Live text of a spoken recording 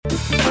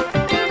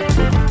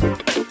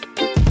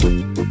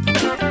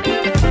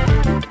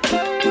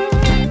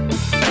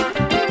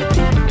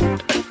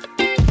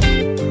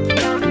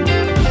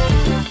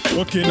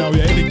Okay, now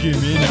we're in the game.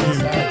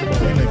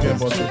 We're in the game.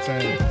 But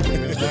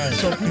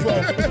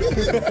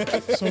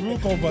Some people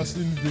call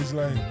Vaseline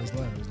baseline.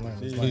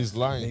 He's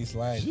lying.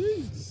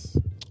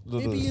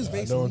 Maybe he's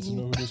I don't want to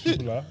know who those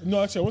people are.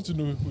 No, actually, I want to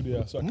know who they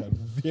are so I can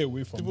veer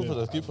away from People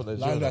them. from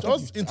Nigeria.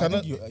 just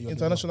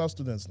international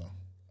students now.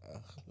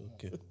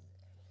 Okay.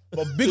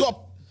 But big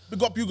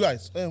up you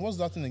guys. Hey, what's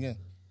that thing again?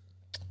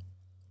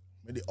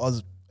 May the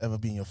odds ever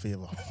be in your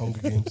favor.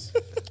 Hunger Games.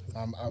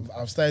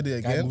 I've started it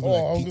again. moving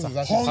like Hunger Peter. Games is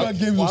actually Hunger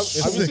Games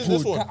was Have you seen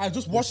this one? I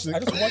just watched it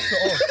all.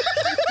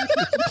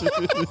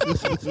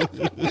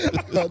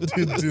 I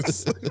did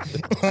this.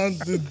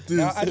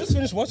 I just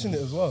finished watching it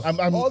as well. I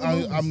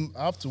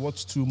have to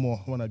watch 2 more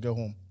when I get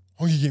home.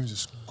 Hunger Games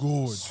is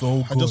good.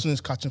 So I just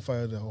finished Catching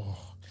Fire there. Oh.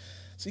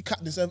 See,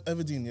 this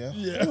everything, yeah?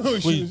 Yeah.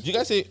 Wait, did you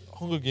guys say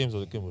Hunger Games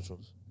or Game of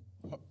Thrones?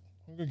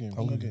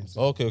 Hunger Games.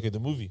 Oh, okay, the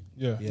movie.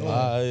 Yeah. Yeah,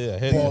 I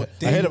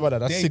heard about that.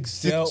 That's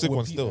sick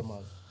one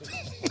still.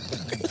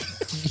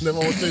 Never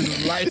watched it in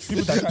his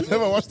life.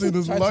 Never watched it in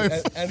his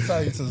life. Enter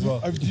it as well.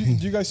 Do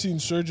you guys see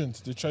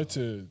Insurgent? They tried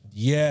to.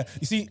 Yeah.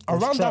 You see,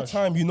 around that trash.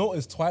 time, you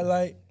notice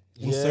Twilight,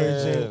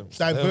 Insurgent,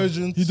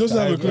 Divergent. He doesn't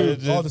have a clue.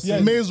 all the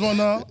same. Maze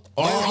Runner.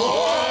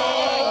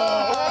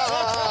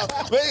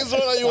 Maze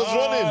Runner, he was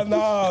running.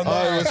 No.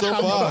 He was so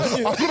fast.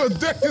 I'm gonna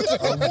deck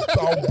it.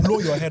 I'll blow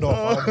your head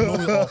off. I'll blow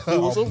it off. He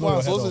was so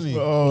fast, wasn't he?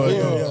 Oh, yeah.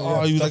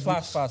 Yeah. He was Just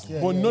like, fast.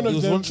 Yeah. But none He of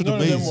was them, running through the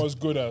none of them maze. was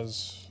good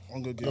as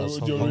Hunger the, Games.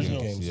 the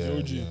originals, Games, the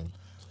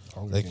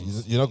OG. Like,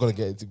 you're not gonna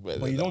get it better.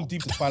 But you don't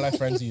deep the Twilight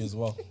Frenzy as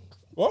well.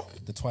 What?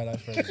 The Twilight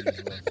Frenzy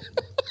as well.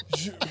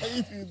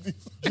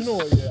 You know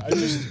what? Yeah, I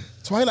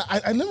just Twilight.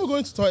 I never go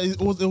into Twilight.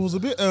 It was a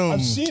bit.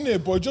 I've seen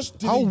it, but it just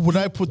didn't. How would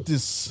I put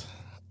this?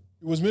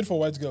 It was made for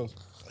white girls.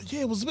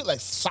 Yeah, it was a bit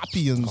like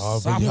sappy and But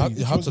sappy.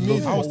 you have to me.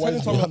 know. I was telling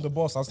White Tom, girl. I'm the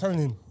boss. I was telling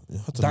him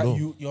have to that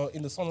know. you're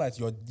in the sunlight.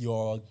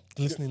 You're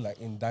glistening like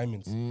in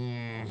diamonds.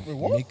 Wait,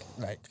 what? Make,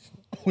 like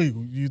Wait,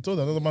 you told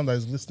another man that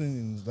is listening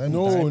in his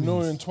diamond.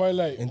 No, in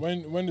Twilight,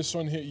 when the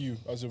sun hit you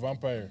as a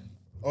vampire,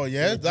 Oh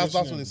yeah, that's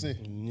what they glistening.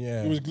 say.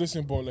 yeah. it was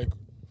glistening, but like,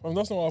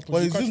 that's not what happened.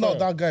 But You is catch this not fire.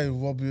 that guy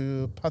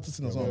Robbie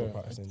Pattinson or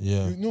something?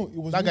 Yeah. No, it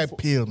was That guy made for,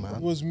 pale, It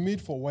man. was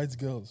made for white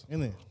girls.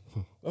 Innit?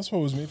 That's what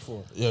it was made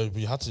for. Yeah,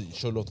 but you had to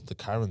show love to the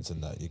Karens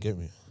and that. You get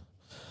me?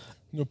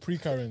 No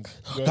pre-current.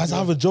 Guys, I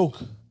have a joke.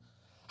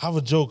 Have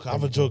a joke.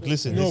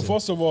 Listen. No, listen.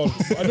 first of all,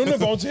 I don't know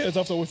if I want to hear it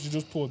after what you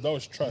just pulled. That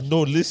was trash.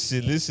 No,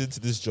 listen to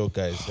this joke,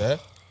 guys. Yeah.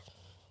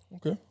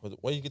 Okay. But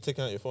why you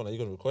taking out your phone? Are you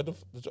gonna record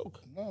the joke?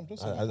 No, I'm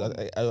just.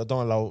 I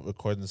don't allow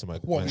recordings in my.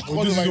 What? my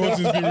Well, this is what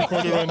is being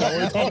recorded right now. What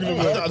are you talking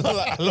about?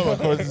 I love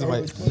recordings in my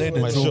Let the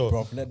my joke, show.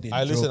 bro. Let the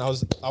I listen.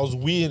 joke. I was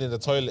weeing in the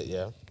toilet.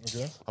 Yeah.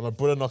 Okay. And my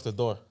brother knocked the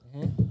door.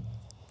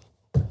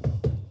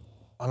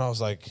 And I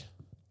was like,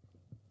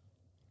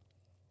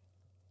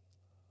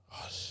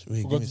 oh,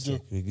 wait, Forgot give me a the sec.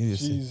 joke. Wait, give me a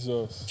sec.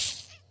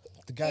 Jesus.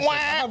 The guy.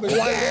 I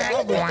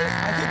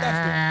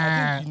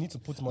think you need to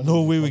put him on.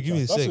 No, the wait, give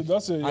me a That's sec.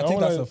 that's a. I think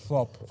that's a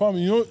flop. Fam,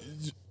 you know,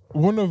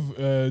 one of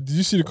did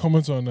you see the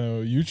comments on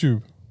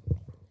YouTube?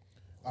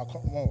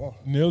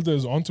 Nailed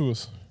is onto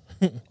us.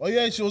 Oh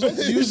yeah, she was on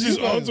to use She's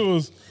you. onto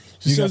us.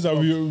 She You says got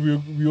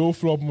that we all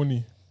flop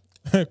money.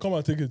 Come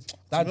and take it.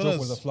 That To be joke honest-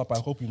 was a flop. I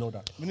hope you know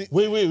that.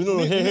 Wait, no,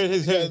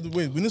 hey.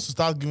 Wait, we need to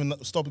stop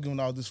giving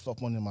out this flop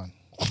money, man.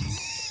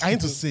 I need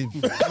to save.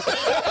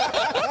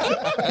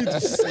 I need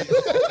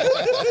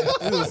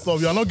to stop.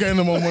 You're not getting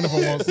any more money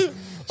from us.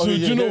 So do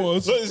you know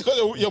what? So it's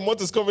because your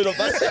month is coming up.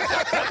 That's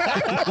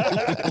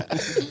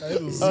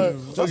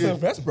Just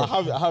invest, bro.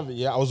 I have it.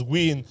 Yeah, I was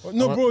weeing.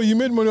 No, bro, you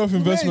made money off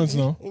investments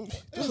now.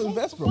 Just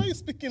invest, bro. Why are you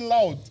speaking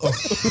loud?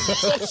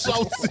 Stop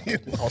shouting.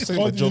 I'll say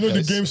Oh, my you joke. know the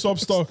guys. GameStop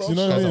stocks. You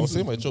know what I Guys, mean? I'll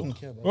say my joke.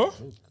 Huh?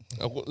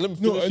 Let me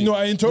No, finish it. no,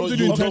 I interrupted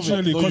you you'll love it.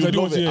 intentionally No, 'cause I you'll didn't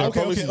love want to it. hear I it.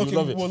 promise you, Okay, you'll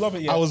love it. we'll love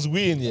it, yeah. I was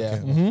weeing, yeah,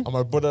 and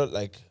my brother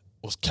like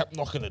was kept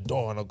knocking the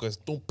door, and I goes,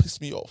 "Don't piss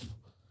me off."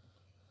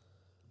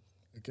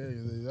 Okay,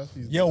 that's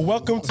easy. Yo,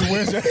 welcome to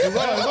Wednesday. It's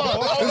not my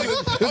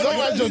joke. It's not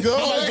my joke.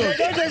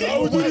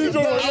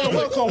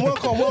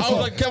 Welcome. I was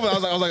like, Kevin, I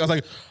was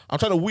like, I'm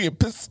trying to wee and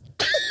piss.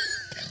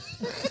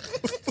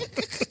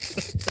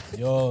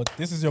 Yo,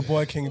 this is your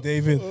boy King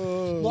David.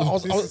 No, I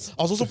was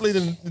also playing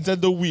the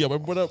Nintendo Wii, and my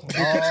brother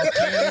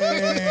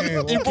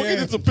he broke it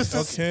into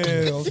pieces.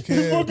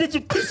 Okay. Broke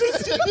into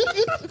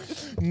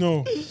pieces.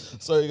 No.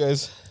 Sorry,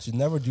 guys. Should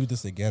never do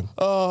this again.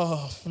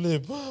 Oh,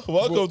 flip.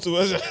 Welcome to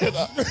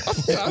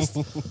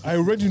I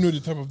already know the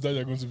type of dad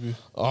you're going to be.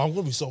 Oh, I'm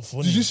gonna be so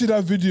funny. Did you see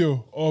that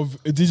video of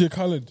a DJ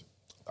Khaled?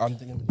 I'm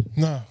thinking.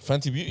 Nah.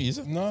 Fenty Beauty, is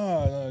it?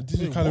 Nah.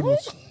 DJ Khaled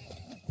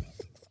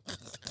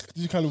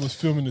was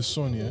filming his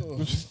son, yeah? He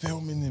was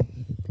filming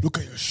him. Look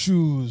at your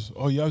shoes.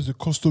 Oh, he has the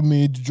custom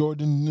made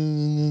Jordan.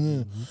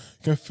 No.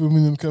 Kept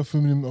filming him.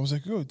 I was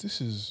like, yo,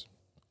 this is.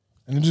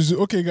 And then just,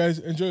 okay, guys,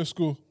 enjoy your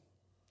school.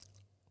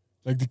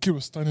 Like the kid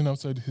was standing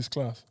outside his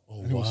class.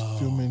 And he was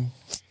filming.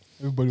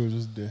 Everybody was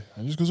just there.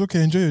 And he just goes,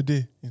 okay, enjoy your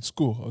day in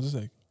school. I was just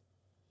like,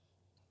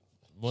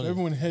 so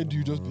everyone heard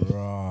you just be.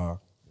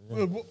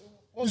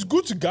 It's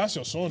good to gas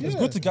your son. It's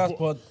good to gas,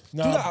 but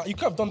Nah. do that, you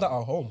could have done that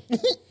at home.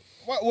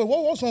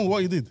 What's wrong with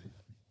what you did?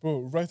 bro,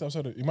 right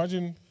outside.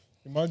 Imagine.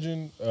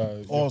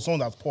 Or someone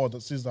that's poor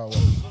that sees that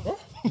one.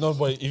 No,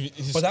 but if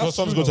his But that's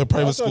son true goes to a though.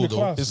 private Outside school, the though.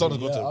 class. His son is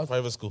going Yeah, to a outside-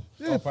 private school.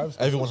 Oh, private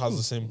school. Everyone has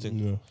the same thing.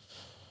 Yeah.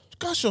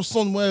 Cast your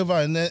son wherever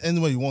and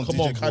anywhere you want. Come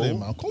DJ on, Khaled, bro.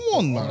 man. Come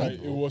on, man. Like,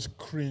 it was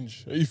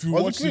cringe. If you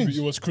Was it watch cringe?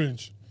 it was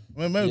cringe.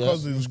 When Mary Yes,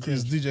 calls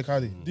it's DJ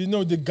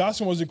Khaled. The gas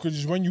one wasn't cringe.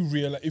 It's when you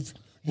realize if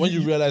When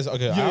you realize,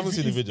 okay, I haven't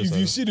seen the video. If so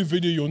you see the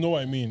video, you'll know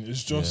what I mean.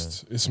 It's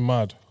just it's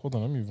mad. Hold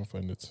on, let me even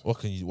find it. what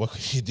can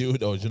you do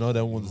though? Do you know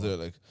them ones there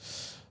like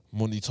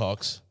money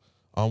talks?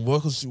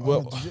 Workers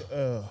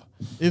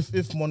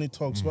If money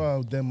talks,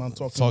 well, them man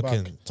talking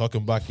back.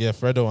 talking back. Yeah,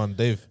 Fredo and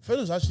Dave.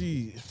 Fedo's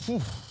actually,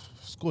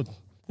 it's good.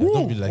 I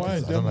don't really like Why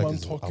his, is I don't that like man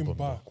his talking album,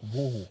 back?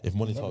 Whoa. If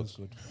money talks,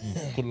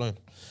 good line.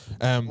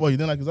 Well, you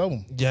didn't like his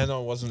album? Yeah,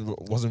 no, it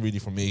wasn't really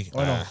for me.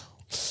 Why not?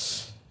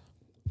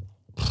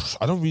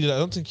 I don't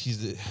think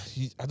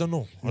I don't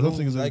know. I don't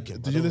think it's like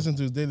it. Did you listen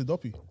to his Daily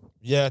Doppy?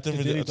 Yeah, I didn't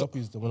The really. Daily Doppy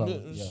is the one.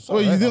 Yeah. Oh,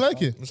 you didn't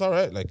like it? It's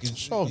alright. Like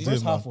it's Oh, The dear,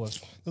 first man. half was.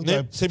 This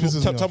Name, guy say,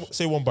 pisses me off.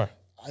 say one bar.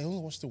 I only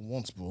watched it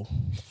once, bro.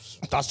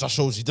 That just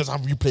shows he doesn't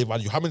have replay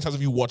value. How many times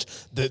have you watched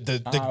the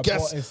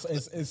guest?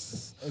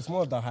 It's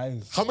more of the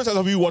highs. How many times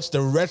have you watched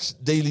the Wretch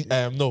Daily?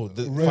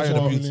 The Red Fire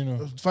the One Beat?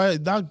 Millionaire. Fire,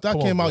 that Come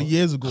on, came out bro.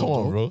 years ago, Come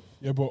on, bro.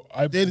 Yeah,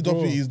 but Daily bro,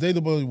 Doppy, his Daily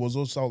Doppy was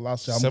also out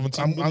last year.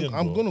 17 million,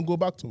 I'm bro. gonna go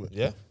back to it.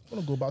 Yeah, I'm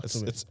gonna go back to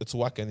it. it's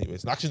whack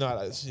anyways. Actually, no,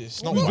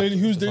 it's not Who's whack. Daily-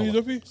 who's It's not Daily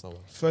whack. Duppy? It's not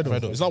whack. Fredo.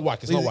 Fredo. It's not whack.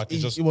 It's not whack.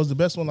 It's just It was the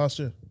best one last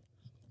year.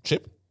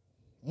 Chip.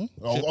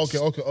 Oh, okay.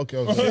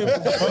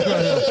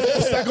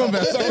 Second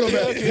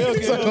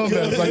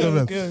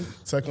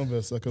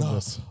best.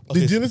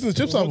 Did you listen to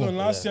Chip's hold on, album?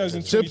 last year was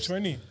in Chips.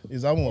 2020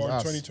 His album was or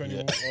ass.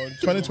 2021 or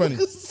 2020.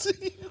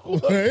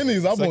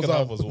 His album Second was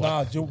half ass. was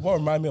whack. Nah, what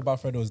reminded me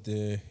about Fredo was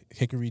the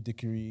hickory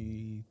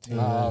dickory thing.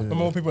 Remember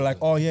when people were like,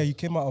 oh yeah, you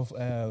came out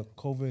of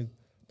COVID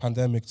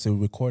pandemic to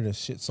record a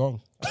shit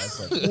song. I was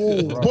like,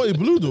 But it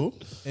blew though.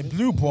 it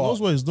blew, He bro. knows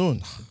what he's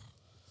doing.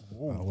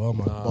 Well,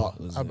 man.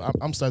 But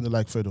I'm starting to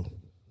like Fredo.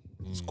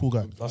 He's a cool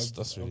guy. That's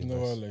I've really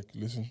never nice. like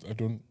listened. I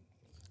don't.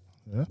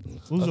 Yeah.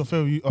 Who's your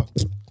favorite?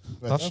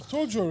 I've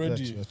told you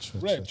already.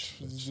 Reg.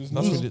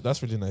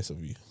 That's really nice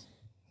of you.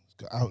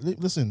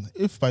 Listen,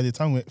 if by the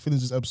time we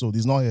finish this episode,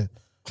 he's not here,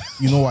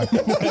 you know why.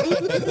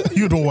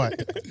 You know why.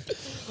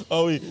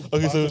 Oh wait,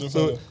 okay.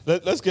 So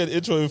let's get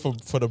intro in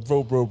for the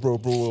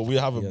bro. We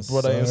have a Yes,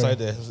 brother sir. inside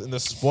there in the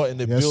spot in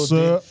the Yes, building.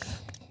 sir.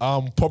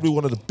 Probably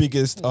one of the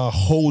biggest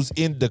hoes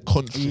in the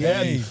country.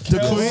 Hey, The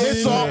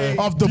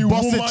creator of the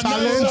Bossy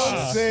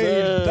Challenge.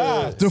 say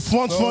that. The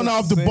front runner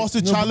of the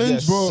Bossy Challenge.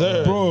 Yes,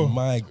 sir. Bro,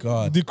 My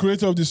God. the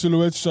creator of the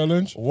Silhouette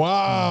Challenge.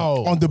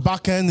 Wow. On the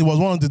back end, he was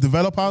one of the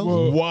developers.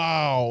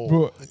 Wow.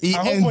 Bro, He I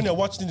hope end- when you're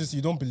watching this,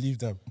 you don't believe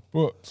them.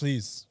 bro,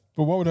 Please.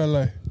 but what would I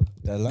lie?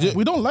 They're lying.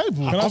 we don't lie,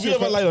 bro. Have you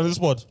ever lied on this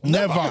pod?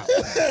 Never.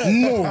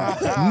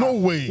 No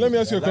way. Let me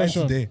ask you a Lying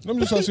question. today. Let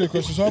me just ask you a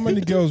question. So, how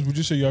many girls would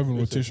you say you have in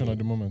rotation at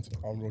the moment?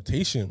 On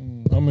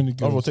rotation. How many On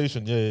girls?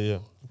 rotation, yeah.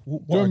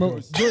 Don't remember,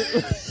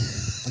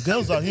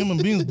 Girls are human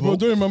beings, bro, bro.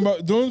 don't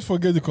remember. Don't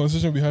forget the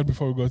conversation we had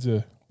before we got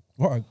here.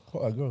 What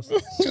are girls?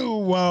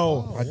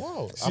 Wow.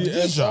 Wow.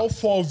 See, all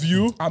four of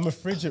you, I'm a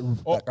frigid.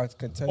 Like I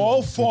can tell you. all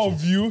I'm a four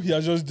frigid. of you, he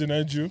has just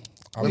denied you.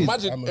 I'm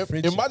Imagine, a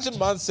frigid. imagine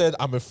man said,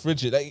 I'm a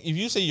frigid. Like, if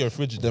you say you're a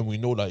frigid, then we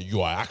know that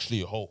you are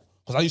actually a hoe.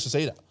 Because I used to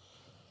say that.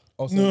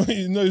 Also, No,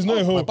 he's not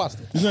a hoe.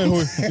 bastard. He's not a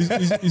hoe.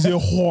 He's a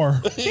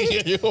whore.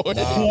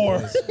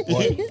 Whore.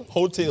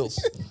 Hotels.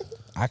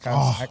 I can't,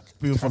 I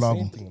beautiful can't say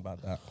album. anything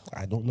about that.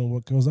 I don't know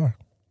what girls are.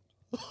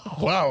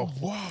 Wow.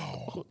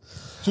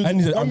 So I'm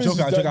that joking. means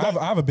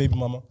I have a baby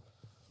mama.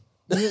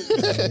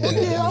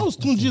 Yeah, I was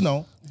Tunji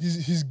now.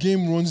 his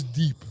game runs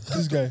deep.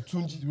 This guy,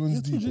 Tunji,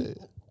 runs deep.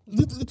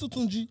 Little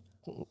Tunji.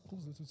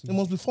 He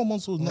must be 4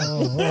 months old now.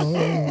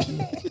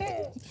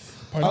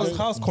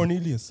 How's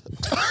Cornelius?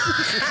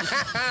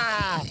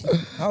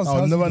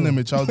 I'll never name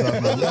a child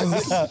that, man.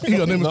 If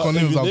your name is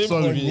Cornelius, I'm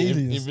sorry.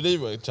 If you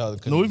name a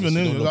child, No, if your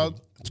name is that.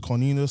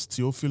 Cornelius,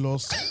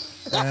 Theophilus,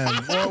 and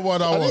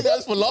what I that think was.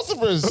 that's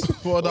philosophers.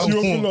 What that one.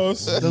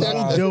 Theophilus, There's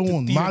one girl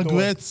one. Theodore.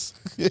 Margaret.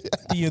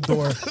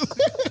 Theodore.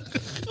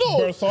 No.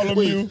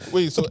 Bartholomew.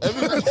 Wait, so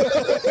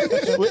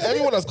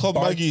everyone that's called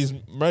Maggie is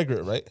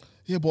Margaret, right?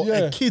 Yeah, but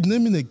Yeah. a kid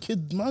naming a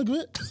kid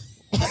Margaret?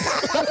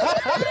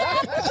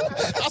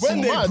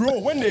 When they grow.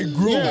 When they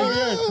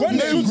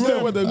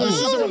grow, when they no, grow.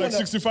 she's about like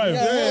 65.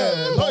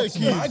 Yeah, not a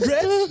kid.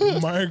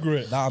 Margaret?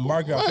 Margaret. Nah,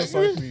 Margaret. I feel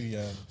sorry for you.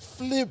 Yeah.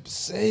 Flip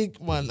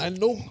sake, man. I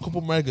know a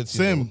couple Margarets.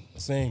 Same.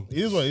 Same. It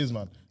is what it is,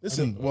 man.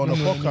 Listen, we're on a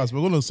podcast.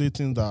 We're going to say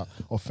things that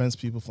offends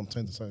people from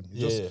time to time.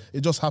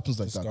 It just happens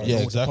like that. Yeah, With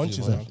the exactly.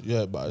 punches, man. man.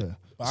 Yeah, man.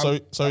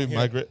 But Sorry, I'm here.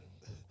 Margaret.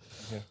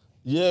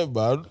 Yeah,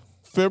 man.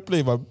 Fair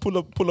play, man. Pull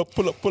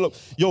up.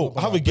 Yo,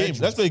 have a game.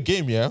 Let's play a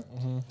game, yeah?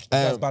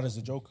 As bad as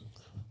a joke.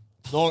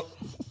 No,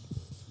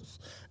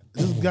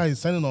 This guy is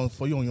signing on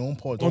for you on your own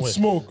pod. On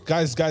smoke.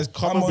 guys, I'm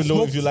comment on below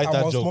smoked- if you like I'm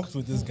that on joke. smoked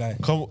with this guy.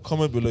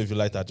 Comment below if you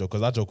like that joke,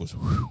 because that joke was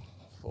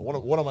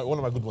one of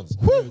my good ones.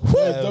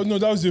 No,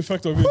 that was the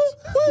effect of it.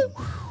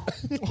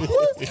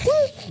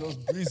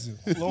 Just breezing,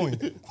 flowing.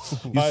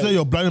 You say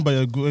you're blinded by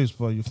your grace,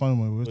 but you find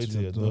my way Wait to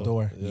till your you're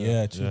door. Door.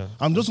 Yeah, true. Yeah.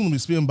 I'm just gonna be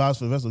spitting bars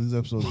for the rest of this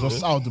episode,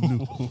 just out of the blue.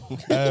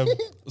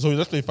 So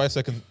let's play 5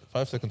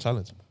 second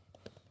challenge.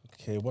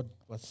 Okay,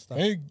 what's that?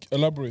 Hey,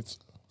 elaborate.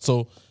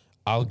 So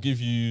I'll give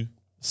you.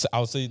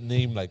 I'll say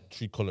name like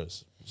 3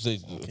 colors. Say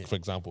for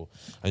example,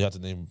 and you have to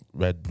name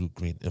red, blue,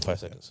 green in 5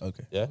 seconds.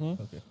 Okay. Yeah.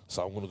 Okay.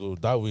 So I'm gonna go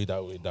that way,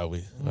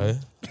 right?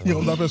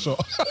 Yo, that pressure.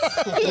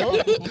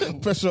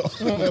 Pressure.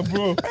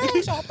 Bro.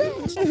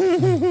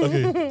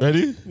 Okay.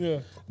 Ready? Yeah.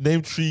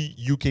 Name 3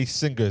 UK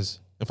singers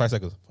in 5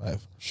 seconds.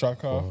 5,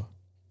 Shaka. 4,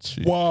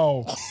 3.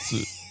 Wow.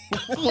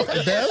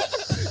 Adele?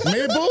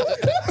 Mabel?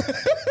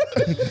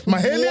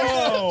 Mahalia?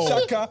 Wow.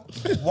 Shaka.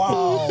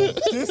 Wow.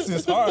 This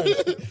is hard.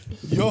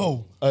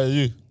 Yo.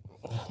 You.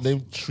 Name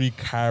 3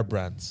 car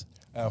brands.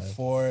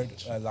 Ford,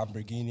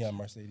 Lamborghini, and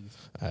Mercedes.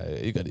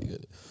 You got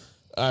it.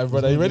 All right,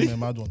 brother, you ready?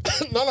 Mad one.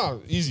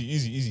 No,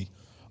 easy.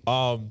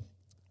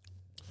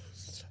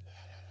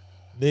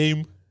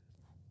 Name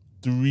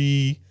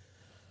 3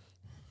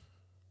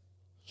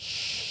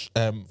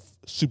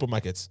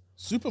 supermarkets.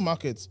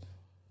 Supermarkets.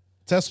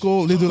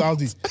 Tesco, Lidl,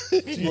 Aldi.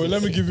 Bro,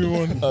 let me give you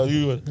one.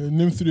 You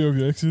Name 3 of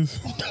your exes.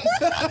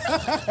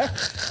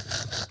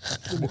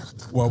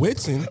 We're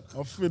waiting.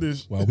 I'm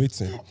finished. We're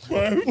waiting.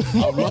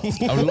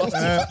 I've lost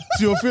it.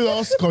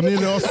 Theophilus,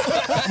 Cornelius,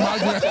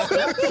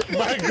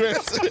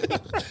 Margaret.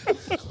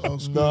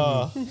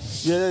 Nah.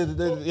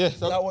 Yeah.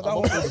 That one.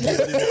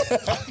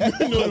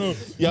 No.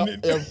 Yeah.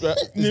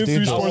 Name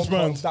 3 sports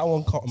brands. That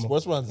one caught me.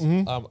 Sports brands.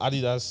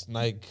 Adidas,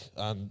 Nike,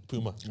 and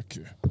Puma.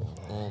 Okay.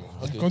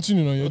 Okay.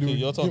 Continue now. You're Okay, the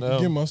your turn,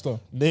 game master.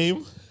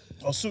 Name.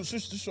 Oh,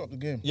 switch up the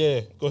game.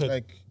 Yeah. Go ahead.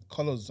 Like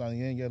colors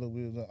and yellow.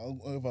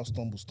 Whoever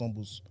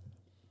stumbles.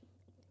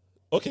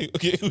 Okay.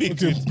 Wait.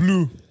 Okay,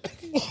 blue.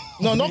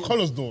 No, not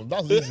colors though.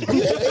 That's easy.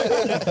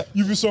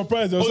 You'll be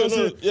surprised. I was Okay, just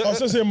no, saying, yeah. I was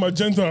just saying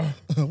magenta.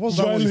 What's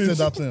that when you Violet.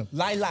 said that term?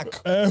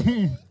 Lilac.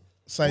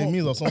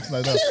 Siamese or something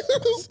like that.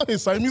 Hey,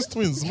 Siamese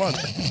twins, man.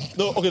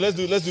 No. Okay. Let's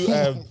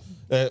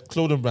do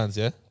clothing brands.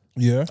 Yeah.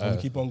 Yeah.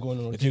 Keep on going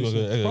on. You go.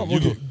 Okay, You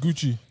go.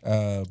 Gucci.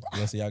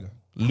 Balenciaga.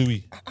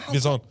 Louis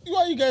Vuitton.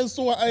 Why are you guys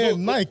so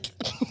Nike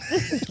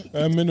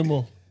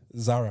Minimal.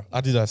 Zara.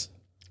 Adidas.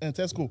 and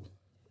Tesco?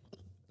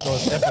 No,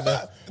 it's F&F.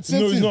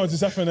 No, it's not.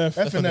 It's FNF.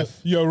 FNF.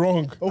 You're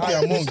wrong. Okay,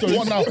 I'm on.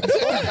 What now?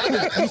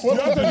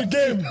 You're out of the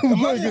game.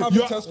 Imagine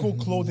having Tesco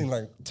clothing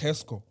like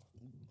Tesco.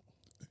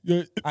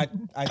 You're- I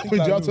think Wait,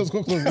 that you have will-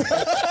 Tesco clothes?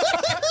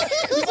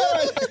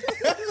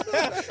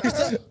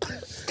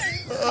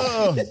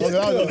 Okay,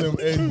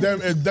 that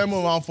was a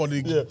demo round for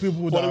the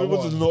people For that the people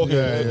want. to know.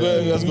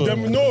 Okay, let's go.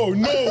 Them- no.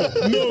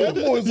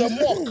 Demo is a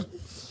mock.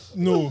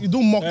 No. You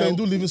do mock, then you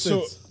do living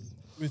so, sets.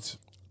 wait.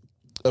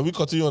 We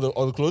continue on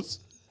the clothes.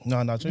 No,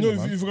 change No, it,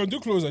 man. if you can do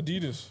clothes,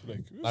 Adidas.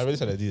 Like, I already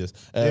said Adidas.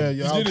 Yeah,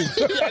 you yeah. did it.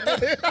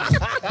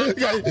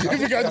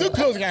 If you can do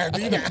clothes, you can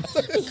do that.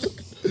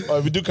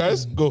 If we do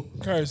cars, go.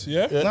 Cars,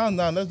 yeah?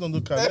 No, let's don't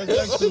do cars.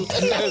 Let's do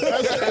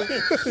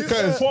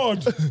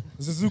Ford.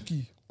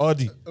 Suzuki.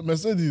 Audi.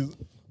 Mercedes.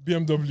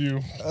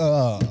 BMW.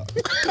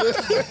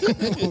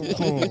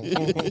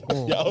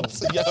 You're out.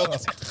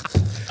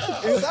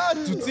 It's hard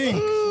to think.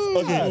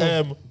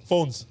 Okay,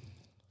 phones.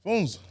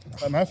 Phones.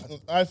 An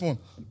iPhone.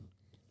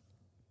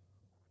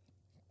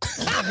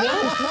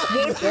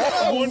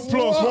 One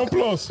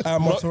plus.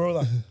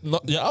 Motorola. No,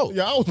 you're out.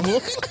 You're out, bro.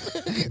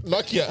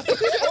 Nokia.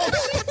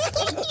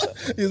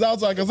 He's out,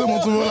 so I can say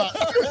Motorola.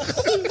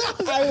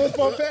 I was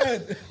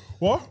prepared.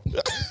 What?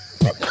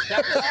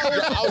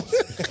 You're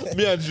out.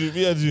 Me and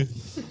you.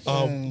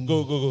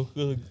 Go.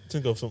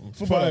 Think of something.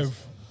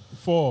 5,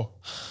 4.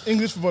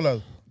 English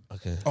footballers.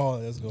 Okay. Oh,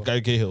 let's go.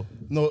 Gary Cahill.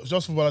 No,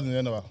 just footballers in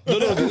general. No,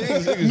 No, you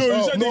said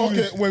Okay,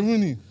 English. Wayne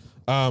Rooney.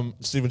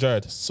 Steven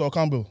Gerrard. Saul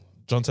Campbell.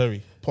 John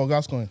Terry. Paul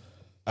Gascoigne.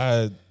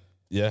 Yeah.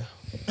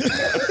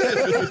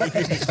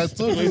 I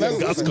told you.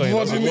 Gascoigne.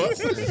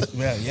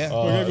 Yeah.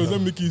 Okay, goes, let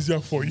me make it easier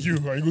for you.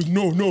 And he goes,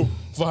 no.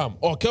 Faham.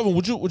 Oh, Kevin,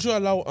 would you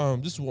allow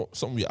this is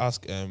something we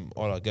ask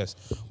all our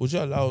guests. Would you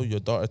allow your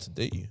daughter to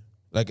date you?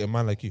 Like a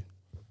man like you?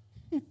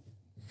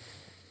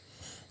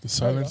 The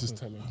silence is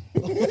telling.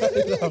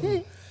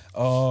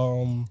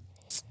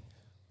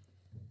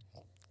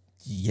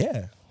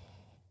 Yeah.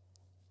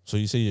 So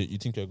you say you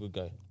think you're a good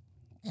guy?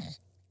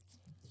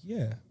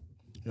 Yeah.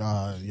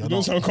 You're You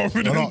don't sound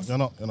confident. You're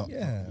not.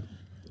 Yeah.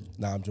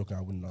 Nah, I'm joking.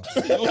 I wouldn't know.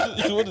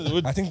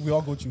 Would- I think we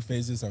all go through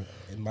phases, and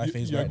in my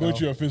phase You're right going now,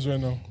 through your phase right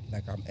now.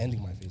 like I'm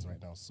ending my phase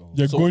right now. So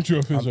You're going through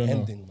your phase I'm right now.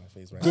 ending my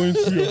phase right Going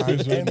through your now.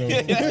 phase right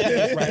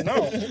now. right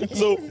now.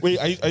 So wait,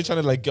 are you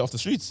trying to like get off the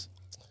streets?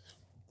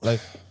 Like,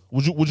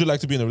 would you like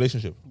to be in a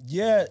relationship?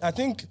 Yeah, I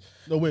think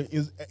No, wait.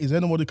 Is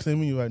anybody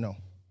claiming you right now?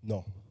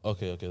 no.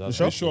 Okay, that's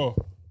Are you sure?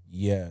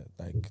 Yeah,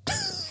 like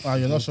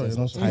You're not sure. You're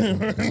not sure.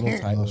 there's no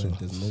title.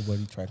 There's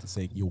nobody trying to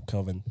say, "Yo,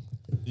 Kelvin."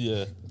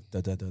 Yeah. Da.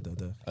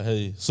 I hear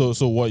you. So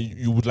what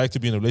you would like to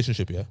be in a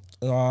relationship? Yeah.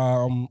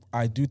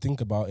 I do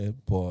think about it,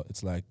 but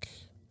it's like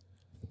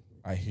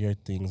I hear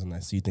things and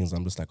I see things.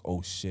 I'm just like,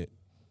 oh shit.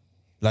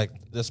 Like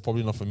that's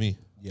probably not for me.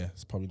 yeah,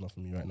 it's probably not for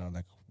me right now.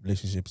 Like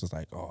relationships is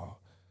like, oh,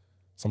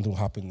 something will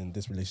happen in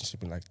this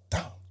relationship and like,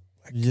 damn.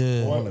 Like,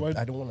 Yeah.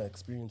 I don't want to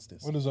experience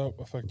this. What does that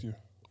affect you?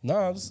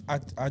 No,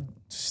 I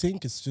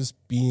think it's just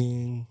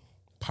being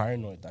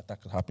paranoid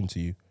that could happen to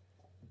you.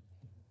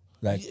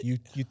 Like you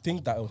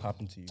think that will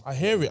happen to you. I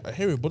hear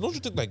it. But don't you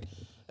think like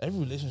every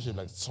relationship,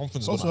 like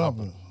something's Something gonna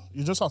happen.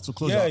 You just have to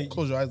close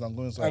your eyes and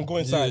go inside. And go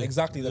inside, Yeah.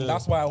 exactly. And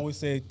that's why I always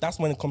say that's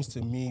when it comes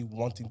to me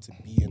wanting to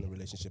be in a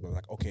relationship. I'm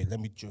like, okay, let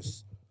me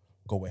just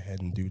go ahead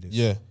and do this.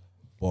 Yeah.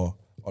 But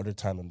other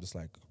time I'm just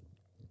like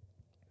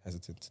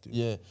hesitant to do.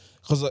 Yeah.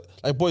 Because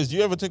like boys, do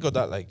you ever think of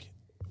that like,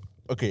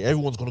 okay,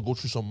 everyone's gonna go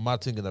through some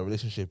mad thing in a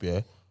relationship, yeah?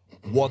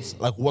 What's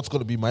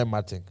gonna be my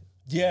mad thing?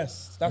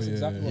 Yes, that's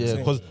exactly what I'm Yeah,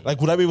 saying. because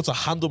like would I be able to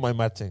handle my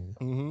mad thing?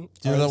 Mm-hmm. Do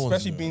you know that one?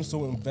 Especially being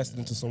so invested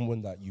into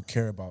someone that you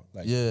care about.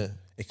 Like, Yeah.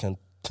 it can,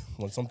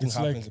 when something It's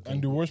happens, like, it can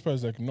and the worst part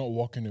is like not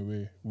walking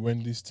away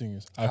when this thing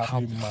is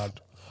actually mad.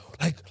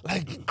 Like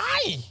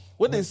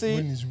when they say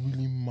When it's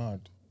really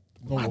mad,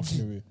 not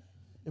walking away.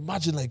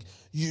 imagine like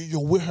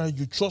you're with her,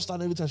 you trust her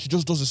and everything, she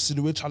just does a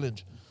silhouette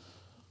challenge.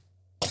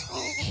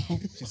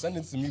 she sent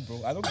it to me,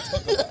 bro. I don't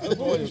talk about I don't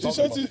know what you're If she talking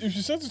sent about. it, if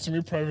she sent it to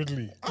me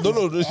privately,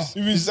 No, if it's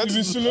silhouette,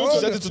 she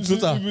sent it to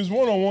Twitter. if it's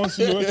one-on-one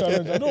silhouette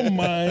challenge, I don't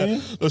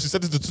mind. No, she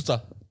sent it to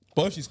Twitter.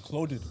 But if she's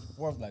clothed,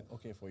 more of like,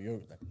 okay, for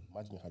you, like,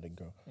 imagine you had a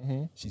girl.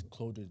 Mm-hmm. She's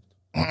clothed.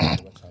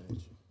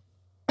 Challenge.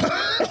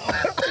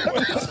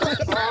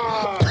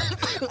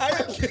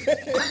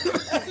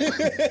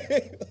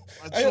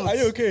 Are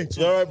you okay?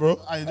 You alright, bro?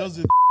 I just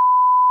did.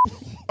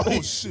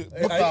 Oh shit!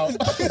 Put out.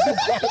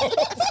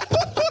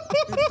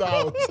 Put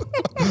out.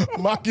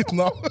 Mark it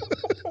now.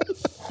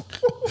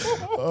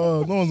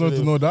 No one's going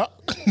to know that.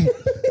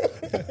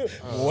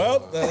 Well,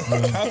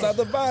 cat's out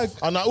the bag.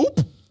 And I oop.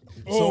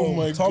 Oh So,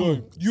 my Tom-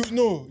 god!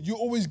 You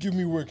always give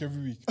me work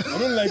every week. I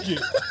don't like it.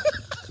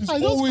 It's I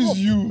just always cough.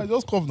 you. I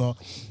just cough now.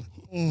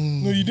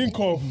 No, you didn't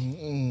cough.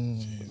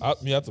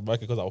 Me had to back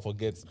it because I'll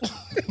forget.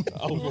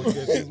 I'll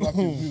forget.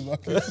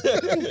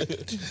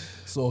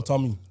 So,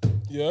 Tommy,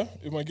 Yeah,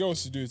 if my girl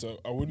was to do it,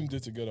 I wouldn't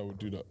date a girl that would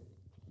do that.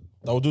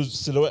 I will do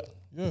silhouette.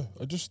 Yeah,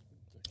 I just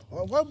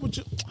Why would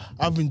you?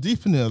 I've been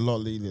deep in it a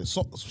lot lately.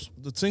 So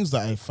the things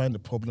that I find a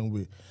problem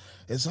with,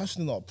 it's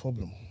actually not a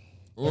problem.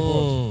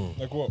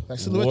 like what? Like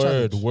silhouette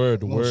challenge. No,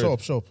 word.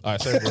 Shut up. All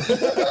right, sorry, bro.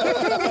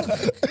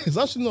 It's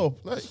actually not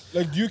like.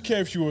 Like, do you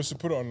care if she was to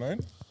put it online?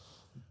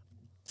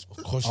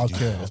 Of course you I'll do.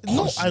 care. Of No,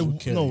 course I you do.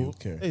 care, no. you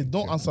care. Hey,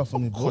 don't answer for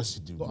me, bro. course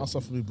you do, Don't bro. answer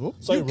for me, bro.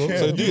 Sorry, bro. care.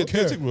 So do You you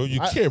care. care, bro? You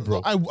care,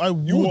 bro. I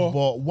would, You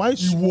but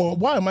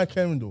why am I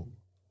caring though?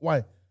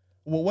 Why?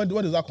 Well,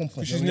 where does that come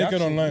from? She's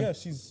naked online. Yeah,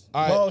 she's.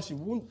 I- Well, she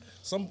won't.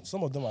 Some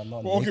of them are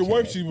not. Well, okay, naked, what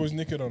if right? she was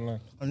naked online?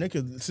 I'm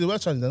naked. See, we're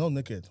trying. They're not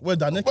naked. Well,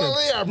 they're naked.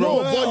 Well, yeah, bro. No,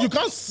 Well, but you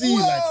can't see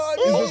like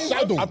it's a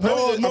shadow.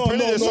 Apparently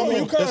there's something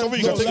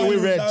you can take away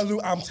red.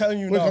 I'm telling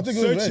you Wait, now. can take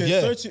away Search red? it.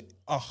 Yeah. Search it.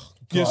 Oh,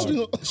 Yeah,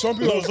 God. some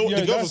people. No, so the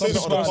girl that's was saying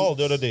that on the disgusting. call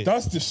the other day.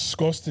 That's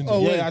disgusting.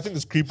 Oh, wait. Yeah, I think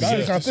it's creepy. You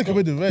Yeah, can take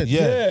away the red.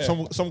 yeah.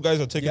 Some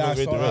guys are taking Yeah, I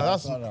away saw the that. red.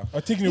 That's- I saw that.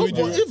 I'm taking No, away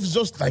but the. if it's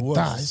just like was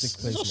that, a it's sick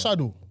place, just man.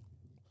 shadow.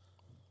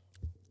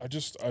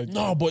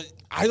 No, but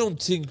I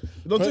don't think.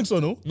 You don't think so,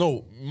 no?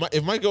 No,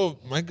 if my girl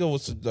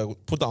was to like,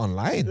 put that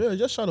online. Yeah,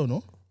 just shadow,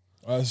 no?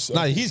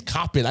 Nah, he's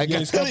capping. Like, Yeah,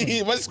 he's capping.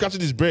 when he's scratching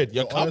his bread,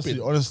 you're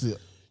capping. Honestly.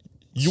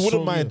 You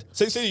wouldn't So, mind.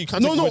 Say you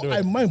can't No, take no, away the I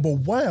red. mind, but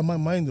why am I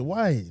minding?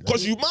 Why? Like,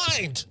 Because you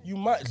mind. You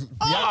might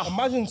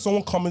imagine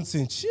someone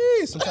commenting,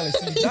 "Jeez, I'm trying to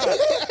see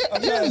that."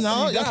 I'm yeah, trying to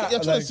now see you're that.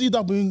 trying to Like, see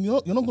that, but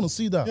you're not going to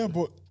see that. Yeah,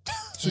 but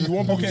so you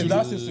want people okay, to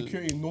that's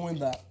insecurity, knowing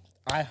that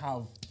I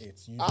have it.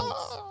 You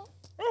don't.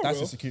 That's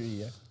your security,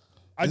 yeah.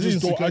 I Is it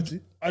just don't. insecurity?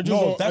 I just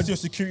No, don't. that's your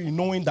security,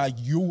 knowing that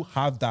you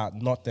have that,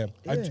 not them.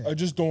 I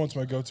just don't want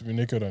my girl to be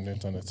naked on the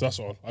internet. That's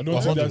all. I don't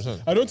 100%.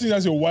 think I don't think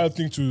that's a wild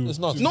thing to. It's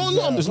not. to No,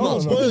 desire. it's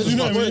not. But you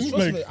know what I Trust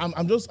mean? me,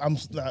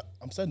 Like,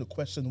 I'm starting to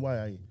question why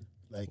I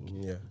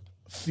Yeah.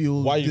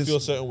 feel Why you this- feel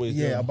certain ways.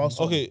 Yeah, about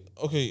something.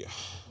 Okay.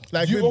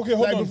 Like, hold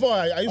like on. before,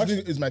 I used to Actually-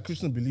 think it's my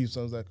Christian beliefs.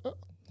 So I was like,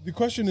 the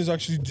question is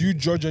actually, do you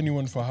judge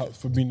anyone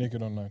for being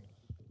naked online?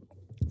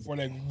 For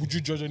like, would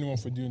you judge anyone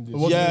for doing this?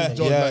 what do you Yeah, mean,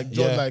 judge, yeah, like,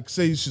 judge, yeah. like,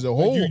 say she's a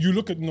Like, hoe. you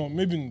look at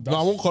maybe. That's,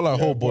 I won't call her a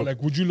hoe, but-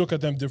 like, would you look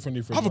at them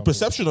differently? For I have a example?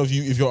 perception of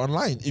you if you're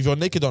online. If you're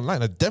naked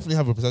online, I definitely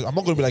have a perception. I'm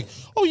not going to be like,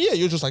 oh yeah,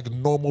 you're just like a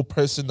normal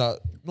person that.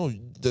 No,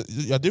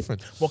 you're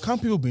different. But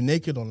can't people be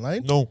naked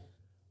online? No.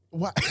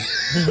 Why?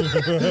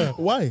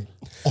 Why?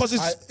 Because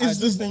it's.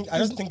 I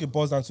just think it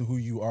boils down to who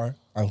you are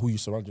and who you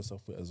surround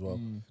yourself with as well.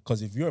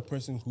 Because if you're a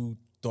person who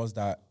does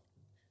that,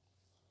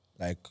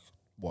 like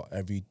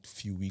every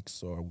few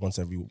weeks or once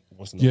in a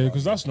Yeah, while,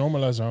 because that's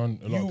normalized around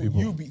a lot of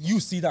people. you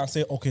see that and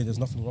say, okay, there's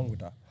nothing wrong with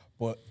that,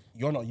 but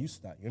you're not used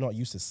to that. You're not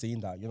used to seeing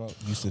that. You're not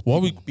used to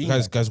What we people being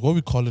guys, like guys, what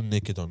we calling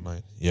naked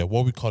online? Yeah,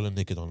 what we calling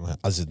naked online?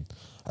 As in,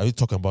 are we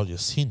talking about you're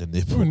seeing the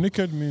nipple? Bro,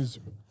 naked means.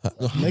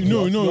 Naked.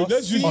 No, You're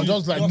let's use. Or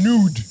just like you're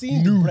nude.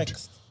 seeing the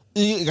breast.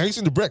 Have you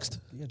seen the breast?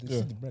 Yeah, they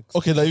see the breast.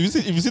 Okay, like if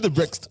you see the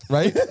breast,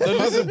 right? Then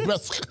listen,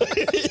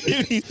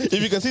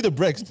 if you can see the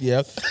breast,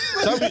 yeah.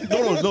 Tell me,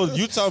 no.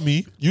 You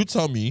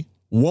tell me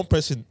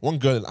one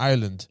girl in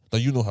Ireland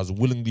that you know has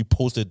willingly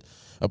posted,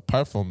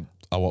 apart from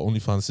our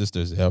OnlyFans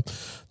sisters,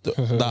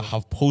 that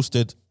have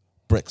posted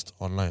Brexit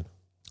online.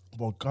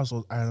 But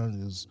Castle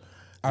Island is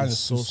Ireland is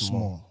so too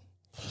small.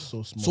 It's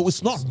so small. So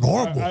it's not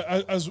normal.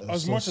 As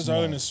so much as small.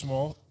 Ireland is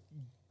small,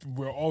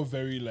 we're all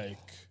very like,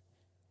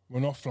 we're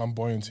not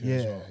flamboyant here.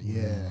 As well.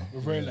 yeah.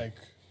 We're very like,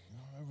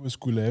 everyone's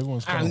cooler.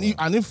 Everyone's And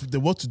calm. if they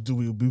were to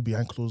do, it will be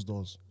behind closed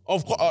doors.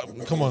 Of course,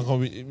 come on,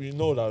 we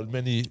know that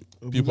many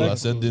people Like- are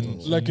sending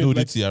like-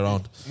 nudity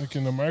around. Like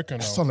in America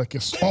now. Sound like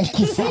his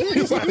uncle.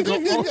 It's like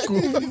your uncle.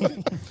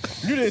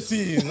 You didn't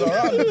see it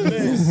around the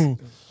place.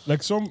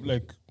 Like some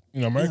like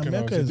in America, America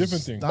now, it's a is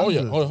different thing. standard. Oh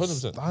yeah,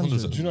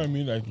 100%. Do you know what I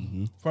mean? Like,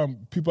 fam,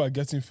 people are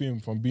getting fame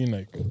from being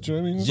like, do you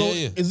know what I mean? Yeah,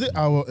 yeah. Is it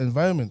our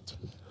environment?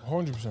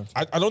 100%.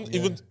 I don't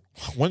even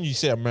when you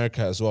say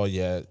America as well,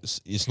 yeah,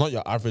 it's not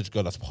your average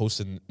girl that's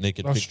posting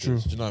naked That's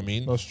pictures. true. Do you know what I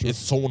mean? That's true. It's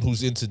someone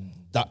who's into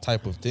that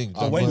type of thing.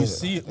 But when you but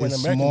see it, when it's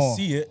Americans small.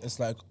 see it, it's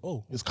like,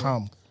 oh, It's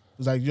calm.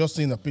 It's like you're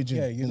seeing a pigeon.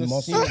 yeah, you in the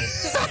just see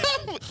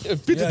mouth. it.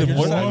 Fit Yeah, in the you're morning,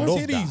 just I like, love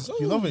titties. that.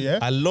 You love it, yeah?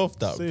 I love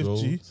that, Safe, bro.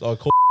 G. So I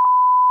call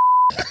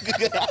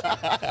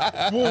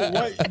Whoa,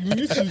 why? You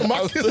need to.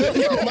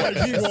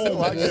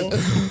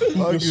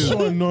 You're It's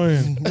so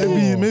annoying.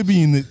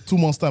 Maybe in 2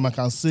 months' time I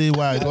can say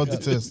why I got the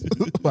test.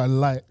 But I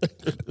lie.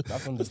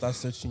 That's when they start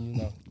searching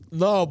you now.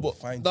 no, but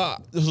Fine.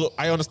 so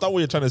I understand what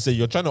you're trying to say.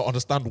 You're trying to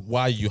understand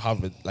why you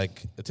have it.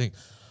 Like I think,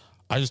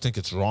 I just think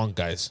it's wrong,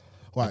 guys.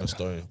 Why? In the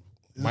story, it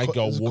my co-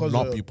 girl is it would 'cause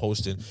not of- be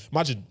posting.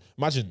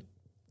 Imagine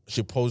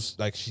she posts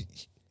like she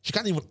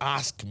can't even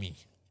ask me.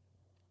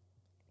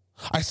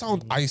 I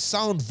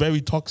sound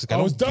very toxic. I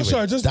I was don't that's give why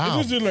a I just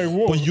damn. did like,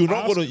 whoa. But you're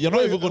not ask- gonna. You're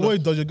not even gonna.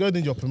 Wait, does your girl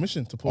need your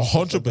permission to post?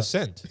 stuff like that?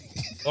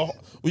 100%.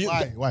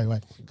 Why?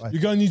 You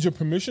gotta need your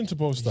permission to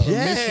post that.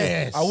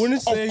 Yes. I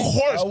wouldn't say. Of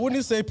course. I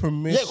wouldn't say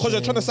permission. Yeah, because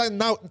you're trying to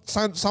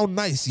sound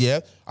nice. Yeah,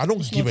 I don't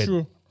It's give not it.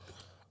 true.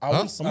 I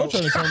wouldn't, I'm not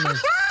trying to sound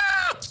nice.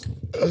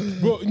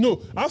 Bro,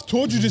 no, I've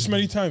told you this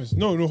many times.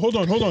 No, hold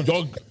on. Your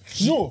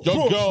No,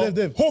 bro, girl.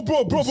 Dave. Oh,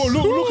 bro, look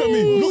at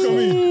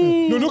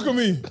me. No, look at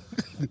me.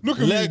 Look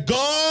at me. Let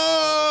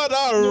God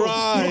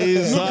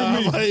arise. look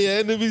at me. My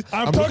enemies.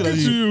 I'm looking talking at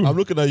to you. I'm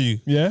looking at you.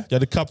 Yeah? You're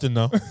the captain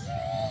now.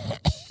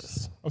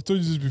 I've told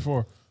you this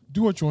before.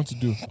 Do what you want to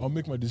do. I'll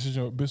make my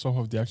decision based off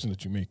of the action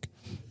that you make.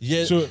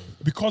 Yeah. So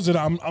because of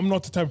that, I'm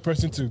not the type of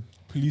person to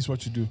police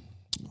what you do.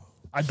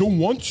 I don't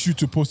want you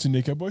to post it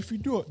naked, but if you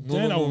do it,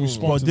 then I will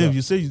respond But to Dave, that.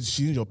 you say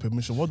she needs your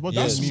permission. What Yes,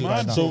 does that mean?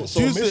 man. by that? So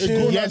Do you say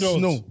permission- yes,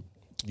 adults. no?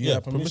 Yeah,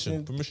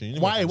 permission. permission. You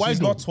need Why? my- Why She's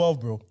do? not 12,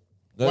 bro.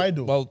 Why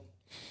though? Well,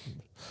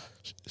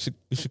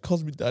 she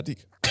calls me daddy.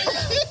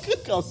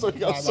 I'm sorry.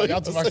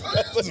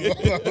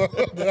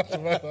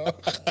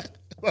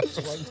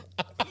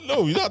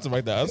 No, you don't have to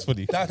make that. That's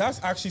funny.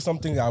 That's actually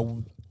something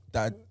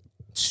that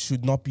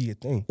should not be a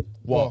thing.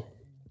 What?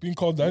 Being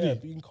called daddy. Yeah,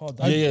 being called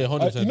Yeah, that. yeah,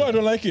 100%. You know I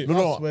don't like it.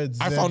 No, where no.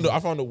 it's I Zen.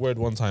 found it weird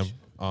one time.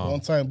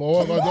 One time, but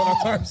what about the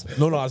other times?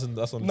 No, that's the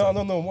only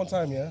time. No. One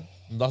time, yeah.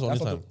 That's the only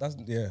That's time. not. That's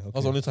yeah. Okay.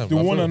 That's the only time. The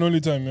I one feel- and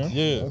only time, yeah?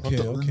 Yeah. Okay,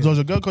 okay. Does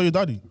your girl call you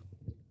daddy?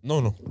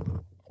 No.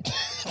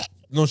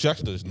 No, she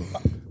actually does. No.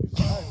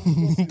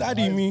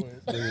 Daddy me.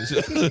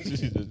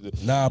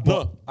 Nah,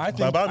 but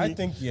No, I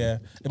think yeah.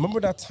 Remember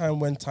that time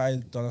when Ty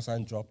Dolla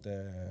 $ign dropped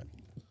the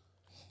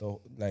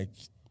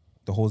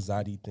whole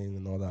Zaddy thing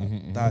and all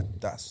that.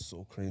 That's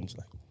so cringe.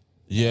 Like,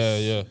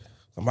 Yeah.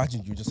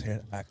 imagine you just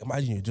hear. Like,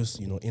 imagine you're just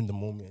in the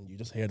moment. You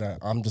just hear that.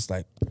 I'm just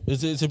like,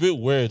 It's a bit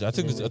weird. I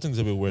think it's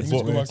a bit weird. Let's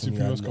go But, back to to me,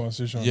 previous I'm-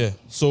 conversation. yeah.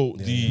 So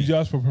Did the you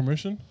ask for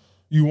permission?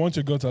 You want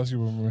your girl to ask you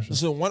for permission?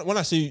 so when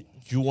I say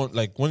you want,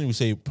 like when we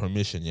say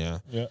permission, yeah,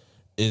 Yeah.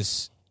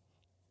 is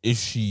if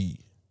she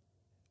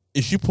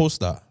posts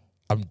that,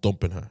 I'm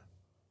dumping her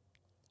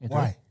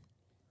why?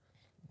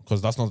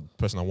 because that's not the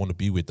person I want to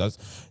be with.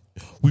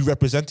 We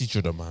represent each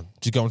other, man.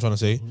 Do you get what I'm trying to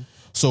say?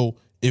 So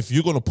if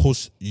you're gonna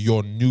post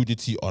your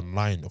nudity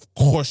online, of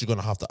course you're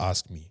gonna have to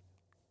ask me.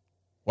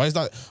 Why is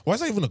that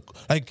even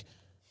like?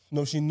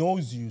 No, she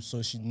knows you,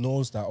 so she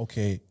knows that.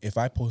 Okay, if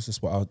I post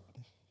this without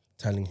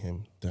telling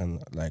him, then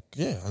like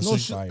Yeah, and No,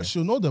 so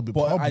she'll know there'll be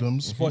But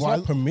problems. but it's Why-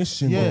 not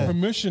permission. Yeah. Bro.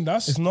 Permission,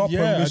 that's It's not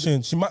yeah,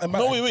 permission. She might.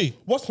 No, wait.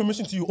 What's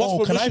permission to you?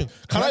 what's Can permission?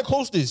 I? Can I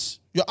post this?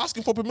 You're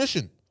asking for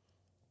permission.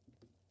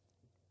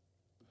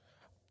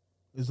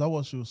 Is that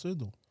what she'll say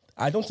though?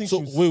 I don't think. So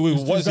she was, wait,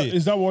 Is what is that, it?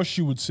 is that what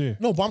she would say?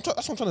 No, but that's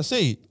what I'm trying to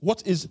say.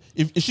 What is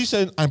if she's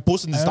saying I'm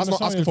posting this? I That's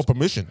not understand asking for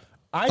permission.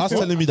 That's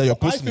telling me that you're I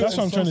posting feel it. That's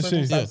what I'm in trying some to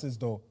say. circumstances,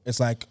 though, it's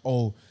like,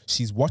 oh,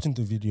 she's watching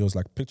the videos.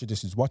 Like, picture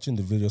this: she's watching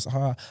the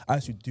videos. I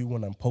should do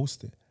one and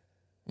post it.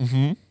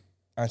 Mm-hmm.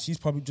 And she's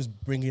probably just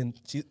bringing.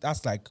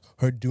 That's like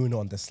her doing it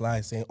on the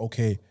slide, saying,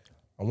 "Okay,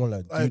 I want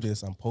to do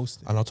this and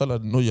post it." And I'll tell her,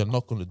 no, you're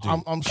not going to do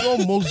it. I'm sure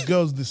most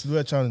girls the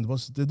silhouette challenge,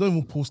 but they don't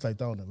even post like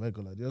that on the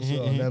regular. They just say,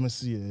 oh, let me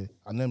see it,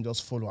 and then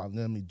just follow and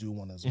let me do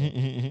one as well.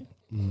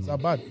 Is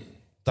that bad?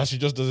 That she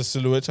just does a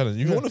silhouette challenge.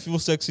 If you want to feel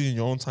sexy in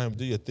your own time,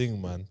 do your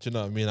thing, man. Do you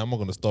know what I mean? I'm not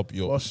going to stop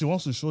you. Or she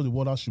wants to show the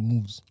world how she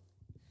moves.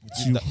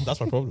 That's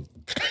my problem.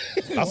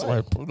 That's my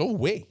problem. No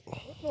way.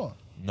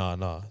 No.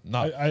 Nah.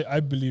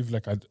 I believe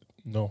like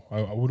No,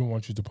 I wouldn't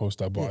want you to post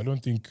that, but I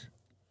don't think.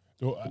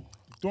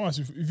 Don't ask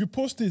if you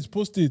post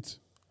it,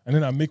 and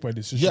then I make my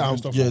decision. Yeah,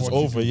 based off yeah, of it's what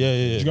you over. do. Yeah,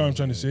 Do you get what I'm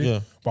trying to say? Yeah.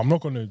 But I'm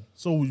not gonna.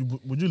 So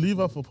would you leave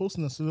her for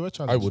posting a silhouette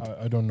challenge? I would.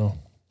 I don't know.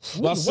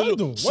 Well, why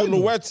though? Why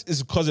silhouette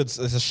is because it's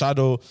a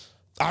shadow.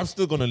 I'm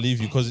still gonna leave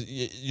you because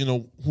you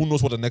know who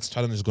knows what the next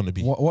challenge is gonna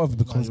be. What if it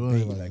becomes No, big?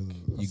 you Like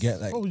you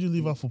get like. Why would you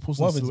leave her for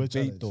posting a What if silhouette it's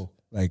bait challenge? though?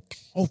 Like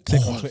Oh,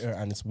 click on God. Twitter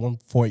and it's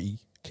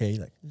 140K.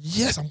 Like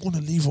Yes, I'm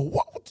gonna leave her.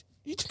 What?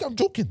 You think I'm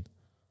joking?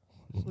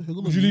 So you're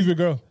gonna Would you leave your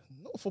girl?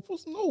 No, for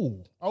posting.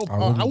 No, I wouldn't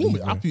won't be leave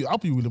her.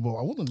 happy with it, but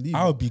I wouldn't leave.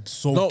 I would be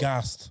so No.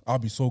 gassed. I'll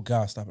be so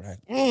gassed. I'll be like,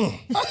 yeah,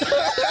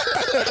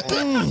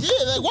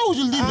 like why would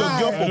you leave your girl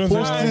I for don't think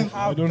posting so.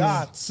 I don't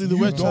know.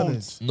 silhouette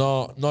challenge?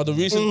 No, the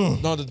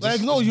reason. No,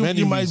 Like no, there's you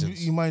many might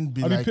reasons. you might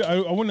be I like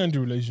wouldn't end the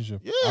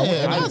relationship. yeah, I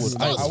that's would.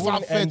 that's I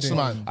wouldn't far end fetched, it.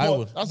 man. I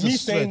would. That's me a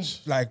saying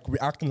stretch. like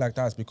reacting like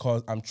that is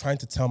because I'm trying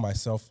to tell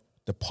myself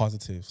the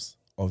positives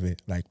of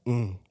it. Like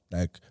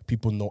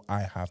people know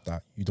I have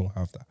that. You don't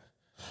have that.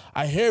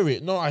 I hear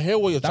it. No, I hear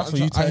what you're That's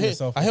trying. what you I tell hear,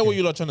 yourself, I hear what okay.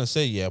 you're not trying to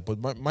say. Yeah,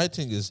 but my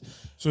thing is,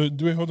 So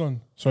wait, hold on.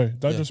 Sorry,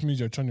 that Yeah. just means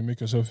you're trying to make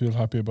yourself feel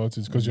happy about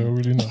it because you're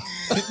really not.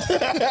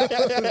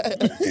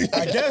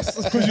 I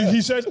guess. Because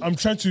he said, "I'm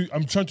trying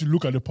to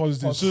look at the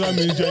positive." So that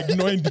means you're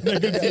ignoring the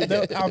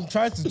negative. I'm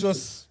trying to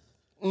just.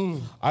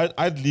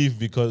 I'd leave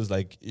because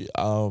like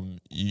because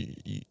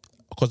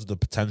of the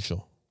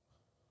potential.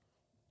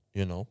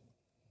 You know,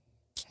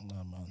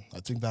 Nah, man.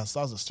 I think that's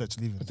a stretch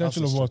leaving.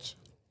 Potential of That's a what?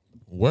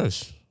 worse.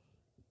 stretch.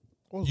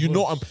 You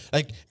know, I'm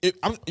like,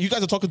 you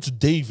guys are talking to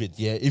David,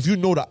 yeah. If you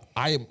know that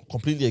I am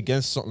completely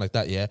against something like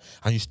that, yeah,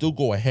 and you still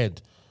go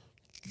ahead,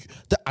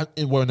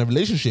 and we're in a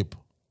relationship.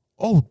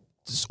 Oh,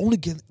 it's only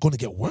going to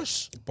get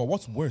worse. But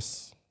what's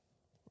worse?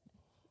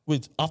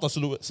 Wait, after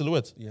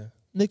silhouette, Yeah.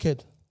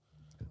 naked.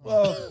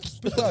 Well,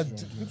 some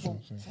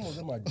of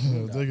them are doing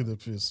You're that. taking the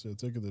piss. You're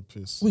taking the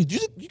piss. Wait,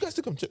 you guys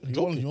think I'm joking?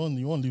 You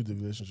won't leave the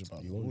relationship,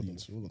 man. You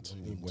wouldn't.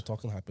 We're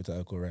talking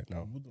hypothetical right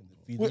now.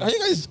 Wait, are you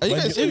guys? When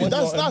Hey, your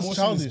that's emotion is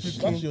childish.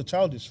 speaking- That's your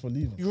childish for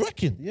leaving. You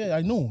reckon? Yeah,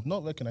 I know.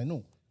 Not reckon. I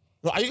know.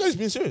 No, are you guys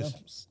being serious?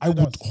 Yeah, I would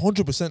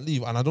 100%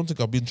 leave, and I don't think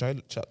I'm being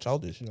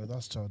childish. Yeah,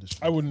 that's childish.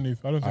 I wouldn't leave.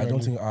 I don't think. I I'd don't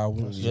leave. think I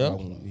wouldn't leave. Yeah? I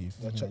wouldn't leave.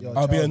 You're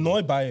I'll be childish.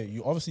 annoyed by it.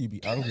 You obviously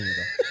be angry with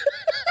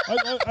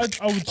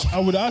that. I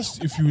would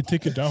ask if you would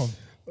take it down.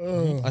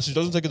 And she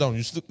doesn't take it down.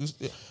 You still,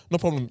 no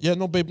problem. Yeah,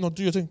 no, babe, no,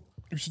 do your thing.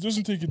 If she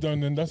doesn't take it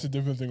down, then that's a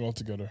different thing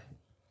altogether.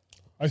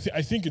 I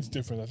think it's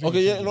different. I think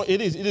Okay, it's yeah, no,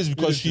 it is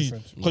because is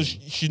different.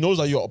 she knows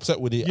that you're upset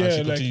with it, Yeah, and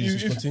she like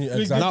continues. if, continue- like,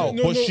 exactly. Now,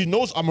 no, but no, she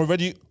knows I'm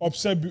already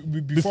upset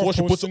before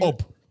she puts it posting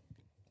up.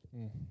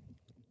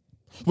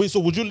 Wait, so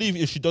would you leave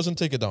if she doesn't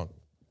take it down?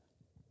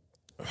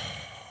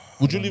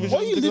 Would you leave if she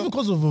Why are you doesn't take it leaving down?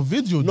 because of a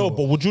video? No, though?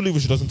 but would you leave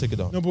if she doesn't take it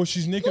down? No, but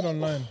she's naked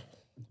online.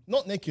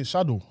 not naked.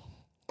 Shadow.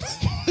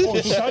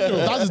 Oh, shadow.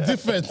 That's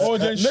different. Oh,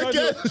 then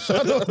naked.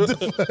 Shadow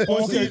different.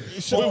 Oh, okay.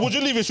 Wait, would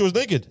you leave if she was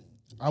naked?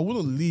 I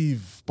wouldn't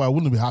leave, but I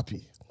wouldn't be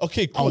happy.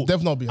 Okay, cool. I would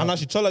definitely be And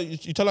happy.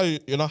 you tell her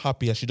you're not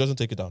happy, and she doesn't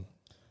take it down.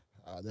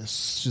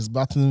 She's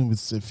battling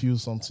with a few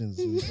somethings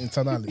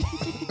internally.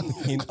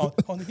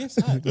 On the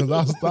inside.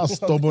 that's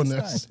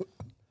stubbornness.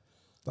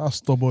 That's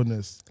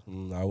stubbornness.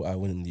 I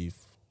wouldn't leave.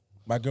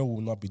 My girl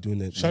will not be doing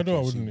it. Shadow,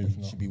 I She'd wouldn't be- leave,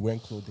 no. She'd be wearing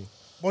clothing.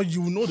 But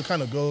you know the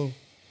kind of girl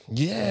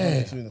Yeah.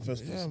 into in the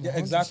first place. Yeah,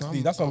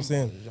 exactly. That's what I'm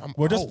saying. I'm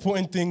We're just out.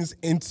 putting things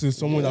into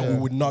someone that we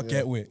would not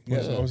get with.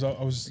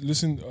 I was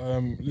listening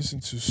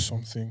to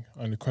something,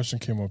 and the question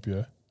came up.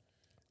 Yeah,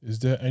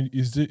 is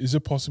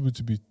it possible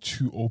to be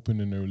too open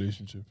in a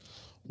relationship?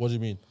 What do you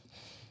mean?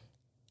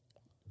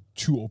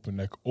 Too open,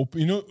 like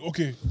open. You know,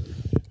 okay.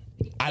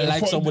 I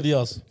like somebody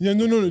else. Yeah,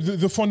 no.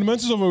 The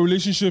fundamentals of a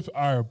relationship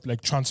are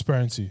like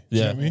transparency. Do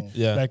you know Yeah. what I mean?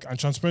 Yeah. Like, and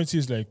transparency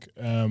is like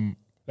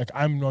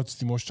I'm not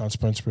the most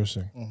transparent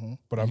person,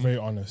 but I'm very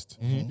honest.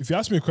 If you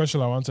ask me a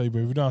question, I'll answer you. But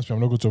if you don't ask me,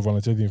 I'm not going to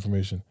volunteer the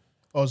information.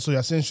 Oh, so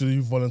you're saying should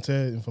you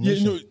volunteer Yeah,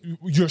 information? no,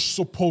 you're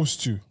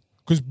supposed to,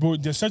 because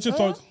there's certain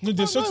thoughts. No,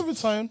 there's Not certain every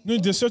time. No,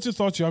 there's certain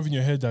thoughts you have in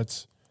your head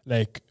that,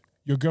 like,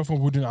 your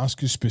girlfriend wouldn't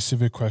ask you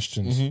specific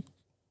questions. Do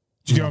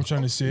you get what I'm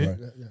trying to say?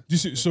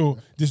 Right. So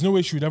there's no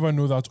way she would ever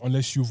know that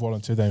unless you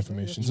volunteer that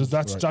information. So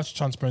that's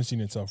transparency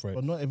in itself, right?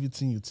 But not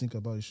everything you think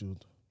about you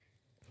should.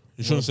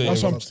 You shouldn't say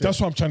That's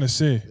it. what I'm trying to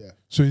say. Yeah.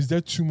 So is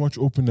there too much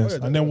openness? Oh,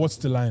 yeah, And then what's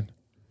the line?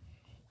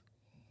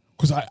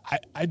 Because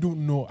I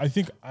don't know. I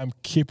think I'm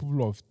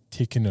capable of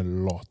taking a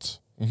lot.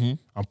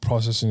 I'm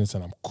processing it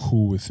and I'm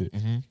cool with it.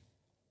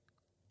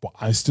 But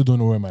I still don't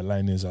know where my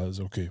line is. As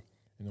okay,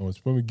 you know,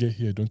 when we get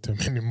here, don't tell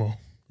me anymore.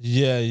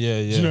 Yeah. Do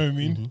you know what I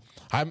mean?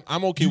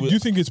 I'm okay Do with. you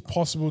think it's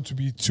possible to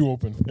be too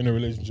open in a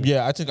relationship?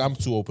 Yeah, I think I'm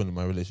too open in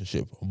my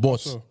relationship, but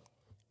So?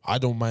 I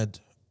don't mind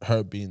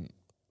her being.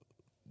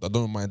 I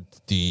don't mind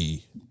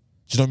the.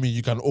 Do you know what I mean?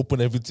 You can open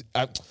everything.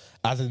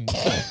 As in,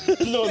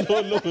 no.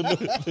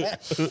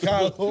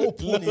 Can't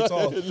open it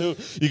all. No,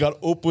 you can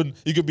open.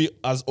 You can be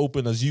as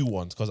open as you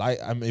want because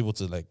I'm able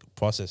to like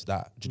process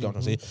that. Do you get what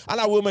I'm saying? And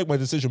I will make my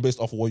decision based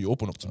off of what you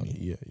open up to me.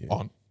 Yeah.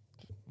 On,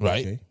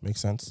 right? Okay,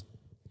 makes sense.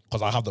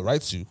 because I have the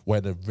right to. We're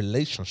in a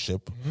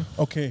relationship.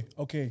 Okay,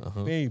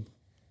 babe.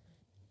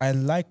 I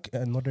like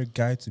another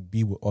guy to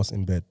be with us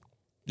in bed.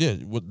 Yeah,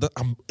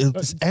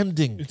 it's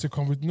ending. It's a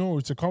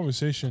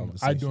conversation.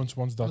 I don't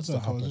want that That's to a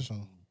happen.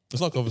 conversation.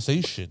 It's not a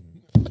conversation.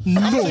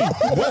 No.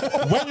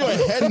 When your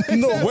head,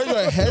 when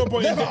your head, No,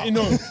 but you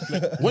know,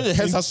 when your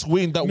head starts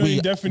swaying that no, way, in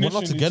we're definition,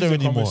 not it together is a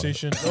anymore.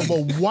 conversation. No,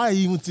 but why are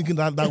you even thinking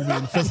that way in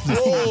the first place?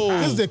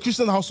 This is a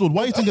Christian household.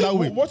 Why are you thinking that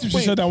way? What if she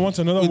said, I want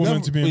another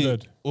woman to be in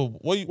bed?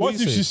 What What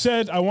if she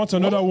said, I want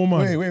another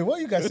woman? Wait, what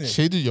are you guys saying?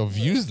 Shaded your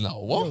views now.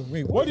 What?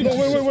 Wait, What if No, she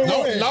wait, said- wait,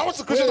 Now, wait. now it's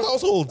a Christian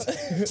household.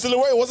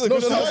 Silhouette wasn't a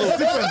Christian It's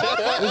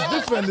household.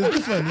 different. It's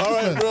different. All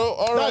right, bro.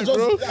 All right,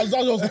 bro. That's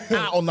just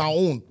her on her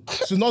own.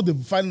 She's not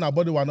defining her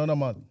body with another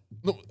man.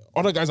 No,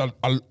 other guys are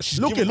she's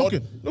Looking.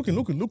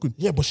 giving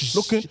Yeah, but she's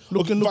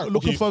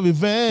Looking for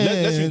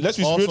revenge. Let's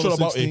be Also spiritual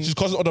about 16. it. She's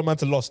causing other man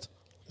to lust.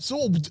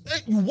 So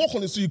you walk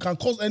on it so you can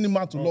cause any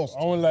man to lust.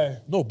 I won't lie.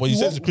 No, but you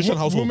said it's a Christian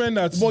household. Women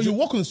that But you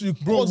walk on it so you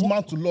cause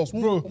man to lust.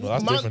 bro,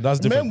 That's Man- different.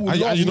 That's men different. will And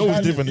lust you know it's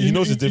regardless. different. He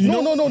knows it's different. No.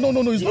 It's You not know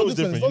different. it's It's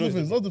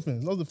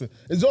different. not different.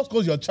 It's just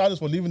because you're childish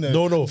for living there.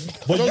 No. But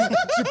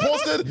She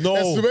posted No. a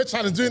silhouette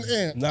challenge doing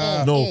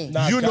Nah. no,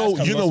 Nah, you guys know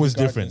can it's lust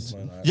different. regardless,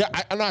 man.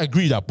 Yeah, and I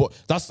agree that, but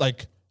that's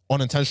like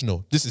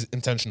unintentional. This is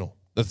intentional.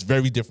 That's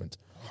very different.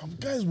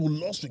 Guys will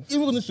lust.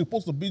 Even if she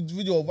posts a big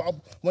video of her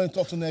when you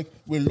talk to neck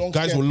with long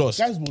Guys skirt, will lust.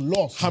 Guys will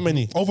lust. How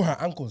many? Over her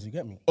ankles, you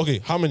get me? Okay,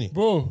 how many?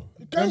 bro,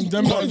 Guys,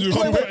 them wait, guys will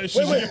wait, compare- wait,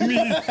 she's wait. getting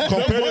me.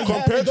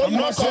 Compared to I'm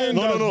not saying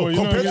no, that, but you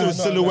know, compared to yeah, the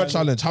silhouette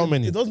challenge, how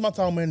many? It doesn't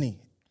matter how many.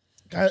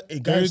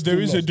 There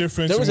is a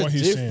difference There in is a what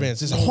he's saying.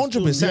 difference. It's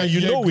 100%.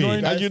 You know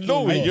it, and you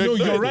know it. No, You're you're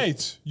ignoring it.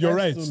 right. You're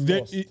right. still There,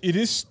 lost. it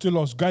is still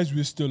lost. Guys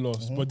will still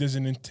lost, but there's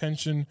an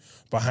intention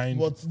behind.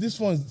 But this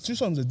one,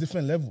 threesome is a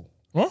different level.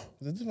 What?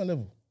 It's a different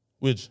level.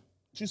 Which?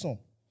 Threesome.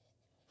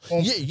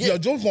 Yeah. You're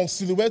jumping from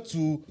silhouette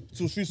to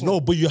threesome.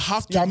 No, but you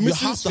have to. You're You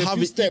missing have to a have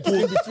few it steps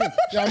equal. in between.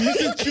 You're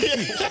missing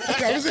kissing.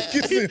 You're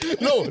missing kissing.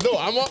 No,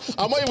 I'm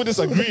not even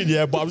disagreeing,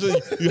 yeah, but I'm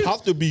saying you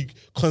have to be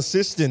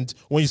consistent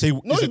when you say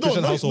No, it's a you don't.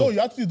 Christian No, household. you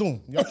actually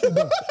don't.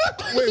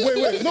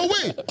 Wait. No,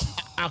 wait.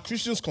 Are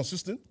Christians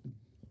consistent?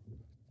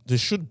 There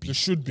should be. There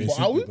should be. But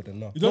are we? But they're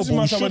not. It doesn't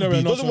No, but we matter should whether be.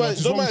 we're not. Doesn't or not. matter-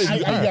 It's doesn't what we matter if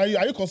should you be.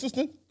 Are you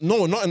consistent?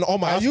 No, not in all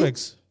my Are you?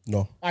 aspects.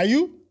 No. Are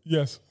you?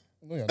 Yes.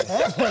 No, you're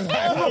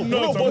not.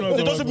 No, but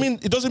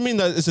it doesn't mean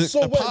that it's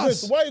So a wait,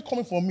 pass. why are you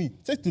coming for me?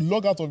 Take the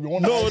log out of your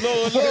own. No.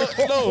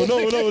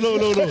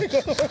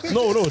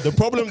 The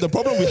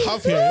problem we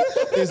have here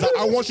is that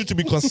I want you to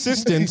be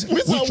consistent. Which I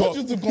with want your-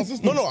 you to be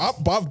consistent. No,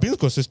 but I've been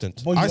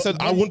consistent. But I you- said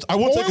I but- won't but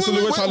take a wait,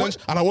 silhouette wait, challenge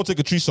and I won't take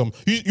a threesome.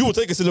 You will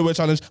take a silhouette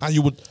challenge and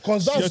you would.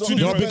 Because that's You're two two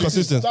different different things.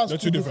 consistent. That's They're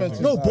two different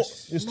things. No, but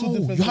It's two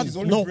different you had- things. He's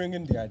only No.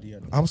 bringing the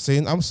idea. I'm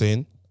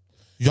saying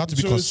you have to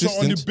be So on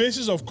consistent. the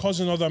basis of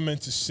causing other men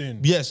to sin,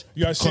 Yes,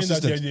 you are saying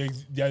that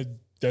consistent. they're the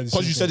Because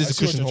you same said thing. it's a I see what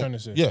Christian you're home. trying to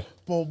say. Yeah.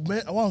 But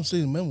men, what I'm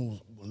saying, men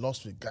will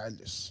lost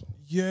regardless.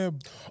 Yeah.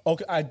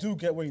 Okay, I do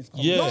get where he's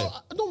coming Yeah.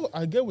 No,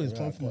 I get where it's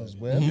coming from as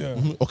well. Yeah.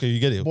 Okay, you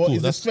get it. But Cool. it's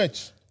a That's,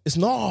 stretch. it's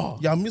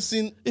not. You're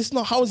missing. It's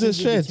not. How is it in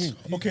stretch?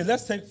 between. Okay,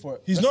 Let's take for.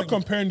 He's let's not take-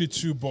 comparing the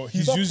two, but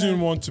he's not using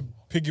comparing- one to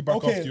piggyback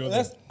off Okay, the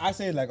other. I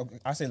say it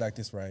like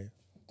this, right?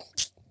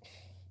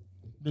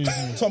 Don't use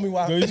me. Tell me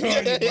why. Don't use me.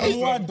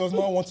 Anyone does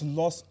not want to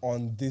lose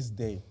on this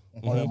day,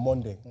 on a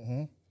Monday.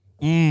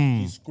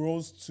 He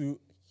scrolls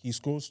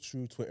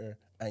through Twitter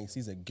and he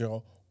sees a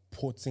girl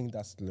posting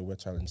that silhouette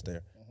challenge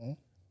there.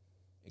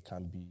 It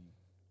can be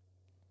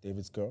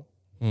David's girl,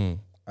 and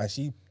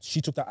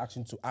she took that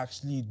action to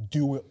actually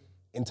do it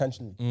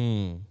intentionally.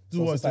 Do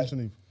So what it's like,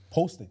 intentionally?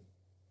 post it.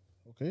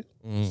 Okay.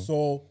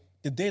 So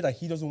the day that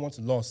he doesn't want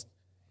to lose,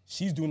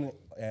 she's doing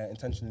it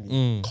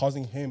intentionally,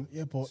 causing him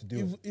Yeah, but to do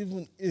it.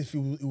 even if he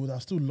would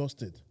have still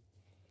lost it.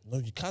 No,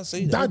 you can't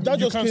say that. That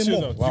You just can't came say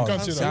up. that. Wow, You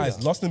can't say that.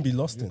 guys, lost and be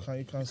lost in. You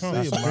can't say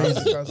That's it, man.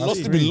 crazy. You can't Lost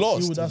say to it. be He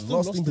lost. would have still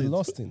Lost lost and be it.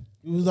 lost in.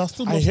 He would have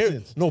still I lost hear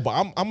it. no, but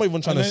I'm not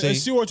even trying And to I say.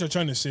 see what you're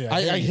trying to say.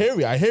 I hear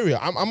you.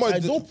 I'm not. I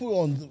don't put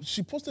on.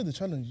 She posted the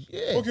challenge.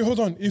 Yeah. Okay,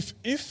 hold on.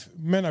 If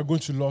men are going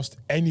to lust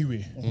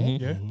anyway,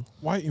 yeah,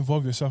 why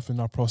involve yourself in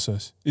that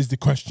process? Is the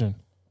question.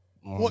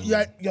 Well,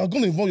 you're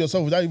going to involve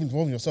yourself without even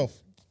involving yourself.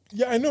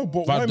 Yeah, I know,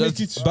 but why But make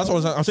that's it?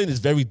 what I'm saying. It's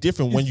very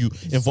different when you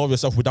involve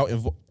yourself without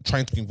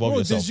trying to involve No,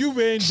 yourself. there's you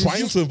weighing- there's Trying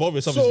you- to involve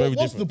yourself is So very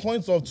what's different. the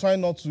point of trying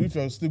not to if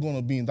you're still going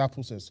to be in that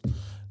process?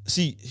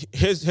 See,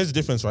 here's the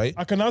difference, right?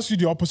 I can ask you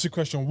the opposite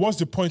question. What's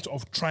the point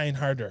of trying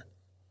harder?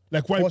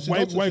 Like why But she's why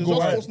not- why she's go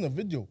not hard? posting a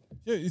video.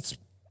 Yeah, it's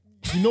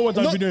you know what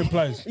that No. video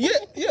implies. Yeah,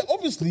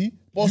 obviously.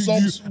 But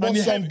You- some and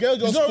the head- girl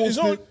it's just not- it's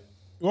posted. not-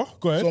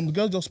 What? Go ahead. Some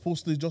girl just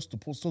posted just to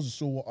post just to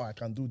show what I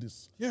can do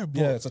this. Yeah, but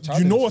Yeah, it's a you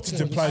challenge. know what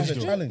it implies, It's a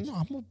though. challenge. No,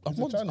 I'm It's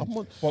a not.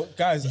 challenge. But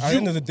guys, at the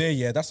end of the day,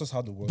 yeah, that's just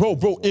how the world.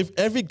 Bro, if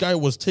every guy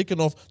was taking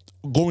off,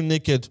 going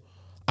naked,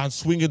 and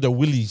swinging the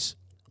willies,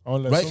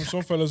 Unless Right?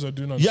 some fellas are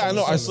doing that. yeah, I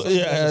know. I Some- saw,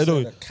 yeah, I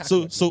know. the cock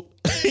So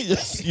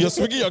you're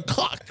swinging your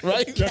cock,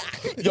 right?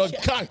 Your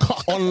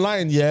cock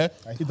online, yeah.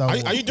 hit that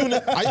one. Are you doing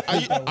it?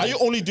 Are you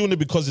only doing it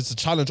because it's a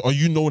challenge, or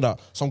you know that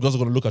some girls are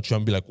gonna look at you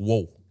and be like,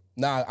 "Whoa"?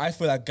 Nah, I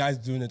feel like guys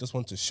doing it just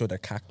want to show their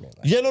cack, man.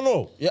 Like, Yeah,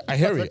 no. Yeah, I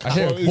hear it. I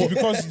hear Well, it. it's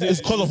because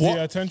it's because of what?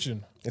 the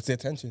attention. it's the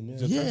attention. Yeah.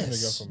 The attention they get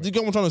Yes. from Do you it. get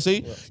what I'm trying to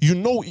say? You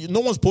know, no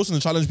one's posting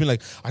the challenge being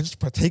like, I just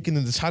partaken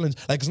in the challenge.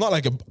 Like, it's not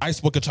like an ice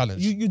bucket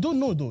challenge. You don't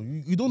know though.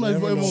 You don't know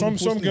never everyone. know.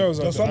 who's Some posting girls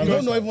it. are Some there. you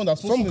don't know everyone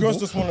that's Some posting girls it,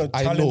 just though. want to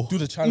I know. challenge, do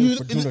the challenge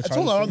for doing the I told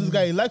challenge. around this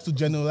guy. He likes to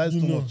generalize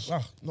too much.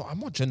 No, I'm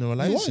not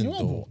generalizing You are,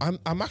 though.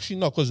 I'm actually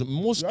not, because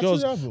most You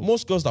girls, actually are, bro.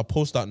 most girls that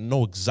post that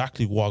know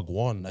exactly what I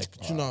want. Like,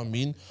 do you know what I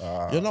mean?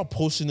 You're not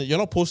posting it. You're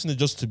not posting it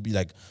just to be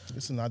like,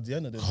 Listen, at the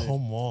end of the day,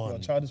 come on. you're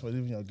childish for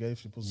leaving your girl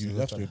if you post. You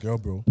left your girl,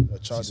 bro.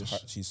 childish.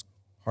 She's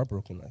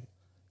heartbroken. Like,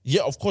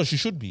 Yeah, of course you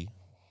should be.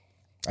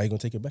 are you gonna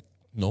take it back?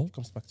 No, It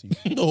comes back to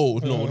you. no.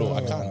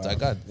 I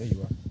can't. There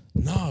you are.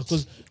 No,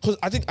 because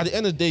I think at the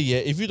end of the day, yeah,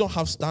 if you don't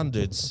have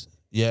standards,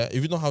 yeah,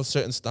 if you don't have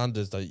certain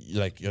standards that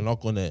like you're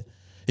not gonna,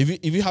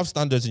 if you have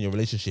standards in your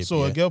relationship,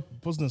 So yeah, a girl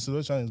posting a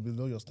silhouette challenge is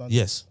below your standard.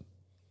 yes.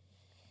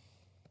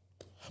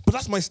 But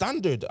that's my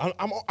standard.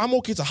 I'm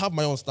okay to have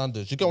my own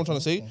standards. You get what I'm trying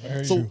to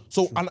hear say? you.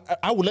 So and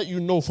I will let you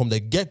know from the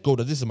get go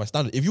that this is my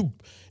standard. If you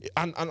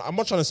and I'm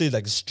not trying to say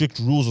like strict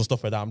rules or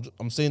stuff like that.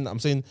 I'm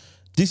saying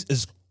this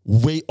is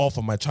way off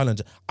of my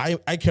challenge. I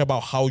care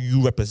about how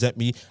you represent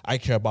me. I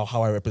care about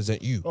how I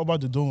represent you. What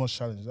about the donuts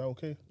challenge? Is that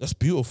okay? That's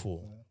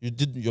beautiful. You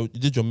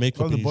did your makeup.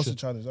 What about and the you bossy should-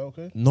 challenge? Is that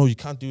okay? No, you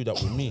can't do that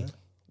with me.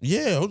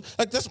 Yeah,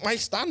 like that's my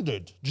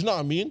standard. Do you know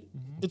what I mean?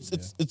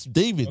 It's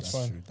David's.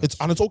 That's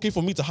fine. And it's okay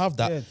for me to have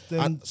that. Yeah, then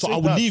And so say I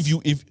would that. leave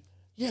you if.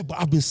 Yeah, but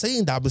I've been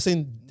saying that. I've been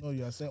saying No,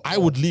 you are saying I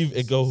all. would leave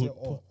a girl Say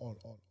who.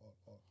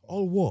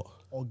 all What?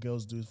 all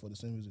girls do it for the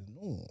same reason.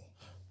 No.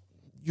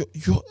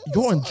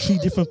 You're on three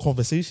different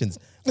conversations.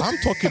 I'm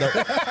talking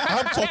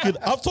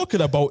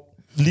about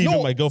leaving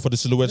No. my girl for the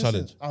silhouette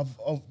Listen, challenge.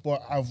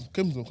 I've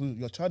come to the conclusion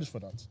you're childish for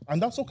that,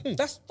 and that's okay.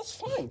 That's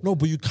fine. No,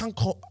 but you can't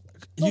call.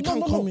 You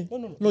can't call me.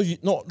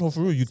 No,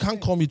 for real. You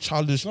can't call me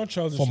childish, not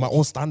childish, for my it's-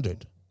 own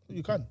standard.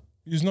 You can.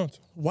 He's not.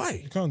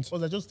 Why? You can't.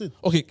 Because I just did.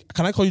 Okay,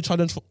 can I call you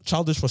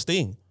childish for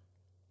staying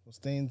For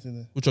staying in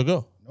the with your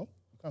girl? no,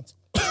 you can't.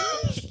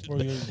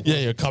 Well, yeah. Yeah,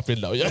 you're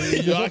capping now. You're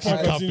actually point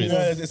capping. continue.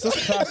 Yeah, it's just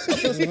clash.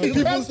 It's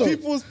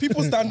just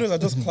people's standards are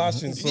just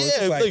clashing. So it's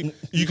Yeah, just like,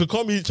 you could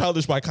call me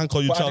childish, but I can't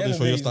call you but at the end childish of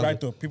for the your day, he's right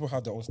standard. though. People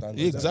have their own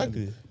standards.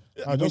 Exactly.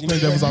 I just When play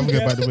you- devil's when you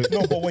advocate, by the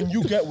way. No, but when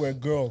you get with a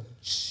girl,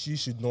 she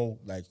should know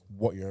like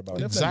what you're about.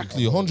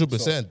 Exactly,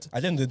 100%.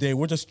 At the end of the day,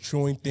 we're just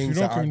throwing If you things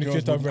don't that our girls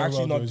communicate that would very actually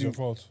well, not though, it's do. your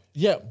fault.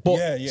 Yeah, but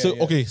Yeah, so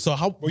yeah. okay, so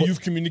how? But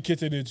you've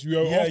communicated it. You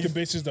are Yeah, off the you've-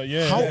 basis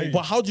that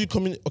But how do you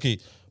communicate? Okay,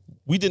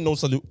 we didn't know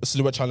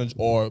silhouette challenge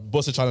or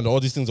busted challenge. All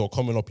these things are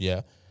coming up.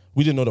 Yeah,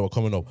 we didn't know they were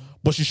coming up.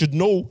 But you should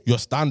know your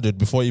standard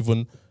before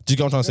even. Do you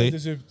get what I'm trying to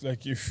say?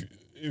 Like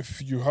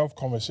if you have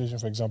conversation,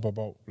 for example,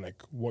 about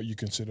like what you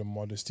consider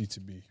modesty to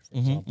be, for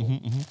example,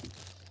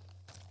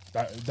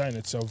 that in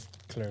itself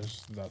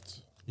clears that.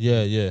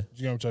 Yeah, yeah, Do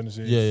you get what I'm trying to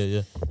say?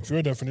 yeah. If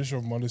your definition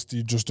of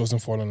modesty just doesn't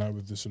fall in line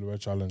with the silhouette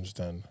challenge,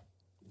 then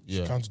you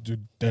Yeah. can't do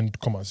then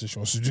conversation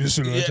wants to do the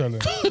silhouette Yeah.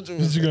 challenge. Do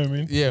you get what I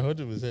mean? Yeah,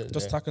 100%.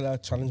 Just tackle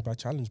that challenge by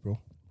challenge, bro.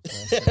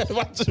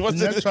 What's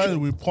Next challenge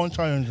we punch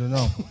challenge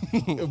now.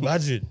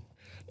 Imagine.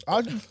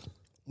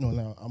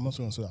 No, I'm not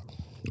going to say that.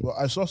 But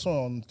I saw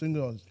someone on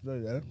Tinder on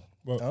today, yeah.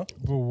 But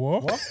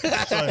what?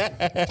 Sorry.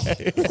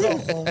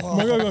 Oh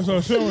my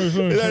God,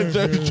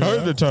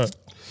 sorry.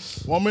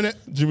 1 minute.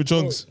 Jimmy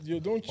Chunks. Yeah,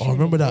 don't Oh,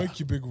 remember that? Make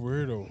you big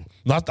weirdo.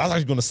 That's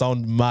actually gonna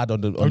sound mad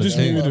on the. On I've the just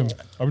thing. muted him.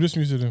 I've just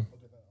muted him.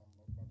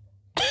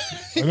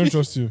 I don't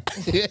trust you.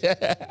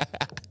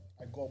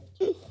 I got.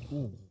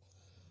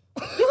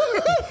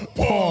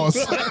 Pause.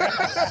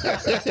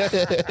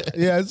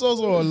 Yeah, it's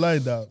also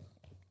online that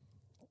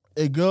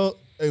a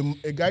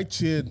guy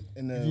cheated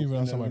in You didn't even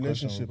answer a my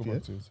question. relationship. We'll go Yeah?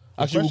 back to it.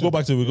 Actually, we'll go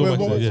back to it. We'll go Wait, back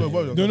to it. Yeah,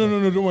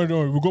 No, don't worry.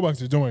 We'll go back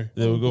to it. Don't worry.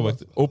 yeah, we'll go back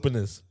to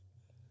openness.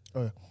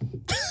 Oh, yeah.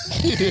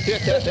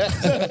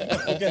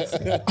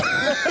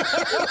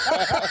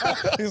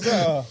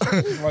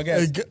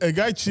 A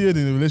guy cheated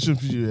in a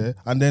relationship, yeah,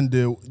 and then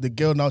the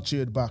girl now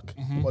cheated back,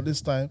 but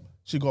this time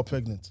she got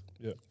pregnant.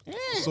 Yeah.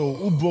 So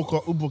who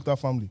broke that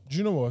family? Do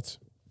you know what?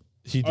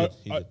 He did.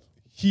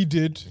 He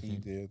did. He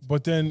did.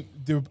 But then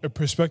a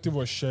perspective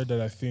was shared that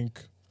I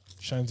think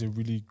shines a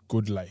really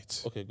good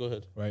light. Okay, go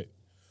ahead. Right?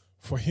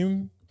 For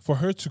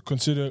us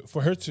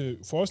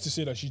to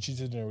say that she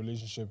cheated in a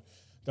relationship,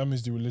 that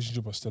means the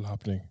relationship was still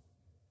happening.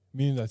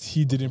 Meaning that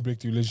he didn't break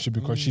the relationship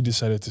because she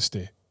decided to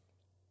stay.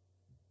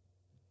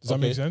 Does that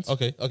make sense?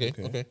 Okay.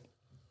 Okay.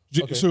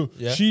 So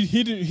yeah.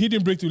 he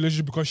didn't break the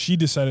relationship because she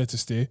decided to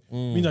stay.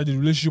 Meaning that the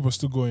relationship was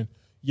still going.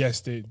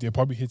 Yes, they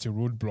probably hit a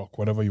roadblock,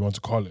 whatever you want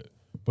to call it.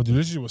 But the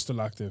relationship was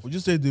still active. Would you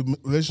say the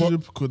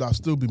relationship could have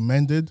still been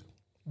mended,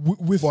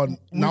 but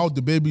now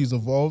the baby is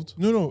involved?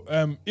 No.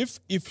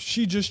 If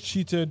she just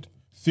cheated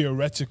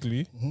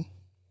theoretically,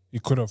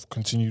 it could have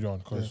continued on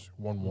because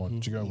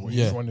 1-1. Do you get what?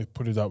 Yeah. If you want to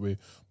put it that way.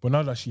 But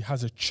now that she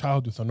has a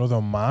child with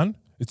another man,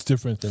 it's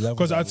different.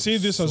 Because I'd say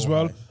this as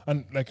well,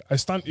 and like I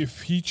stand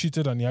if he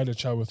cheated and he had a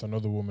child with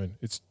another woman,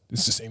 it's the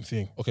same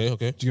thing. Okay.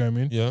 Do you get what I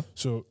mean? Yeah.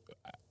 So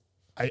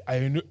I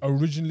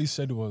originally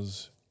said it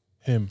was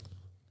him.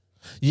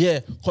 Yeah,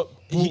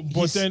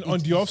 But then on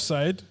the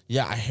offside,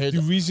 yeah, I heard.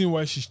 the reason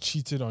why she's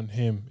cheated on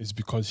him is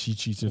because he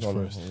cheated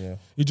first. yeah.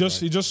 It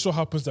just so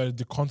happens that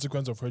the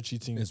consequence of her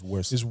cheating Is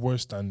worse. Is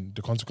worse than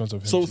the consequence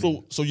of him.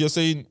 cheating. So you're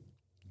saying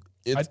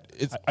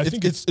I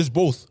think it's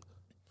both.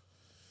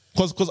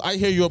 Because I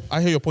hear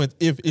your point.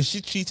 If she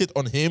cheated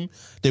on him,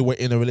 they were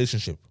in a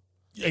relationship.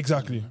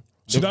 Exactly.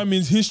 So that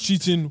means his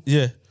cheating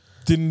Yeah.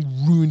 didn't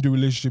ruin the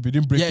relationship. It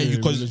didn't break Yeah, the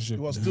because- relationship.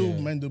 It was still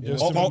mendable. Yeah,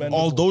 still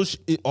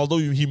mendable. Although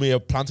he may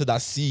have planted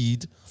that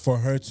seed, For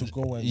her to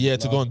go and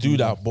to go and do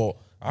that, but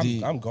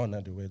I'm gone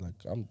either way. Like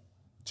I'm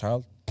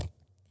child.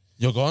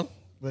 you're gone.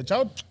 But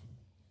child,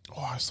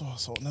 I saw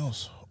something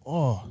else.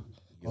 I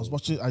was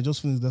watching. I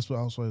just finished Desperate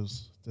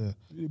Housewives. There.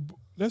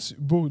 Let's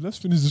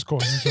finish this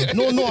call.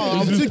 No,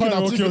 I'm Is this thinking. fine?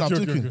 I'm Okay, thinking. I'm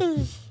okay, thinking. okay.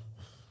 There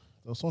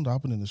was something that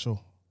happened in the show.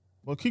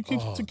 But keep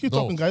No.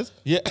 talking, guys.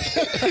 Yeah.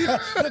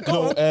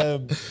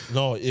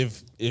 No.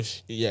 If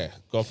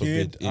God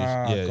forbid.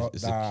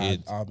 It's a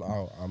kid.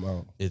 I'm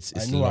out. It's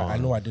I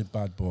long. know I did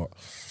bad, but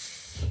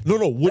No.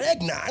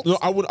 Pregnant? No,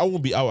 I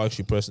wouldn't be out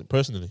actually.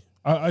 Personally.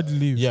 I'd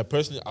leave. Yeah,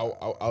 personally, I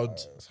would.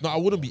 No, I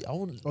wouldn't be. I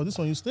wouldn't. Oh, this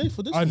one you stay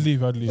for this. I'd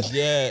one? leave.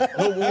 Yeah.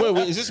 No,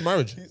 wait. Is this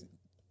marriage?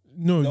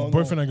 No,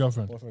 boyfriend and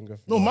girlfriend. boyfriend,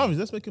 girlfriend. No, marriage.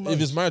 Let's make it marriage.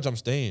 If it's marriage, I'm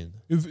staying.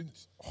 If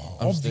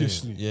I'm obviously,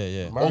 staying.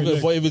 Yeah. Marriage, Okay,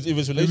 like- but if it's if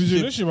it's a relationship,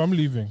 relationship, I'm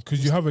leaving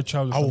because you have a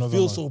child. With I would another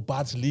feel man. so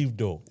bad to leave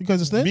though. You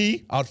guys are staying?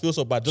 Me, I'd feel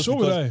so bad just So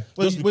would because. I.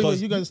 Wait, Just wait,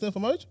 because you guys are staying for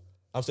marriage?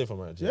 I'm staying for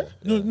marriage. Yeah.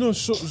 No.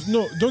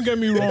 No. Don't get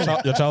me wrong.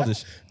 You're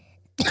childish.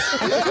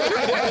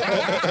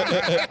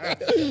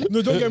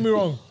 No, don't get me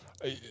wrong.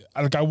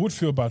 I would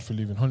feel bad for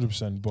leaving,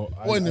 100%. But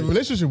Oh, in the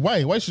relationship,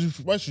 why? Why should you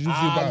feel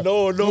bad?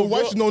 No.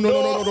 Why should, no.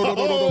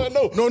 I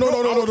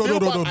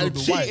Why?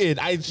 cheated.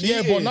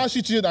 Yeah, but now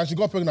she cheated and she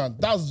got pregnant.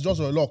 That's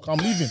just her luck. I'm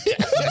leaving.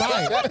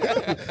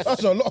 Bye.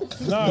 That's her luck.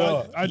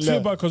 I'd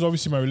feel bad because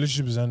obviously my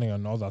relationship is ending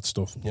and all that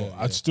stuff. But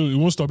I'd still, it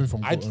won't stop me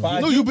from going.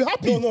 No, you'll be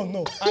happy.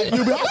 No.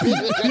 You'll be happy.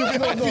 You'll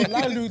be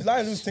happy.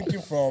 Lalu's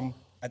thinking from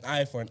an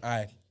eye for an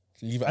eye.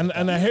 Leave it. And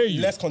at that. I hear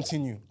you. Let's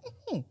continue.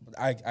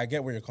 I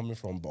get where you're coming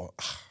from, but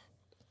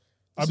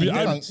You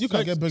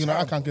can't get pregnant.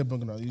 I can't get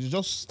pregnant. You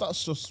that's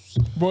just.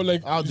 But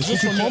like, I'll it's just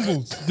just cookie for me,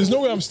 crumbles. there's no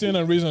way I'm staying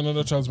and raising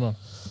another child's man.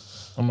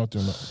 I'm not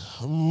doing that.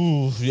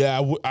 Ooh, yeah,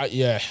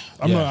 yeah.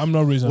 I'm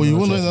not raising. Well, you another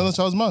won't raise child's another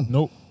child's man.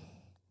 Nope.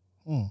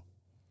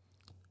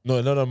 No,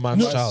 another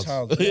man's child.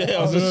 child. Yeah,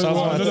 I was just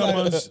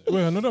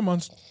Another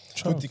man's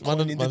child. Put the coin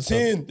in the man's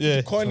tin. child. Yeah.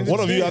 Put the coin in the One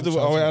of you tin. had to.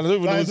 I don't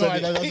even know who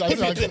said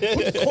it.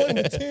 Put the coin in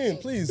the tin,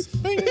 please.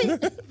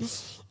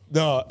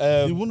 No,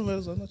 You won't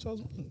raise another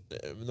child's man.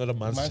 another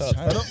man's Man's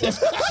child.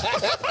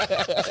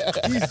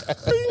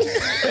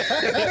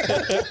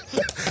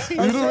 You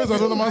don't raise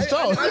another man's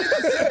child.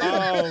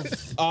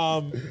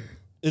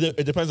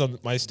 It depends on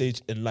my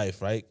stage in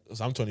life, right?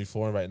 So I'm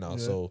 24 right now,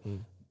 so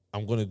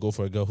I'm gonna go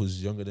for a girl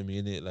who's younger than me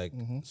in it. Like,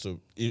 so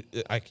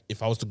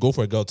if I was to go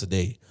for a girl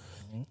today,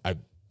 I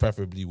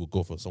preferably would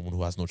go for someone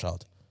who has no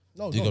child.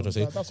 No, Do you get what I'm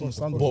saying? That's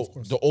understandable.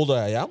 But the older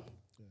I am,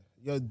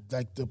 Yeah,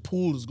 like the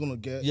pool is gonna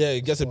get. yeah,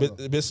 it gets a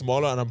bit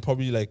smaller, and I'm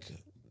probably like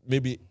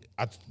maybe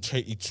at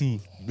 32,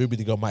 maybe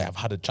the girl might have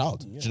had a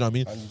child. Do you know what I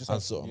mean? And you just And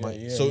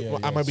have- so yeah,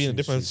 I might be in a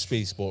different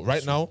space, but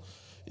right now,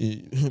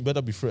 it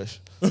better be fresh.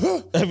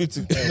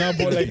 Everything. Nah,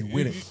 but like,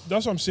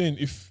 that's what I'm saying.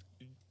 If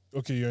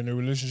you're in a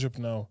relationship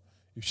now,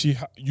 if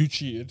you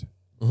cheated,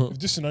 if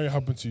this scenario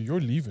happened to you, you're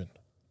leaving.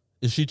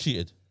 Is she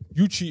cheated?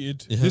 You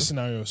cheated this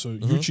scenario, so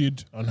you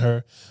cheated on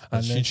her,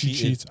 and then she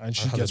cheats and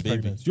she and has gets a baby.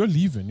 pregnant. You're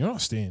leaving. You're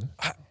not staying.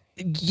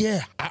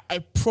 Yeah, I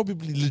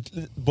probably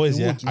boys.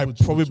 You Yeah, would, you I would,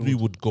 you would, probably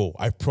would go.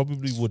 I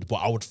probably would, but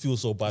I would feel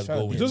so bad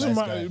going. It doesn't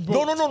nice matter. guy.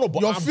 but- No.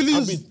 But Your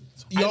feelings.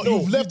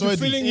 You've left the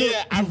already. feeling-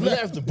 Yeah, I've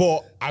left,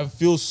 but I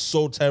feel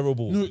so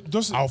terrible. No, it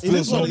doesn't. I'll It feel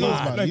is so what it is,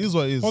 bad. man. It is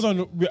what it is. Hold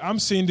on, I'm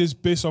saying this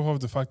based off of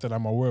the fact that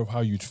I'm aware of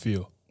how you'd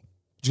feel.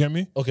 Do you get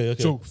me? Okay.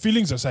 So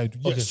feelings aside,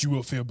 yes, Okay. you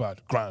will feel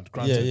bad. Granted.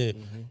 Yeah.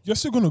 You're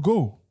still gonna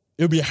go.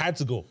 It'll be hard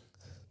to go.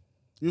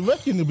 You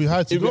reckon it'll be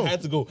hard to It'll go? be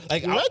hard to go.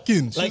 Like You I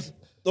reckon? Like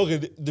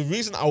okay, the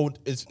reason I would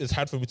it's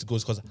hard for me to go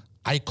is because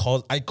I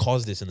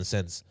caused this in a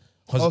sense.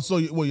 'Cause- Also,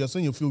 you're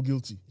saying you feel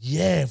guilty.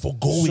 yeah, for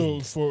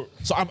going. So,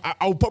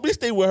 I'll probably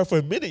stay with her for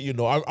a minute. You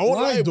know, I won't Why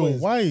lie, though? boys.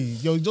 Why?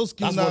 You're just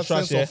giving That's more that trash.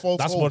 sense Yeah, of false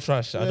that's hope. more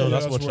trash. I know Yeah,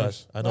 that's that's more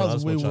worse. trash. I know That's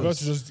that's way more trash. worse.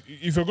 that's just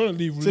if you're gonna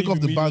leave, Take leave off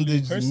the immediately.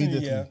 bandage personally,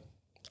 immediately. yeah,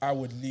 I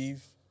would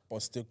leave,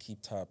 but still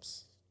keep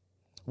tabs.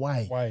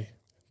 Why? Why?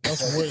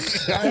 That's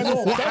worse.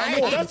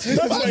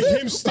 That's like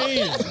him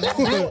staying.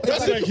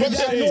 That's like him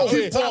staying.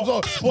 Keep tabs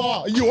on.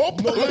 Wow, you up?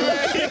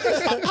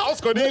 How's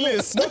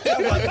Cornelius?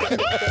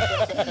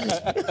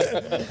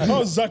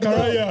 How's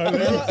Zachariah?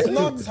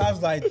 Not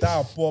tabs like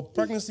that, but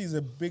pregnancy is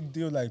a big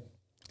deal. Like,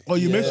 Oh,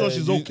 you make sure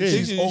she's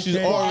okay. She's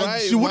okay. all Oh,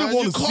 right. she wouldn't man.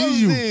 want to You see caused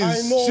you.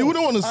 this. I know She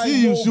wouldn't want to I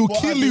see you. know, She'll but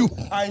kill I you.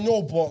 I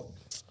know, but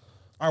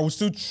I would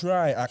still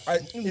try.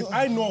 If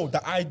I know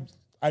that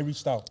I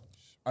reached out,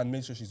 and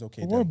make sure she's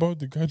okay. What Then. about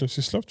the guy that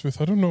she slept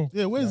with? I don't know.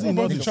 Yeah, where is he? What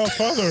Not about the this? child's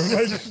father?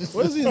 Like,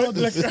 Where is he? Not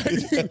like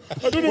this?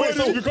 I don't know why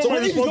this become my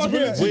when he's not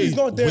there, responsibility. he's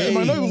not there. He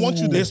might not even want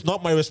you there. It's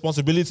not my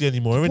responsibility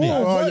anymore, isn't it?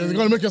 Oh, you're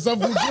gonna make yourself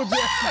look good.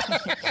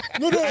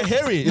 No, I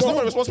hear it. It's not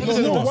my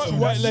responsibility no, anymore.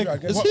 why, like, I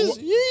guess. what- his-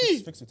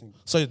 what- Fix the thing.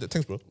 Sorry,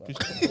 thanks, bro.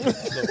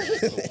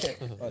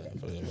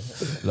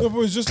 no, but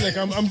it's just like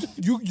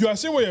you are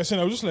saying what you're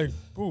saying. I was just like,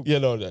 bro, Yeah,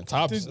 no,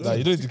 tabs. Nah,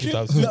 you don't need to keep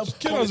tabs. the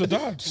kid has a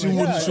dad. She will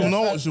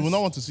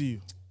not want to see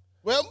you.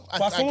 Well,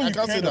 But I someone you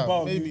can't say cared that.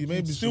 about, Maybe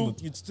you'd she still,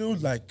 would. you'd still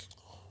like.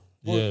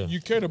 Well, Yeah. you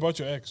cared about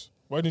your ex.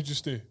 Why didn't you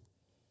stay?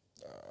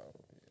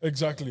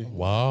 Exactly,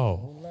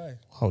 Wow. Lie.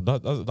 Wow,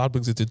 that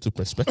brings it into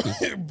perspective.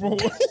 bro.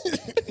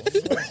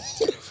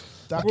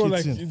 That Bro,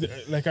 kid's in.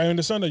 like I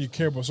understand that you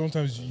care, but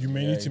sometimes you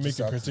may need to you make just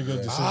a have to, particular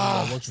yeah. decision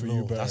that works for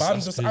you But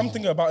best. I'm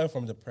thinking about it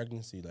from the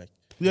pregnancy, like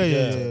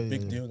Yeah.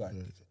 big deal, like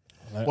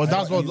Well,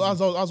 that's what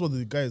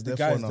the guy is there the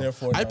guy for is now. there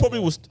for. I now, probably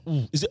yeah. was.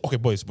 Is it okay,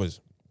 boys?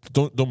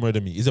 Don't murder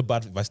me. Is it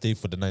bad if I stay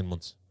for the 9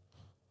 months?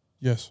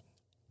 Yes.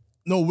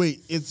 No, wait.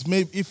 It's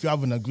maybe if you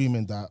have an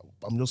agreement that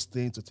I'm just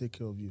staying to take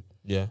care of you.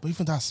 Yeah. But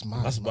even that's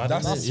mad. That's man.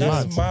 bad. That's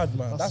Yeah. mad,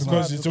 man. That's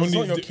Because mad. it's Because only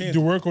not your the, kid.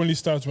 the work only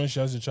starts when she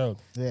has a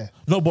child. Yeah.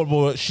 No,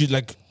 but she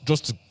like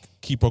just to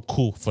keep her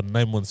cool for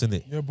 9 months,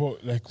 innit? Yeah,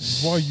 but like,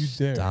 why are you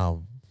there?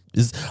 Damn.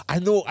 I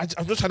know.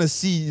 I'm just trying to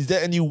see. Is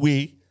there any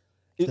way?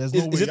 There's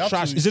Is no way. it You have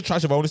trash? to- Is it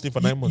trash if I only stay for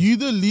 9 months? You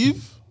either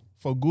leave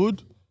for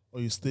good or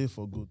you stay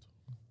for good.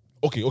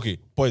 Okay,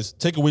 boys.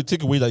 Take away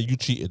that you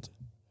cheated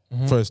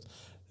first.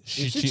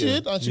 She If she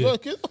cheated and she got a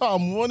kid,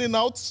 I'm running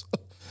out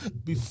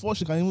before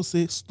she can even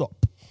say stop.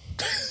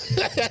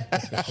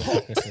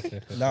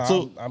 Nah,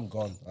 So- I'm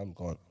gone. I'm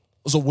gone.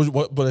 So,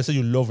 but I say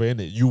you love her,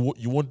 innit? You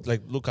won't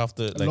like look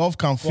after like. Love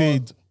can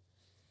fade.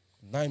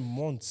 9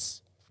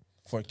 months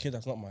for a kid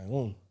that's not my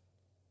own.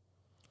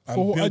 I'm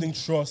For what? building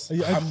trust.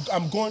 I-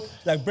 I'm going.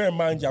 Like, bear in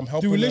mind, I'm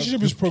helping. The her.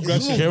 relationship is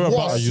progressing. care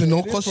about Worse, you. you know,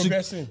 It is because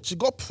progressing. she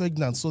got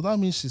pregnant. So that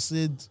means she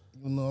said,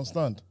 you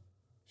understand?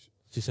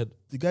 She said,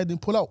 The guy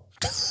didn't pull out.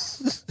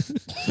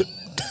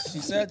 She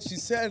said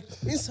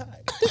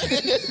inside.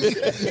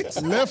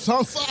 Left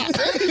hand side.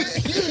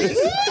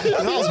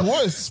 That's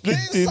worse. split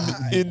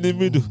in the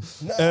middle.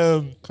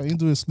 Can you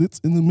do a slit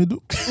in the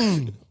middle?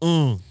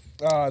 No,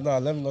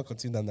 let me not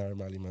continue that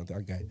narrative, man.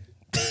 That guy.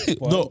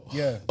 But, No.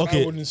 Yeah.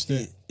 Okay. I wouldn't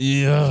stay.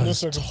 Yeah. No it's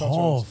circumstance I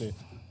would tough. stay.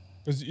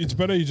 Because it's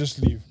better you just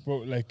leave, bro.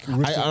 Like,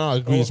 rip I the- don't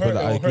agree. It's better.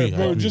 I agree. bro,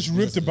 I agree. just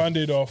rip the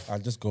band-aid off. I'll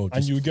just go.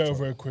 And you get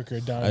over it quicker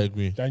than I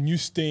agree. than you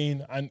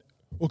staying and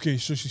okay,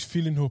 so she's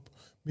feeling hope.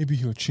 Maybe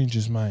he'll change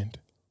his mind.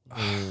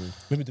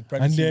 Maybe the And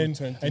pregnancy then will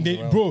turn and things then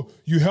around. bro,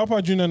 you help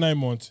her during the 9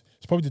 months.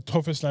 It's probably the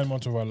toughest 9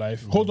 months of her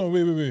life. Hold on,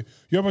 wait. You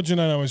help her during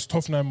the 9 months,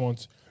 tough 9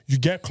 months. You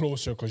get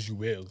closer because you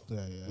will. Yeah.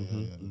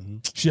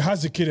 She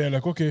has the kid and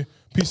like, okay,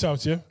 peace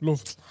out, yeah?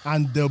 Love.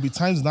 And there'll be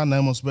times in that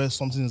 9 months where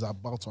something is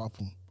about to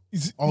happen.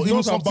 It's Or it's even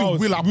not something about-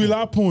 will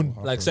happen.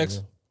 Like sex.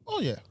 Oh,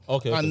 yeah.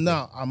 Okay, And okay.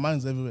 now our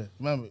minds everywhere.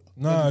 Remember?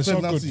 Nah, it's not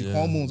pregnancy, good.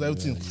 hormones,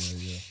 everything.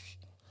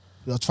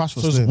 You're trash for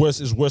So staying.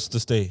 it's worse to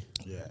stay.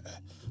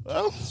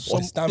 Well,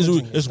 It's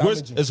damaging.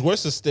 It's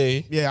worse to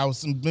stay. yeah, I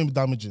was maybe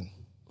damaging.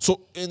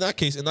 So in that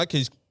case,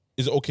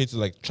 is it okay to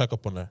like check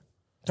up on her?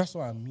 That's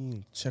what I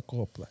mean. Check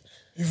up, like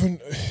Even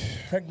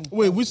pregnant.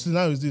 Wait, which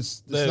scenario is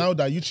this? The scenario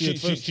that you she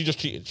cheated first? just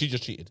cheated. She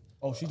just cheated.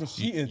 Oh, she just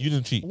cheated. You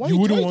didn't cheat. Why you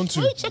wouldn't why- want to.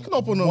 Why you checking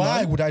up on her,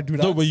 Why man? would I do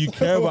that? No, but you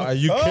care about her.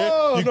 You care.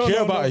 Oh, You no, care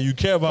no, about no. her. You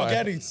care about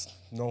Forget her. it.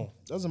 No.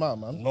 Doesn't matter,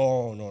 man.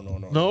 No.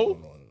 No.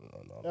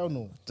 Hell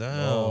no.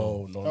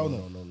 Damn.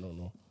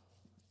 No.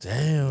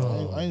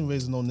 Damn. I ain't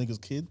raising no niggas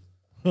kid.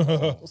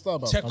 What's that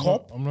about? Check I'm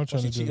up. not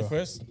trying she to do cheated that.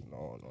 first.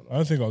 No. I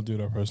don't think I'll do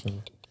that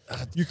personally.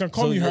 You can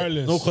call me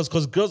heartless. No,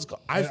 because girls.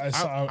 I I'm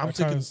can't-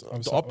 thinking I'm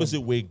the so- opposite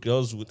way.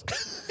 Girls would.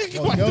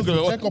 No, girls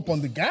will check up on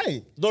the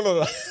guy.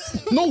 No.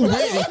 No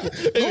way.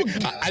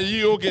 Are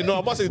you okay? No,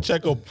 I'm not saying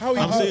check up.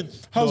 I'm saying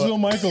How's little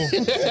Michael?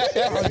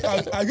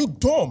 Are you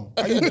dumb?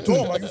 Are you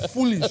dumb? Are you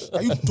foolish?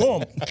 Are you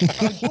dumb?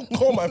 Don't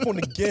call my phone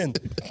again.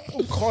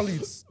 Don't call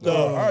it.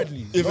 No,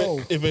 hardly. if No.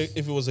 it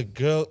if it was a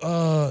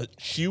girl,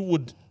 she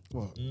would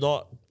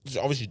not.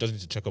 Obviously, she doesn't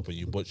need to check up on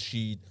you, but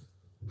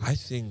I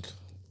think,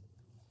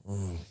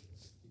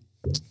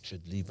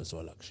 should leave as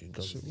well. Actually,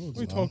 girls, What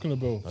are you talking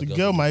about? The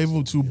girl might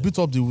even to beat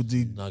up the girls will girl,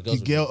 leave. other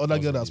Girls girl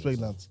will that's leave.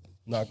 pregnant.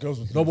 Nah, girls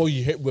with no, but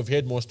we've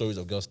heard more stories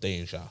of girls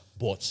staying, Sha.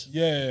 But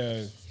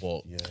Yeah.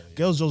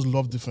 Girls just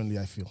love differently,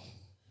 I feel.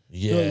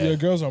 Yeah,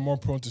 girls are more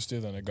prone to stay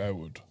than a guy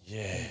would.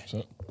 yeah.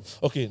 So,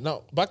 Okay,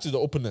 now back to the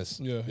openness.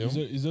 yeah. You know?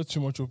 Is there too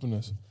much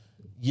openness?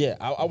 Yeah,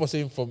 I was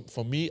saying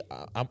for me,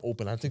 I'm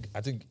open. I think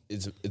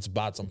it's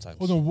bad sometimes.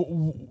 Hold on.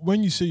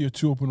 When you say you're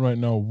too open right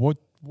now, what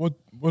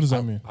does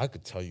that mean? I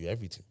could tell you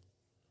everything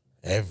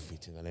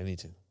and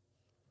anything.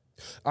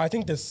 I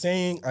think there's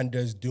saying and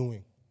there's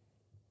doing.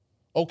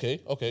 Okay.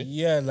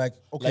 Yeah, like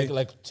okay,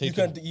 Like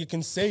you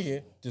can say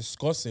it,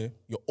 discuss it.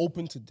 You're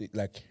open to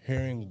like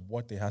hearing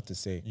what they have to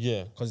say.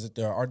 Yeah. because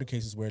there are other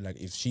cases where like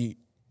if she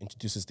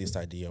introduces this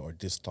idea or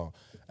this thought,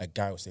 a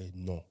guy will say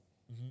no.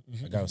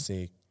 A guy will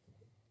say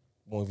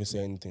won't even say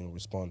anything or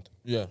respond.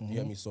 Yeah. You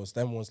get me? So it's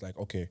them ones like,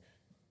 okay,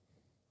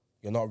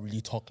 you're not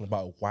really talking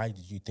about why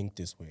did you think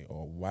this way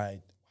or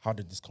how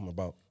did this come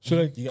about? So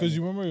like, You get because me?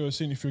 you remember you were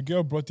saying if your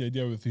girl brought the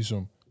idea of a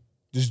threesome,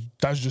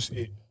 that's just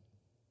it.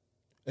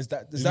 Is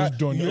that It's just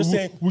done. you're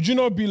saying Would you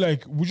not be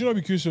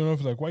curious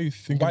enough? Like, why are you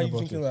thinking why are you about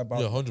thinking it? about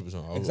Yeah,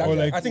 100%. Exactly. Or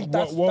like, I think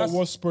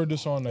what spurred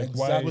this on? Like,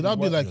 why? Exactly. Would that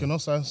be what- like you're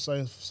not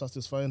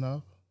satisfying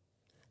her?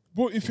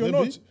 Bro, if you're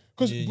Maybe? not,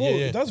 because Yeah, bro,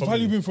 yeah, that's probably.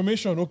 valuable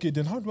information. Okay,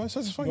 then how do I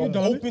satisfy you're you,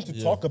 darling? open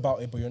to talk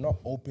about it, but you're not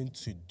open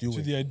to do To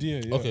it. the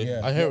idea. Yeah. Okay,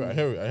 Yeah. I hear it.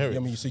 You know what I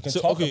mean, so you can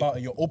talk okay, about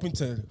it. You're open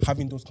to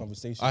having those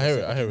conversations. I hear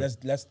it, So, I hear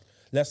it.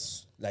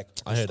 Let's like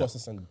I hear discuss that.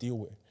 this and deal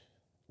with it,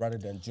 rather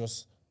than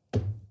just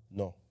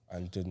no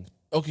and then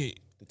Okay,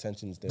 the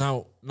tension is there.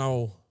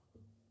 now,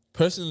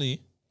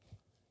 personally,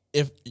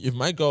 if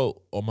my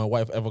girl or my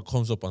wife ever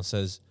comes up and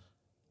says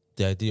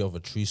the idea of a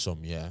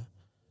threesome, yeah,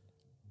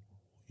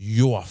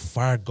 you are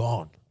far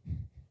gone.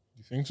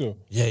 You think so?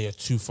 Yeah, you're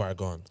too far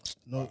gone.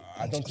 No,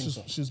 I don't think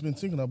so. She's been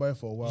thinking about it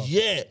for a while.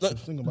 Yeah, look,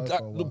 thinking about it for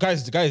a while. look,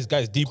 guys,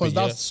 deeper. Because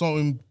Yeah, that's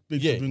something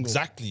big yeah, to bring up.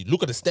 exactly.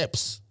 Look at the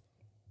steps.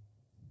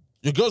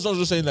 Your girl's not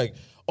just saying like,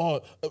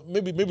 oh,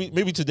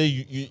 maybe today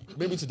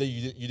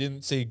you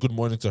didn't say good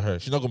morning to her.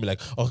 She's not gonna be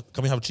like, oh,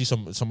 can we have cheese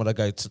some other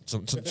guy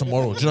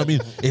tomorrow? Do you know what I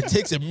mean? It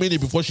takes a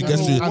minute before she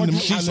gets to And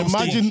cheese some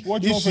imagine steak.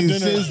 What do you if want for she dinner?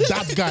 says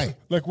that guy.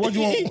 Like, what do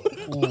you want?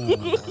 No.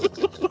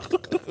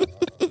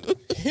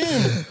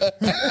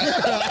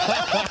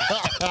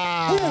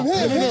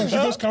 She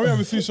goes, can we have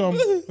a threesome?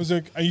 I was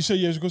like, and you say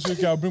yes. She goes,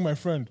 okay, I'll bring my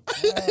friend.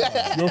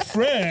 Your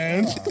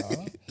friend?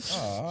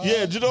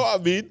 Yeah, do you know what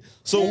I mean?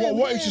 So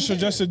What if she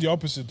suggested the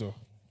opposite though?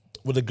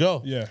 with a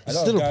girl, Yeah. it's A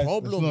lot still of a guys-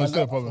 problem. No, it's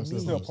still a For problem. me,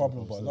 it's still a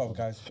problem, but a lot of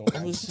guys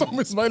don't. Stop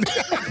me smiling.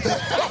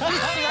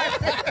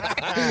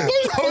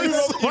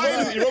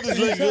 You rub his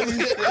leg. He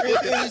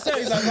said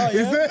he's like, oh,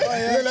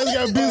 Yeah, let's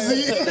get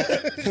busy.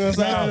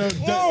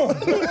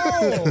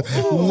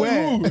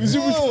 Where? Is it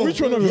which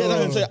one of Yeah, you? that's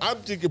what I'm saying. I'm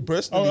thinking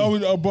personally. I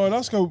would, but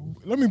ask her.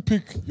 Let me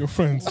pick your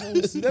friends. Let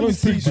me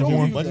see, pick show the me.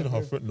 one. Imagine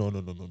her friend. No.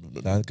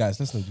 guys,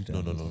 let's not do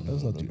that. No.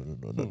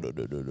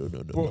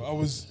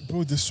 Bro,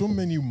 bro. There's so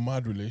many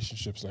mad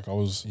relationships. Like I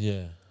was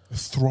Yeah. a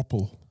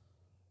throuple.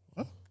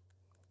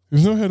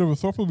 You've never heard of a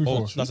throuple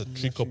before? Oh, that's a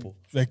three couple.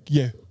 Like,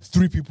 yeah,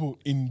 3 people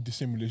in the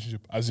same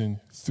relationship, as in.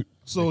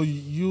 So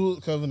you,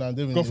 Kevin, and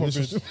David, Go for it.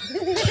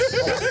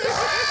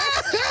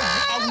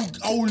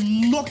 I will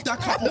knock that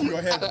cap off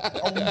your head.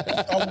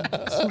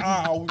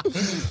 I will.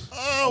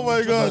 Oh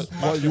my God.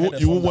 What,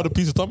 you won't want a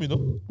piece of Tommy,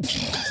 no?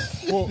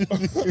 Well, Can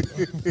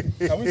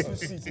we switch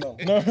seats now?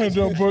 no,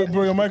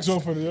 bro, your mic's on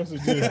for the rest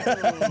of the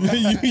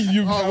day.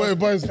 you, Oh wait,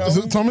 boys.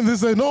 Tommy didn't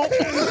say no.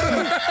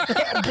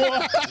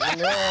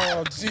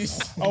 Oh, jeez.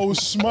 I will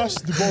smash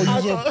the ball.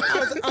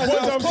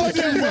 I'm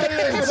taking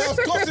violence. I was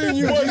cutting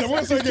you.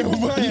 Boys, I'm taking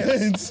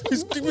violence.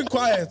 He's keeping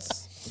quiet.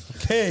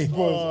 Okay.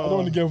 Boys, I don't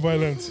want to get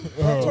violent.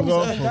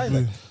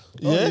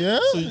 Yeah?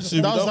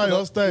 So That's how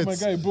your starts. My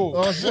guy, bro.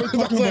 That's how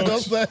your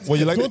starts. Well,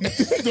 you like Don't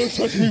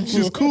touch me, bro.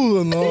 She's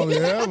cool and all,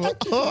 yeah.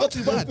 But, not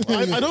too bad.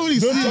 I don't really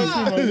Don't see.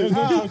 touch me, man.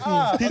 Don't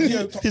touch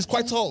me. He's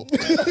quite tall.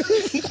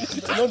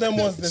 You know them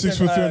ones that 6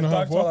 said, foot 3.5,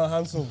 dark, what? tall, and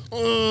handsome.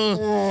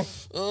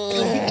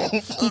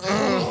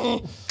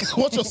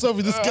 Watch yourself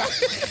with this guy.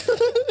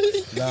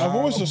 Nah, I've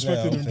always I'm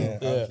suspected playing, him, I'm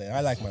playing, I'm playing.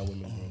 I like my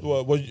women,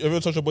 bro. What, you ever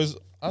touch a boy's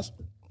ass?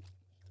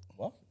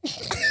 What?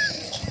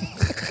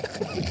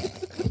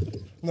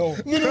 No.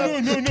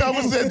 No.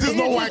 Kevin said this is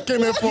not what I came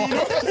here for.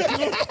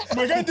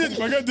 My guy did.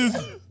 What?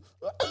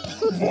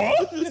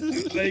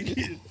 Like,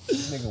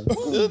 Nigga,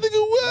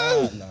 Nigga,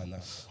 what? nah.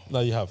 No,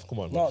 you have. Come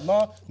on, man.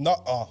 No,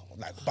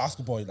 like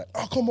basketball. You're like,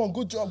 oh, come on,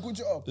 good job.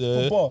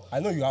 Yeah. Football. I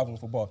know you have in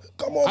football.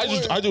 Come on,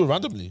 I do it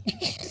randomly.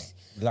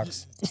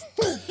 relax.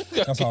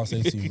 That's how I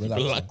say to you.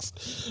 Relax. Relax.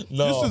 You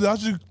No. used to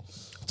actually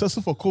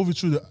tested for COVID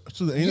through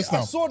the anus I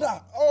now. saw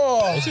that.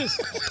 Oh, I don't have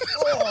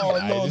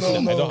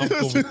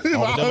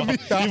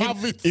COVID. I would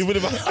never- even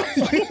if I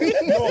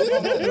no.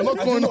 You're not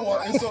going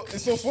on.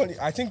 It's so funny.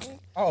 I think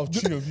out of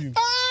 3 of you,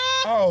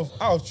 out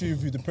of 3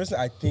 of you, the person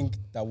I think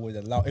that would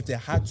allow, if they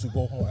had to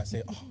go home and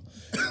say, oh,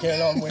 get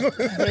along with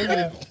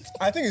David,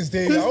 I think it's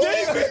David. Who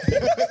is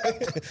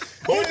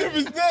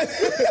David.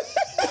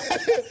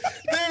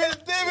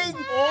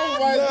 Oh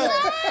my God.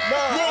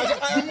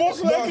 the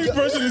most likely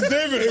person is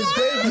David.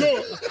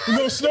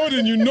 No,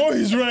 Snowden, you know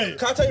he's right.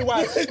 Can I tell you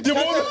why? Can I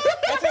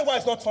tell you why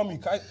it's not Tommy?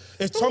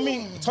 If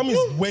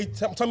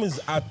Tommy's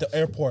at the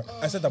airport,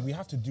 I said that we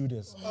have to do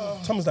this.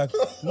 Tommy's like,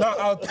 nah,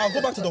 I'll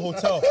go back to the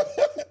hotel.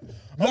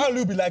 Now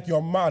Lou be like,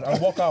 you're mad, and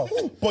walk out.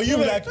 But you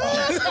be like, We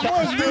are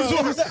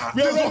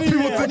ready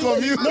People here. think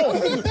of you. No,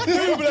 you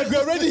be like, we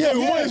are ready here.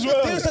 We might as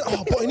well. David said,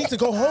 oh, but I need to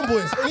go home,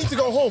 boys. I need to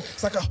go home.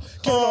 It's like,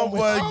 get on with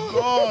my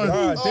God.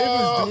 Nah,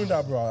 David's doing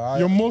that, bro.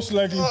 You're most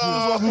likely to.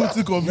 People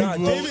think of you, Nah,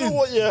 bro. David.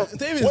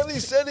 David. when he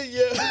said it,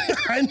 yeah.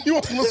 I knew I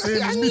was going to say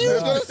I this. knew he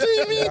was gonna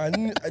say me.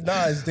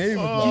 Nah, it's David,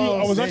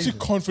 bro. I was actually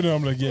confident.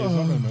 I'm like, yeah, it's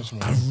not gonna match,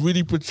 man. I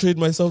really portrayed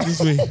myself this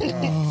way.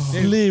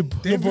 Flip.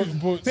 No,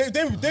 but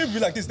David be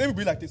like this. David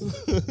be like this.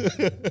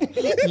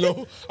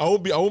 No, I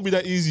won't be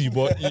that easy,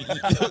 but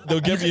they'll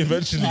get me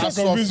eventually. That's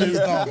so face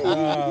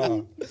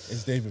down.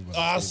 It's David, man.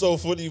 Ah, so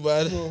funny,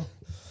 man.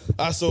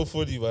 That's so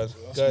funny, man.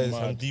 Guys,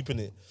 I'm deep in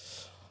it.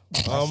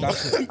 You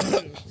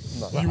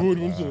would,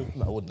 wouldn't you?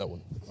 I wouldn't.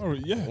 All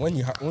right, yeah. When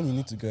you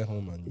need to get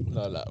home, man.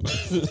 No.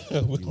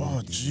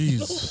 Oh,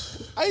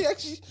 jeez. I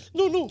actually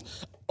no.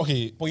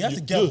 Okay, But you have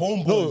to get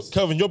home, boys.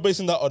 Kelvin, you're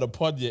basing that on a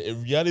pod. Yeah,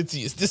 in reality,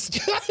 it's this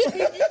guy.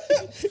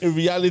 In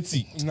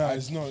reality, Nah,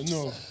 it's not.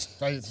 No.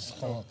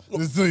 Come on.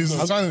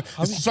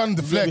 He's trying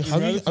to deflect.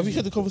 have you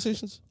heard the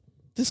conversations?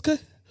 This guy.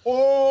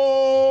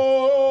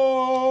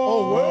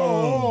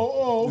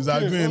 He's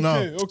agreeing now.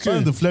 Okay.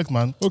 Trying to deflect,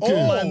 man. Okay.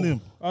 Oh, mind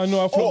him. I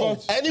know. I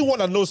forgot. Anyone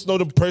that knows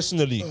Snowden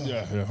personally,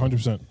 Yeah,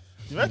 100%.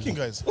 You reckon,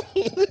 guys? Would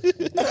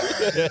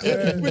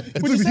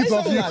you say so,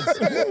 lads?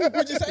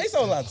 Would you say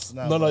so, lads?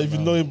 no. If you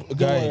know him,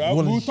 guy,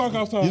 worry, we'll talk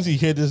after. You need to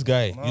hear this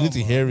guy. You need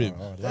to hear him.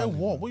 Hey,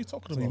 what? What are you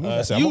talking about?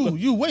 I said, I'm not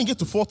You, when you get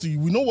to 40,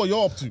 we know what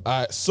you're up to.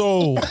 Alright,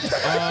 so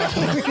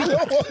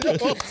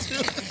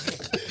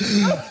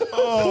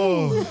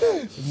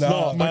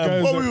Nah, my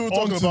guys, what were we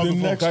talking on to about the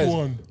before? next guys,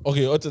 one.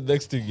 okay, on to the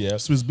next thing, yeah.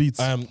 Swiss beats.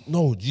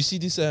 No, do you see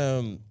this?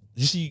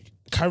 You see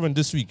Karen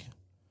this week,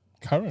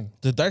 Karen.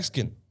 the dark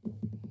skin.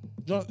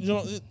 You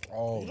know,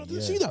 Oh, you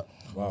didn't see that?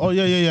 Oh,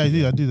 yeah, I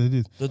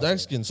did. The dark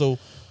skin. So,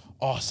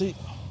 see,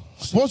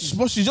 But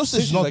she just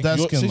said she's not that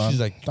skin, man. She's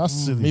like, That's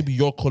silly. maybe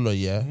your color,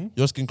 yeah,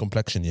 your skin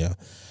complexion, yeah.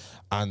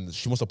 And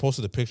she must have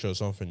posted a picture or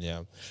something,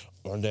 yeah.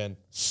 And then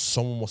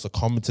someone must have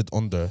commented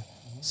under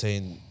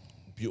saying,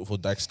 beautiful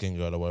dark skin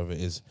girl or whatever it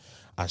is.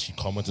 And she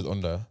commented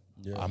under,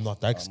 I'm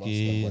not dark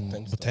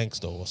skin, but thanks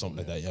though, or something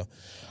like that, yeah.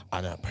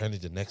 And apparently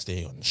the next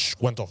day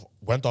went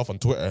off on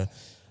Twitter,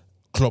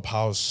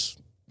 Clubhouse,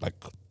 like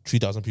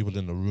 3,000 people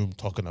in the room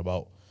talking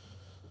about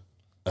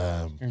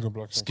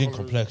skin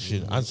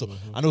complexion. And so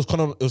and it was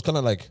kind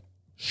of like,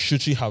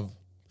 should she have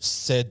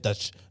said that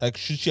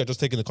should she have just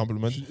taken the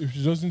compliment? If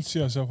she doesn't see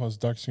herself as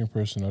dark skinned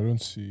person, I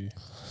don't see.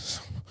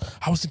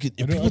 I was thinking,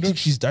 if I people don't- think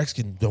she's dark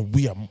skinned, then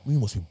we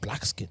must be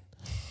black skinned.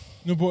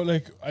 No, but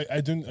like I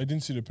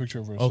didn't see the picture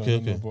of her. So Okay, I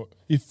don't know, okay.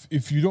 but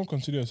if you don't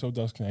consider yourself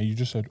dark skinned and you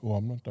just said, "Oh,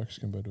 I'm not dark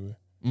skinned," by the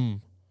way.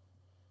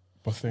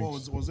 But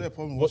thanks. Was there a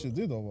problem with what she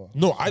did or what?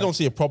 No, I don't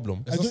see a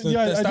problem. I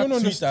don't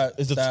understand.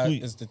 It's the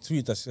tweet. It's the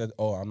tweet that said,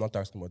 "Oh, I'm not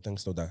asking, but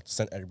thanks to that."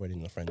 Sent everybody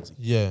in a frenzy.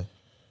 Yeah.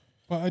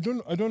 But I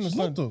don't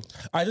understand. though.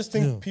 I just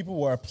think people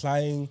were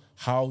applying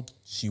how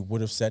she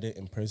would have said it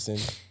in person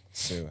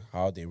to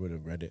how they would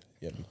have read it.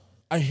 Yeah.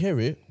 I hear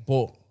it,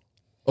 but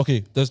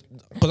okay, because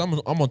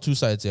I'm on two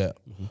sides here.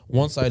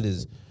 One side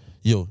is,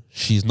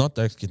 she's not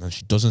dark skinned and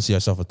she doesn't see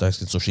herself as dark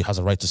skinned, so she has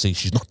a right to say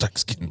she's not dark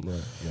skinned.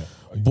 Yeah.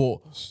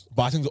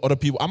 But I think the other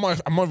people, I'm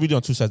not really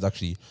on two sides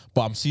actually,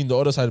 but I'm seeing the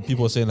other side of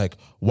people saying like,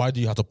 why do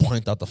you have to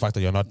point out the fact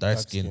that you're not dark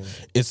skinned?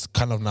 It's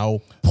kind of now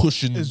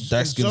pushing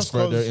dark skins just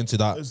further 'cause into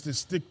that. It's the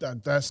stick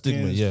that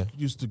Stigma, skin yeah.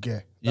 used to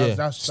get. Yeah.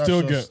 That's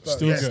Still just-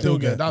 get. Still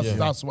get. Yeah.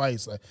 That's why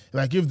it's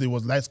like if there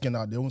was light skin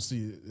out, they won't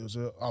see it. It was,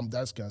 I'm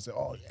dark skin. I say,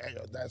 oh yeah,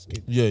 you're dark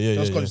skin. Yeah,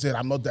 Just because yeah. you said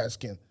I'm not dark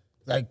skin.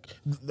 Like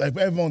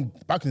everyone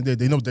back in the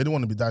day, they know they didn't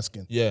want to be dark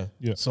skin. Yeah.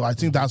 Yeah. So I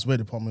think that's where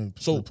the problem.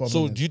 So the problem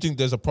so is. do you think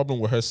there's a problem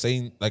with her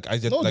saying like I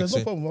did No, like there's no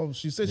say, problem. Well,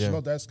 she said Yeah. she's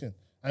not dark skin,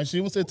 and she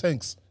even said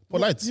thanks.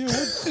 Polite.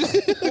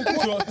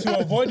 to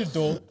avoid it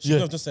though, she Yeah.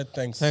 could have just said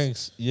thanks.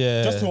 thanks?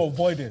 Yeah. Just to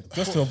avoid it.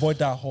 Just to avoid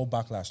that whole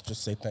backlash.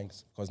 Just say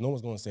thanks. Because no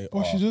one's going to say,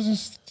 But she doesn't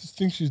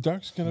think she's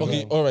dark skinned.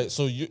 Okay, all right.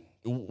 So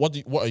what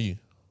are you?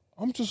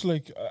 I'm just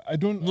like I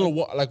don't. No,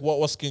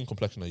 what skin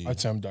complexion are you? I'd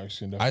say I'm dark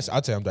skinned. I'd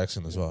say I'm dark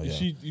skin as well.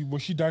 Yeah.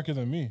 Was she darker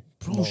than me?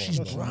 Bro, she's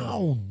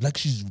brown. Like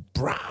she's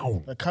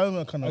brown. Like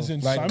caramel kind As of.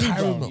 in like Sammy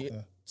caramel.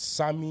 Brown.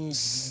 Sammy,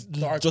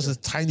 darker. Just a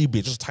tiny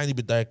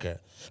bit darker.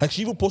 Like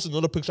she even posted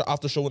another picture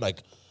after showing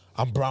like,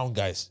 I'm brown,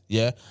 guys.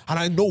 Yeah, and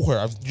I know her.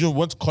 I've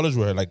went to college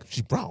with her. Like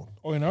she's brown.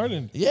 Oh, in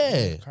Ireland.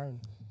 Yeah,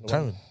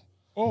 Karen.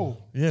 Oh,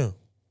 Yeah.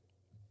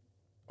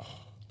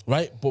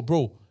 Right, but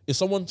bro, if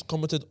someone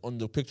commented on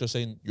the picture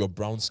saying you're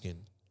brown skin,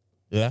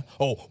 yeah.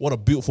 Oh, what a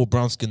beautiful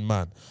brown skinned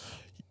man.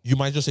 You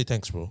might just say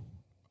thanks, bro.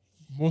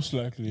 most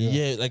likely. Yeah.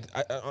 Yeah, like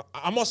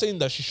I'm not saying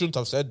that she shouldn't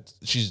have said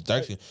she's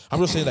dark skin. I'm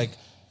just saying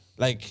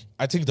like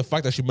I think the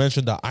fact that she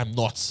mentioned that I'm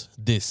not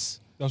this,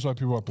 That's why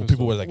people are pissed.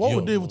 people were like, What yo,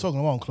 were they even talking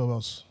about on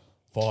Clubhouse?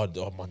 God,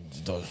 oh man,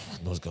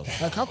 those girls.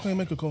 Like, how can you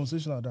make a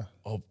conversation like that?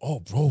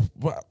 Bro,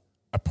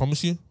 I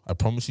promise you,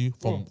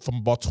 from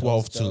about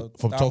 12 to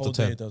from 12 to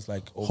 10, There was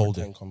like over Hold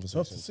 10 it. 12 to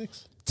conversations.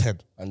 6. 10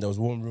 And there was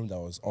one room that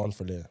was on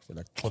for like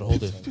for the whole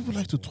day. People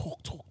like to talk.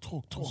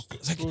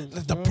 It's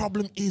like the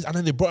problem is, and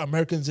then they brought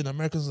Americans in.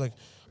 Americans like,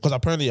 because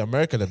apparently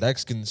America, the dark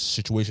skin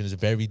situation is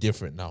very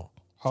different now.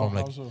 How from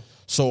like, so?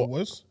 so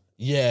Worse?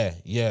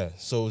 yeah.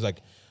 So it's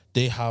like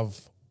they have.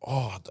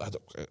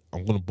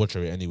 I'm gonna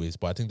butcher it anyways,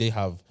 but I think they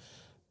have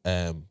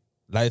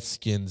light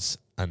skins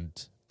and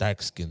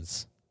dark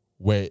skins.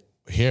 Where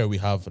here we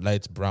have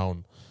light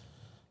brown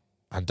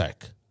and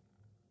dark.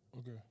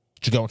 Okay.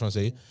 Do you get what I'm trying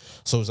to say?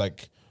 So it's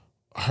like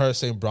her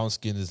saying brown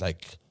skin is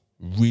like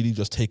really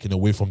just taken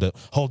away from the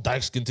whole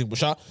dark skin thing.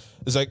 But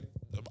it's like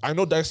I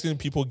know dark skinned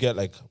people get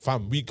like,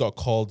 fam, we got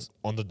called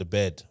under the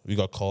bed. We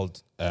got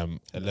called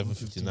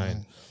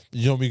 11:59.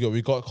 You know,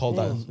 we got called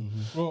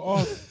that.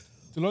 Bro,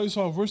 the lawyer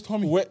saw, where's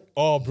Tommy?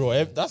 Oh,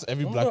 bro, that's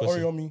every black Remember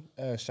person.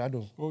 Oriomi?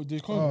 Shadow. Oh, they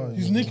call him.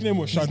 His nickname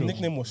was His Shadow.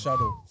 nickname was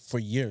Shadow for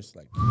years.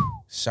 Like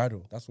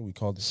Shadow. That's what we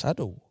called it.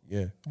 Shadow.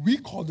 Yeah. We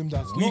called him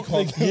that. We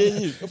called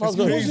him. If I was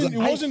gonna- It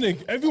wasn't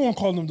like everyone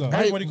called him that.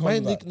 Everybody called my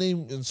him that.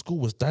 nickname in school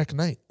was Dark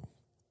Knight.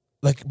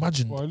 Like,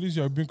 imagine. Well, at least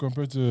you're being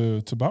compared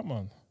to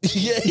Batman.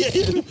 yeah.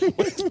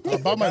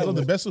 Batman is not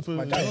the best super.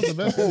 My Not guy the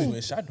best. was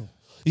a Shadow.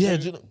 Yeah,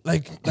 do you know,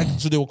 like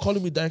so they were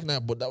calling me Dark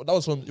Knight, but that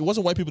was from, it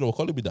wasn't white people that were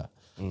calling me that.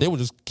 They were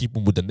just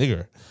keeping with the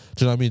nigger.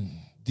 Do you know what I mean?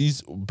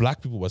 These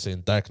black people were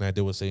saying Dark Knight.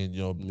 They were saying,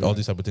 you know, all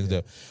these type of things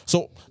there.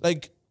 So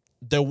like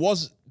there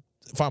was,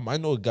 fam, I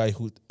know a guy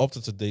who up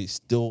to today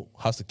still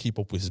has to keep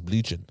up with his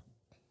bleaching,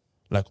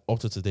 like up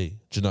to today.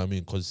 Do you know what I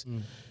mean? Because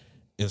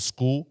in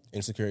school,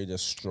 Insecurity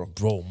just struck.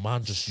 bro,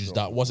 man just used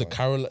that. Was it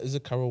Carol? Is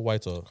it Carol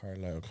White or?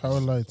 Carlisle.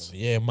 Carolites.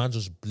 Yeah, man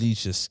just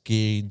bleached his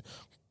skin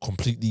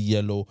completely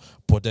yellow.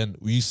 But then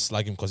we used to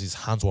slag him because his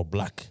hands were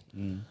black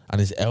and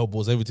his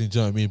elbows, everything. Do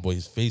you know what I mean? But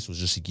his face was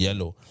just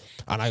yellow,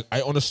 and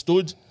I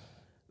understood.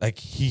 Like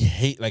he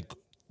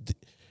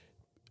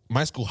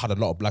my school had a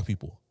lot of black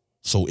people.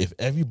 So if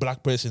every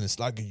black person is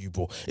slagging you,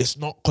 bro, it's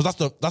not because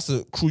that's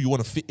the crew you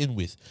want to fit in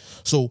with.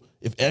 So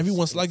if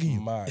everyone's slagging you,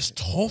 mad. it's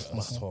tough, man.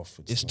 It's tough.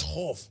 It's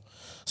tough.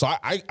 So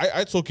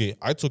I took it.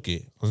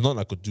 There's nothing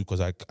I could do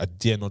because I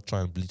dare not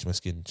try and bleach my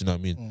skin. Do you know what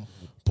I mean?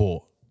 But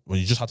when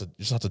you just have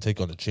to take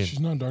it on the chin. She's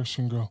not a dark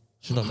skin girl.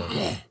 She's not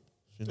that.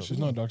 She's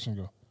not a dark skin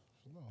girl.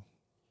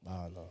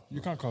 Nah, no.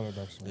 You can't call her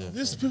dark skin. girl.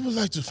 These people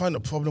like to find a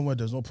problem where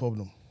there's no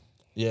problem.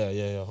 Yeah,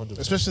 100%.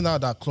 Especially now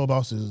that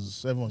Clubhouse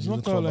is everyone's It's using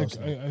not that Clubhouse.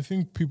 like I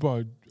think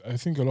I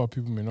think a lot of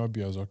people may not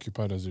be as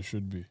occupied as they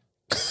should be.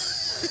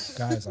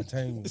 Guys, I'm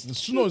telling you.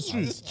 It's true. No, it's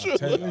true. I'm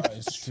telling you,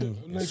 it's true.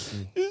 Like, It's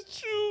true. It's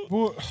true.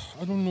 but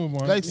I don't know,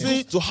 man. Like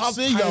say, to have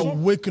say you're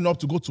time- waking up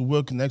to go to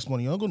work next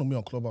morning, you're not going to be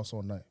on Clubhouse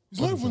all night.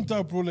 It's not even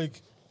that, bro. Like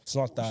It's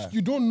not that.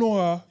 you don't know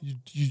her.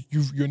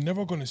 You're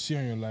never gonna see her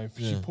in your life.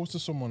 She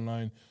posted some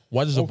online.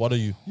 Why does it bother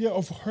you? Yeah,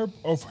 of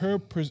her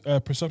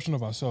perception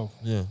of herself,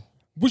 Yeah.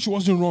 which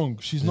wasn't wrong.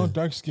 She's not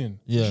dark skinned.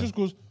 Yeah. She just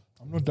goes,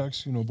 "I'm not dark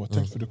skinned, but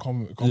thanks for the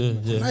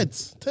compliment." Yeah. Right.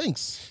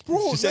 Thanks.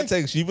 Bro, She said like,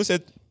 thanks. She even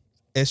said,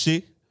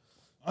 "Eshe."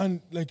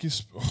 and like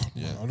it's,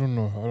 I don't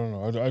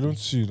know. I don't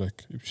see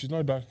like if she's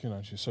not dark skinned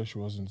and she said she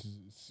wasn't.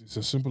 It's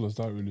as simple as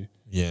that, really.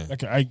 Yeah.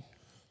 Like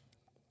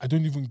I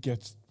don't even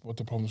get what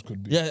the problems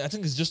could be. Yeah, I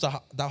think it's just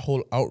that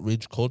whole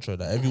outrage culture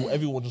that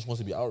everyone just wants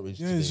to be outraged.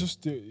 Yeah, today. it's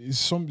just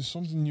it's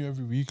something new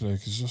every week. Like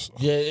it's just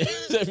yeah,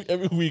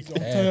 every week.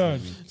 I'm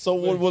tired.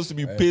 Someone wants to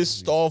be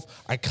pissed off.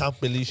 I can't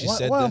believe she Why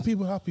said aren't that.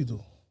 people happy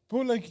though?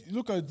 Bro, like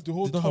look at the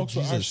whole They don't have talks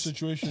with Ash Jesus.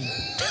 situation.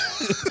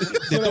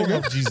 They don't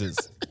have Jesus.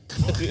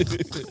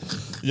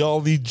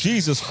 Y'all need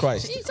Jesus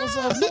Christ. Because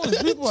I've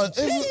noticed people are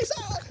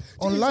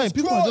online.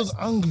 People are just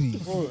angry.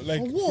 Bro,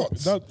 like For what?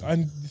 that,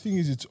 and the thing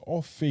is, it's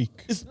all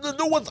fake.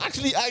 No one's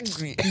actually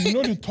angry. You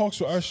know the talks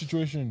with Ash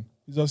situation.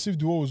 It's as if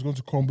the world was going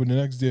to crumble the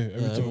next day.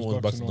 Everything Everyone's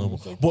was back to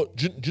normal. But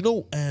do you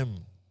know?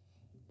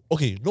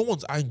 Okay, no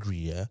one's angry,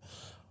 yeah.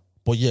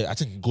 But yeah, I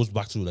think it goes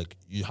back to like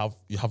you have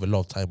a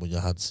lot of time on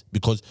your hands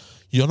because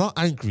you're not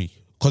angry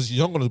because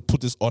you're not gonna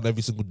put this on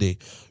every single day.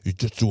 You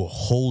just do a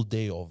whole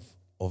day of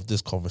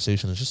this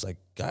conversation. It's just like,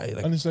 guy,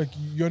 like And it's like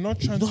you're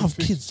not you trying don't to have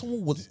fix. kids.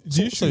 Someone was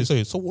The issue-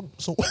 sorry.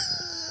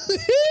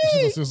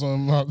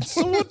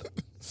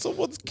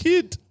 Someone's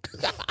kid.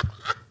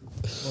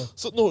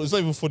 So no, it's not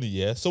even funny.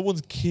 Yeah,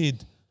 someone's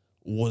kid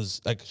was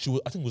like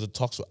I think it was a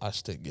talks with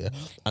Ash thing. Yeah,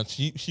 and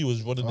she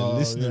was running the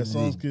listening room.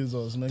 Someone's kids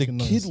was The making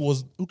noise. kid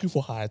was looking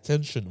for her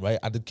attention, right?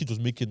 And the kid was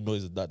making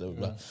noise and that.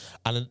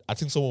 And then I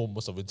think someone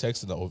must have been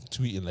texting her or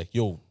tweeting like,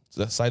 "Yo,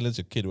 silence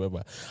your kid," or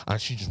whatever. And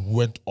she just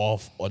went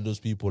off on those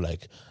people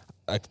like,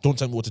 don't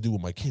tell me what to do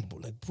with my kid.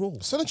 But like, bro,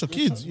 Silence your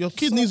kids. Your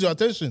kid needs your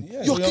attention.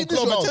 your You're kid on needs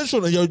your Clubhouse.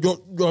 attention, and you're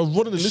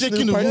running the Shaking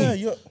listening the party. room. Yeah,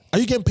 you're- Are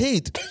you getting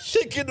paid?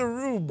 Shaking the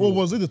room. Or Bro.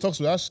 was it the talks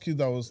with Ash kid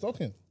that was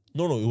talking?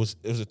 No, it was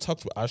a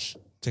talk with Ash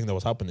thing that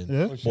was happening.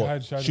 Yeah? But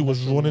But she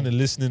was running and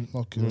listening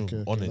Okay, room okay.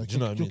 on okay. it. Like, Do you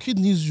know what I your mean? kid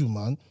needs you,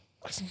 man.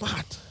 That's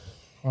mad.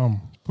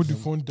 Put the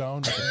phone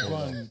down. Go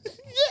and,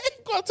 Yeah,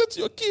 go and tell to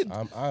your kid.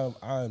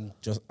 I'm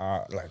just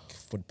like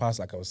for the past,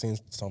 like I was saying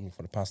something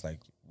for the past like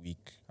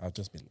week, I've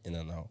just been in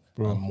and out.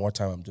 Bro. And more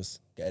time, I'm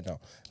just getting out.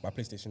 My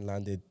PlayStation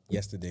landed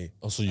yesterday.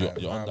 Oh, so you're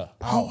on that.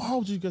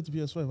 How did you get the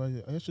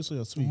PS5? I actually saw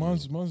your tweet.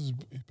 Man's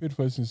paid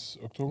for it since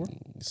October.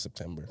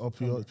 September. Oh,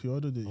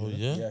 pre-ordered it. Oh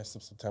yeah. yeah. Yeah,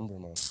 September,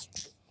 man.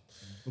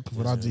 Looking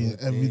for that day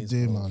every days,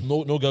 day, bro. man.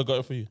 No girl got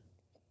it for you.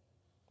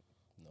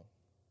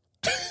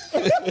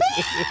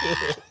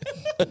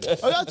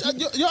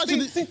 You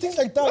actually. Things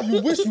like that,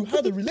 you wish you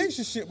had a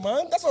relationship,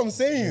 man. That's what I'm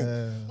saying.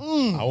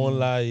 I won't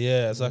lie.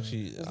 Yeah, it's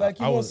actually. It's like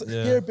you I want was,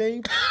 yeah. here,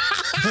 babe.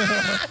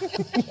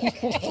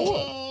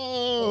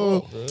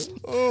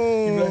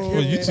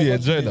 Well, you two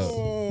enjoy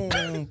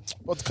that.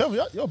 But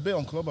Kevin, you're big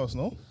on Clubhouse,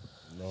 no?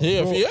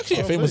 Yeah, you're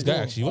actually a famous guy.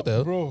 Actually, what the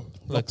hell? Bro,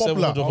 Like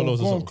popular. 700 I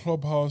followers was or on something.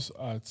 Clubhouse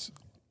at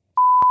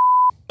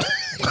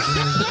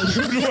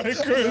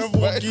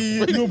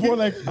No, but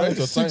like at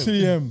your 6 time.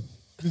 a.m.,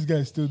 this guy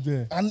is still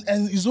there.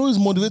 And he's always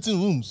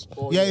moderating rooms.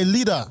 You're a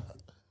leader.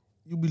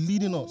 You'll be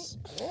leading us.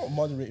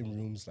 Moderating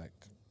rooms like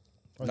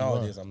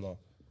nowadays I'm not.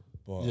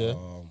 But Yeah.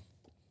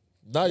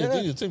 Nah, you're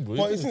doing your thing, bro.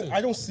 But You're it's, doing your thing.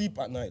 I don't sleep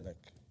at night. Like,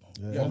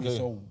 you know what I mean? Okay.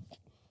 So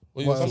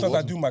What you- sometimes I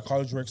what- do my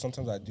college work.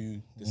 Sometimes I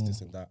do this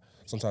and that.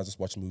 Sometimes I just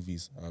watch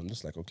movies. I'm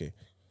just like, okay,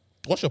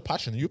 What's your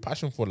passion? Are you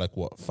passion for like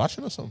what?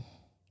 Fashion or something?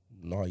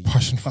 no, you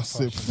Passion for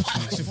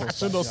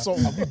Fashion or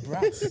something.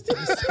 brats.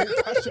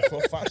 Passion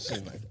for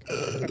fashion. Like,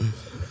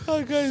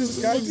 Oh, guys.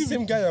 guys, the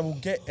same guy that will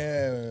get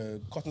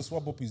cotton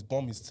swab up his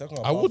bum is talking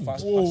about wouldn't.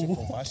 passion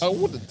for fashion. I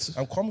wouldn't.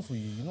 I'm coming for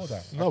you. You know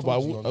that. No, but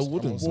I told you, I'm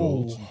wouldn't. so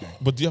OG guy.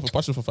 But do you have a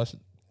passion for fashion?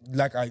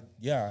 Like I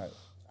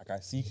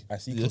see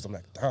clothes. I'm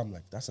like, damn,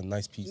 like that's a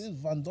nice piece. This is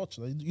Van Dutch.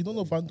 Like, you don't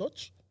know Van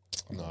Dutch?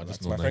 No, I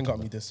just My know friend Nike. got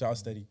me this shout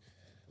steady.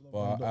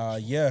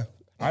 But yeah,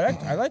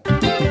 I like.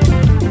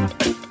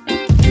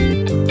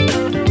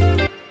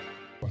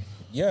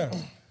 Yeah,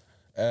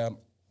 I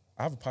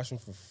have a passion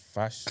for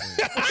fashion.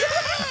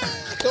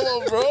 Come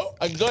on, bro.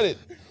 I got it.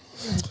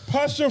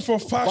 Passion for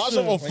fashion.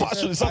 Passion for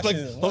fashion. It sounds like.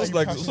 Passion. I What was are you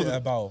like. passionate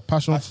about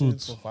Passion Passion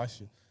fruits. for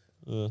fashion.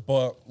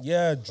 But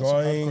yeah, That's a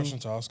hard drawing question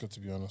to ask her, to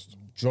be honest.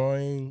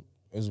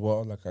 as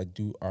well. Like I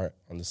do art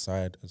on the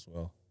side as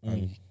well.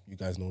 And you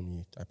guys know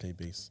me. I play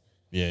bass.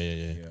 Yeah.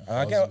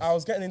 And I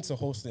was getting into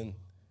hosting.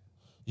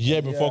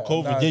 Yeah, before Yeah,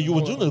 COVID. nah, Yeah, you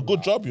were before- doing a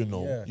good job, you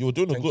know. Yeah. You were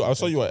doing a Thank good. you, I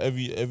saw thank you at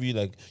every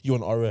like you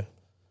and Aura.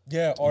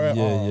 Yeah, or Yeah,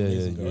 yeah,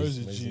 amazing yeah. girls, Where's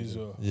the amazing G as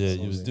girls. well? Yeah,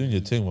 you was doing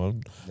your thing,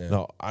 man. Yeah.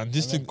 Now and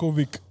this thing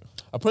Kovic.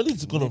 apparently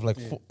it's gonna like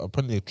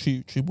apparently like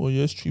 3-4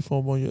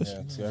 more years.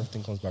 Yeah, so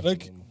everything comes back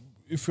Like, to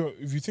normal.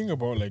 if you think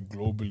about like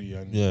globally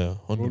and Yeah,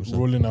 100%.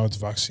 rolling out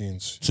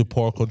vaccines, To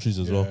poor countries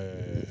as well.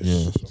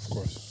 yeah, of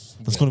course.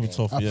 It's gonna be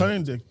tough. Yeah.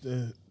 Apparently,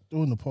 they're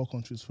doing the poor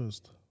countries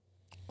first.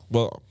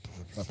 Well,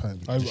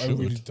 Apparently. I should.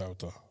 really doubt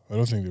that. I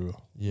don't think they will.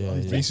 yeah.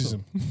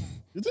 Racism,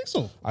 You think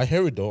so? I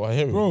hear it though. I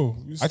hear it. bro.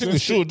 I think they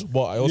should,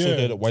 but I also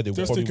hear that why they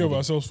Let's probably take care of wouldn't.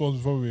 ourselves first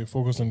before we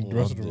focus on the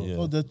rest of the world. Yeah.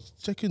 Oh, they're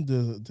checking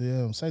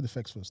the side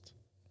effects first.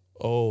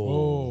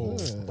 Oh,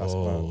 That's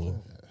bad.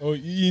 Oh,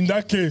 in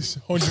that case,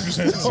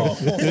 100%.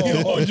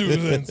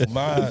 100%.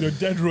 Man. You're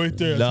dead right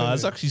there. Nah,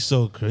 it's actually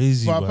so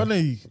crazy. But man.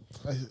 apparently,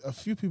 a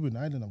few people in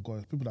Ireland have got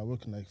it. People that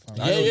work in like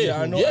Yeah,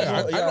 yeah, I know.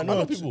 yeah. I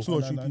know people. two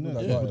or three people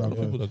that Yeah, got I it. know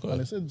people that got And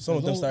they it. said Some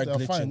of them started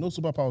they're fine. glitching. No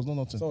superpowers, no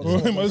nothing. Some- Oh,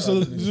 some my of son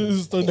them started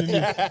is standing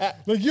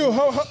like, yo,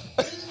 how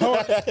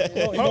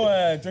You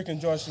know, Drake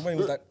and Josh when he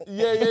was like,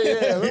 Yeah. I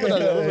remember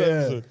that. I remember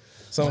that episode.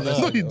 some of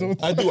them. No, you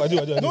don't. I do.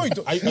 No, you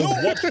don't.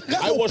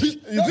 I watched.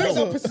 That's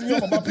what pisses me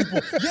off about people.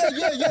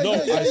 Yeah.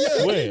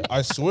 No,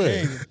 I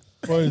swear.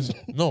 boys?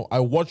 No, I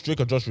watched Drake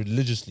and Josh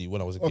religiously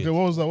when I was a kid. Okay,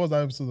 what was that? What was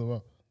that episode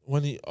about?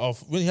 When he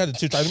had a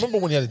Twitch, I remember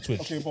when he had a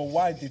Twitch. Okay, but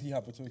why did he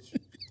have a Twitch?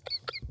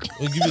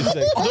 Give me a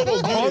sec. No, give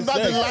me a Under the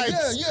sec.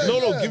 lights.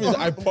 No, give me.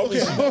 I promise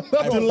you. I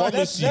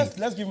promise you.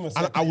 Let's give him a And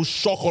second. I will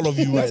shock all of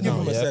you right give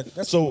now. him a Yeah? sec. Let's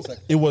give So him a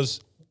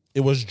sec.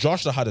 it was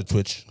Josh that had a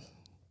Twitch.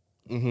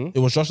 It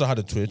was Josh that had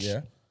a Twitch.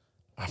 Yeah.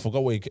 I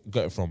forgot where he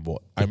got it from,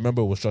 but I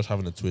remember it was Josh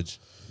having a Twitch.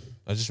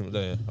 I just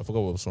remember. Yeah, I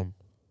forgot what it was from.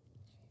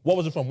 What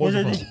was it from? What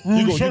was it from?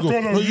 we will shock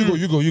all of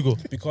You go.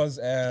 Because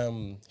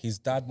his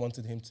dad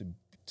wanted him to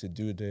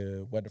do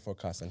the weather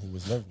forecast and he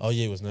was nervous. Oh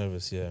yeah, he was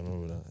nervous. Yeah, I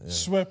remember that. Yeah,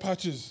 Sweat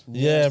patches.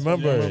 yeah I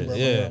remember it.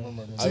 Yeah.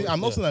 See,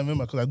 I'm not saying I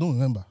remember because I don't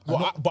remember.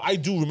 But I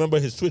do remember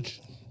his Twitch.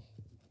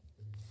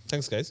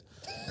 Thanks, guys.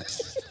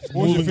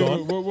 What was, your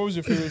Moving favorite, what was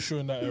your favorite show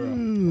in that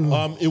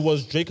era? It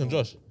was Drake and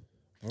Josh.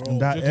 In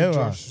that Drake and era.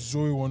 Josh,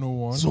 Zoe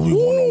 101. So we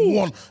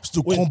 101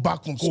 to come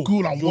back from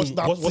school and watch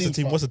that What's the thing.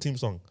 team? What's the team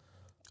song?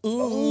 I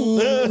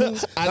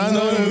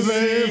know the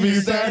baby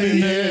standing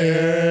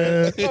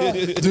there.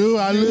 Do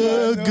I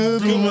look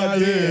good with my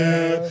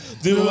hair?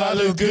 Do I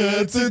look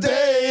good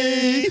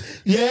today?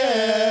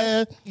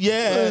 Yeah.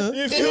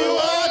 If you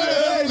want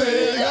to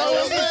stay, I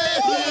will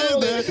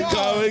stay there.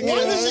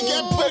 Why did she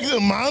get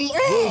pregnant, man?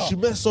 Bro, she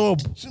messed up.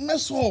 She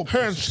messed up.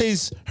 Her and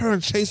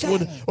Chase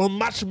were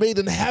match made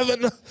in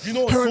heaven. You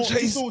know, her and so,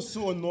 Chase.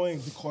 so annoying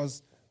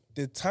because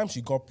the time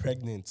she got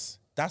pregnant,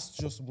 that's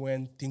just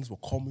when things were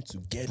coming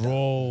together.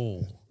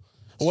 Bro.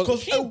 Well,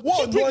 Because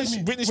what annoyed me,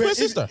 Britney wait, Spears'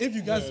 sister. If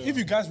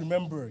you guys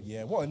remember,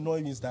 what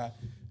annoyed me is that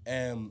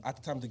at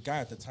the time, the guy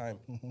at the time,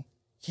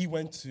 Chase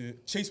went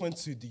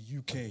to the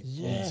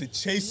UK to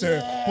chase her,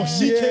 but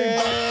she came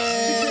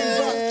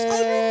back.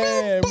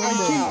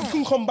 He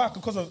couldn't come back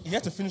because he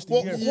had to finish the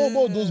What year.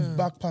 about those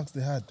backpacks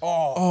they had?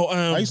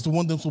 I used to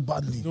want them so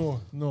badly.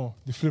 No,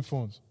 the flip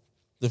phones.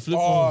 The flip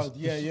Oh, phones.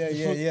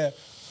 yeah.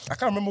 I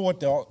can't remember what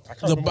they all. I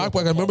can't The remember what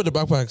backpack. I remember the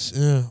backpacks.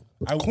 Yeah.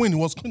 Queen, it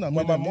was Queen.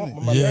 When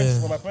my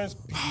Yeah. parents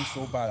beat me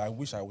so bad, I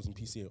wish I was in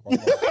PCA.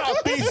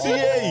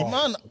 PCA,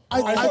 man.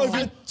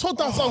 I thought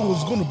that's how it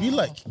was gonna be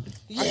like.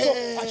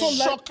 I don't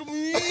like. Shock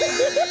me.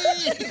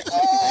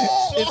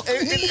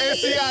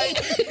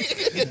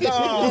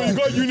 Oh, you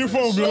got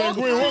uniform. You're like,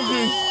 wait, what's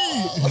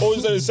this? Oh,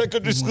 is that in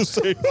secondary school?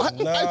 Say. I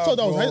thought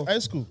that was high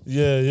school.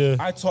 Yeah.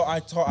 I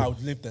thought I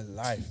would live the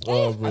life.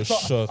 Oh, bro, I thought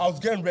shut. I was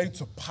getting ready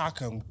to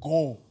pack and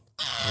go.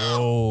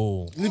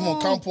 Oh. Live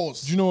on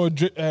campus. Do you know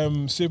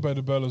what? Saved by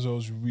the Bell as well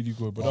was really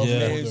good, but that was Yeah.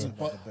 older. Amazing.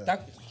 But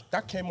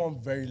that came on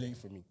very late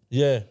for me.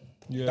 Yeah.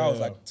 Yeah, That was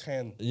yeah. like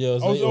 10. Yeah. It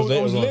was I was, late. It was late.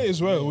 I was as well. late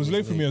as well. It was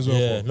late for me as well.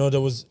 Yeah. but No,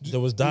 there was that. they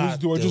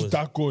were there just was-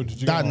 that good. Do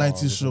you That get me?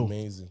 90s show.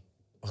 Amazing.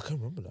 I can't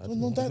remember that.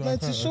 No, that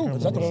 90s show.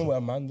 Is that the one with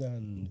Amanda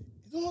and?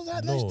 You know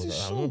that No, 90s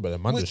I show. remember the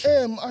Amanda With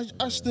show.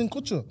 Ashton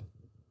Kutcher.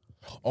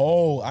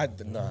 Oh,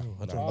 nah.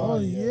 Oh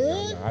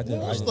yeah. I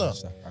didn't. What's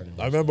watch that? I didn't.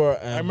 I remember.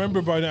 I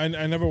remember, but I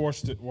never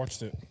watched it.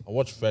 I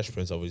watched Fresh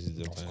Prince.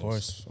 Obviously,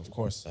 Of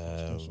course.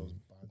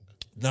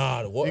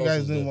 Nah. What You else guys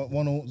was there? didn't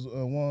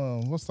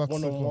one. What's that?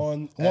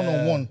 One-on-one,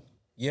 One-on-one.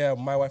 Yeah,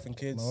 My Wife and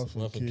Kids. One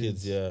from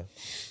kids. Yeah.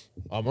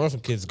 One from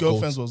kids.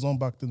 Girlfriends Goat. was on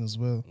back then as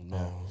well. No, I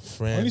only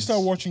Friends.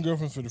 started watching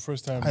Girlfriend for the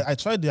first time. I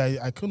tried it.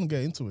 I couldn't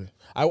get into it.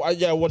 I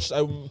watched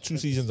 2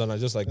 seasons and I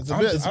just like. It's a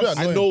bit I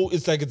annoying. know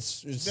it's like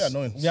it's Yeah,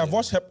 annoying. Yeah, I've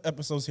watched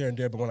episodes here and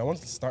there, but when I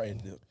wanted to start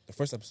it, the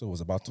first episode was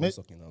about toe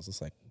sucking. I was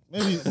just like,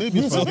 Maybe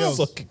it's for girls.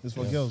 Suck. It's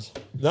for girls.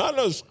 No,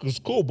 it's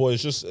cool, boy.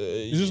 It's just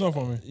it's just not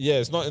for me. yeah,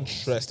 it's not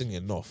interesting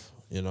enough.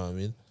 You know what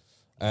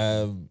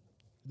I mean?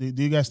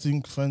 Do you guys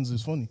think Friends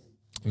is funny?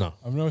 No.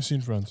 I've never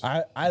seen Friends.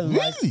 I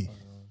Really?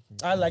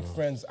 like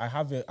Friends. I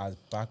have it as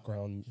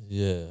background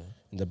Yeah.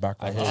 in the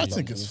background. I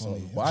think it's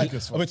funny. But I think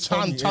it's funny. it's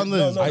funny. Chandler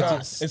No, is no, no,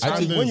 gas. it's I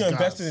funny. think When you're gas.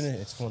 invested in it,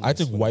 it's funny. I think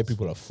It's funny. white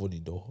people are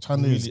funny though.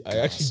 Chandler is Really,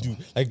 I actually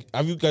do. Like,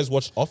 have you guys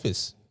watched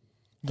Office?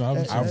 No, I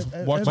haven't seen it.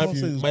 I've watched everyone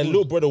says it's My good.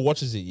 little brother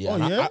watches it. Yeah, Oh,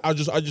 And yeah? I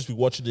just be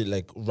watching it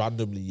like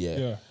randomly. Yeah.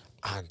 Yeah.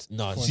 And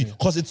no, see,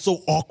 because it's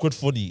so awkward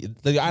funny.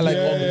 Like, I like.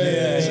 Yeah, all the-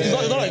 yeah,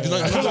 It's not like. It's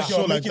not I feel like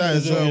show like that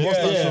is what's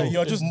that Yeah, show?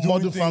 You're just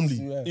Modern doing things,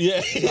 Family.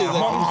 Yeah. Yeah.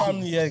 Modern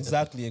Family. Yeah,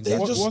 exactly. It's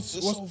Exactly. just What's-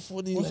 it's so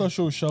funny. What's like- that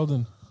show,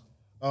 Sheldon?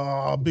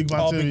 Big Bang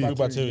Oh, Theory. Big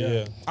Bang Theory,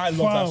 yeah. I love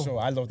Wow. that show.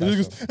 I love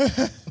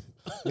that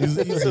show.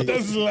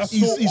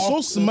 He's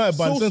so smart,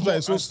 but at the same time,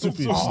 he's so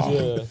stupid.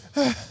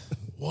 Yeah.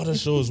 What are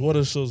shows? What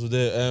are shows with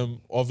there?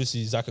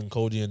 Obviously Zach and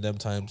Cody and them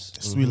times.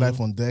 Sweet Life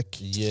on Deck.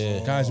 Yeah.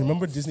 Guys,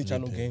 remember Disney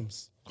Channel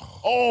games?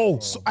 Oh,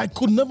 so I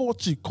could never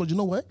watch it because you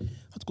know what? I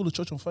had to go to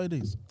church on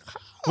Fridays.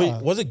 Wait,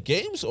 was it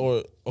games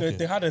or okay?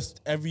 They had us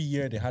every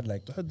year. They had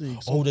like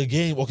Oh, the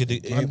game.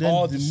 Okay. And then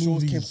all the the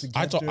shows came movies.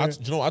 together.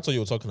 I thought you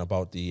were talking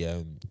about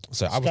the.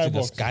 Sorry, I was thinking the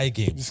Skybox. Sky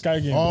game. The Sky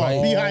Game. Oh,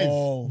 right?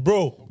 Beehive.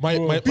 Bro,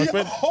 my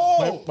friend,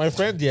 Oh! my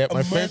friend, yeah, my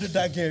I friend. murdered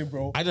that game,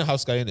 bro. I didn't have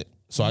Sky in it,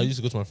 so I used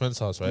to go to my friend's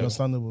house, right?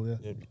 Understandable,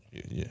 yeah.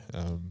 Yeah.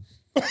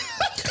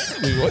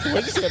 Wait, why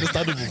did you say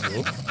understandable,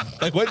 bro?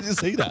 Like, why did you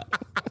say that?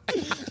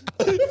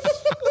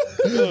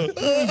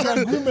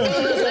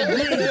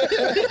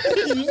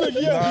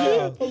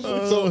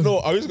 So no,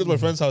 I used to go to my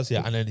friend's house,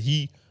 yeah, and then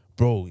he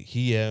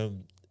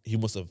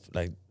must have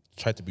like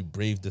tried to be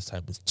brave this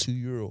time. It's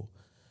 €2.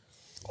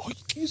 Oh,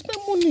 you spend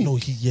money. No,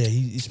 he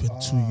spent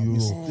 €2,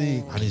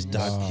 mistake. and his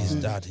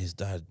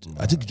dad.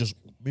 I think he just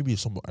maybe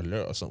some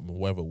alert or something,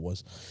 whatever it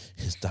was.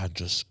 His dad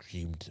just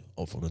screamed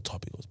up from the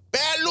top. He goes,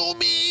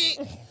 "Bellumi!"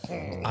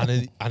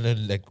 and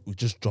then like we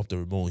just dropped the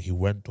remote. He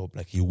went up,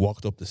 like he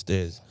walked up the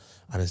stairs,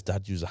 and his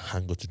dad used a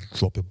hanger to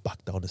drop him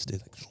back down the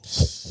stairs.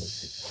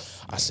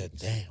 Like, I said,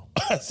 "Damn!"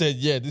 I said,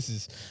 "Yeah, this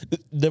is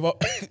never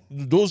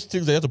those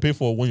things that you have to pay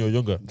for when you're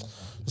younger.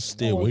 Just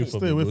stay away from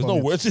stay it. away Bro. It's from not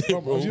it. worth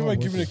it, bro." Have you ever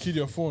given a kid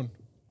your phone?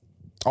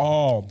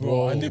 Oh,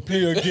 bro. And they play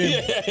your game.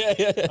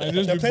 And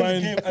just They're be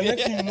playing the buying. game, and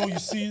next thing you know, you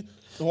see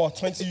the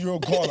 20-year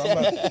gone. I'm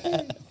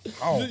like,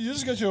 how? You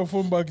just get your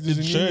phone back. There's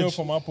an church. email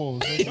from Apple.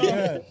 It's like,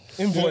 Yeah,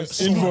 invoice.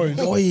 Invoice.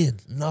 Annoying.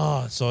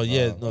 Nah. So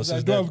yeah, no. I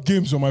Since don't have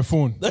games on my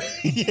phone.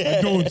 I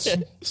don't.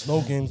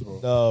 No games, bro.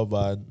 No,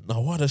 man.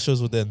 No, what other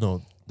shows were there?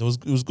 No, it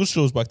was good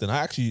shows back then.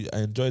 I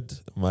enjoyed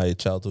my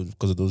childhood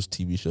because of those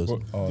TV shows.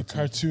 The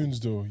cartoons,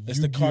 though. It's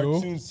the Yu-Gi-Oh.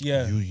 cartoons,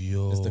 yeah.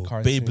 Yu-Gi-Oh, It's the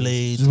cartoons.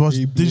 Beyblade. Just watch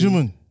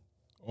Digimon.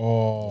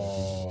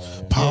 Oh.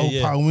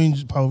 Yeah.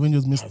 Power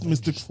Rangers,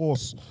 Mystic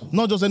Force.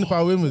 Not just any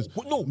Power Rangers.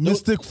 No,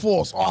 Mystic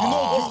Force.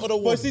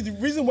 But see, the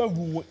reason why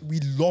we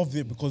loved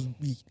it because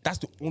that's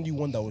the only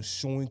one that was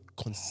showing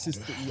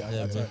consistently at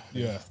that time.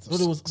 Yeah. No,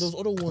 there was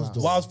other ones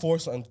though. Wild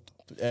Force and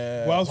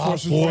Wild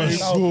Force was very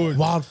good.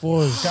 Wild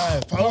Force.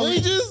 Power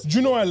Rangers? Do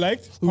you know what I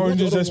liked? Power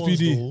Rangers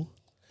SPD.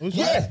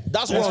 Yeah,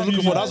 that's what I'm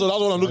looking for. That's what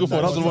I'm looking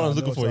for. That's what I'm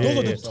looking for. those Yeah,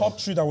 are yeah, the top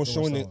three that was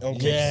showing it on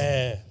Kids.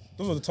 yeah.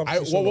 Those are the top I,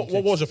 three. showing on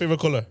what was your favorite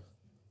color?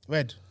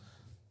 Red.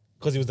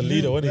 Because he was the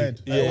leader, wasn't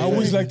Red. he? Yeah. I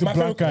always liked the My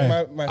black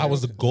favorite- guy. I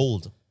was the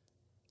gold.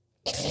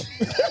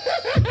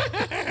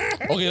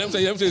 Okay, let me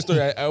tell you a story.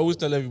 I always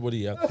tell everybody,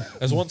 yeah.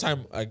 There's one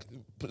time, like,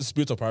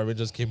 Spirit of Power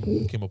Rangers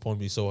came upon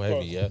me so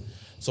heavy, yeah.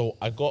 So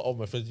I got all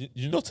my friends.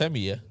 You know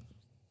Temmie,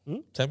 yeah?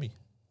 Temmie.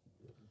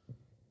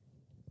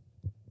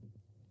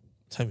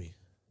 Tammy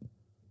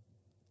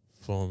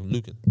from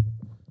Lucan,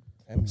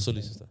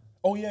 Sully's sister.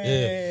 Oh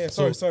yeah.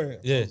 Sorry.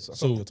 Yeah. I thought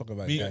So you were talking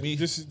about that. me,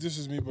 This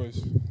is me,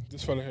 boys.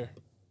 This fella here.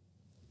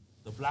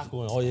 the black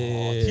one. Oh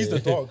yeah. He's the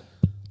dog.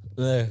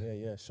 Yeah.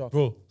 Yeah. Shock.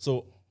 Bro,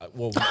 so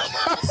well,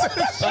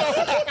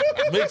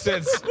 makes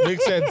sense. I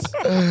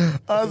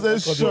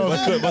said, sure.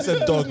 I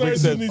said dog.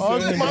 Makes sense. Oh,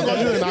 man, got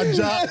you in a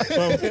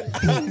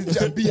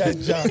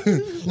jar.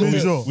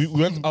 Major. We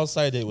went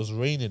outside. It was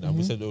raining, and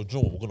we said, "Oh,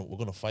 Joe, we're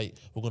gonna fight.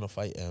 We're gonna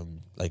fight.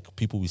 Like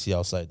people we see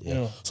outside.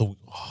 Yeah. So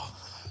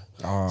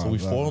we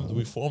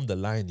formed the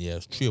line. Yeah, it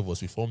was 3 of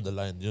us. We formed the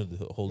line. You know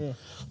the whole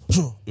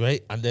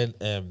right, and then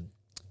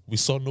we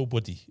saw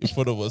nobody in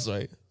front of us.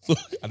 Right, so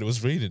and it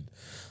was raining.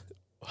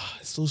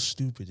 It's so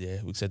stupid. Yeah,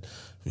 we said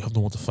we have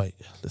no one to fight.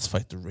 Let's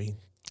fight the rain.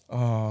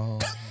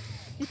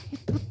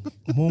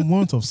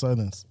 Moment of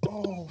silence.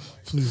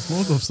 Please,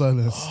 moment of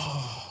silence.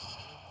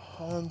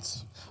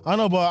 I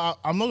know, but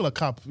I'm not gonna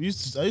cap. I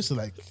used to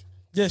like.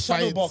 Yeah,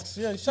 shadow Fight. box.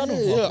 Yeah, shadow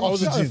box. Yeah, I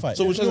was Shadow in fight.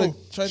 So we just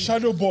like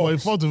Shadow Oh, ball. he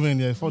fought the rain.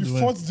 Yeah, he fought the You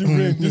rain. fought the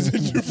rain. There's a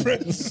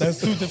difference. There's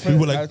 2 different.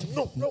 we were like,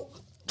 no.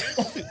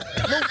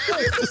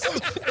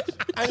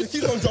 And it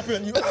keeps on dropping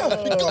on you. and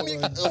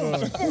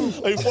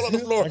you fall on the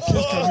floor.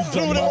 Kids can be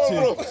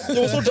dramatic. It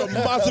was so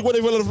dramatic when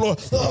they fell on the floor.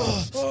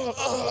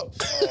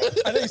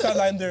 And then you start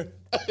lying there.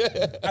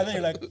 And then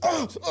you're like,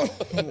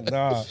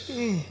 nah.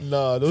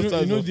 Nah, those You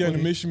times know were the funny.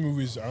 animation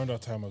movies around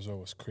that time as well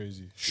was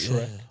crazy.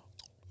 Shrek.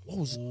 What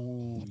was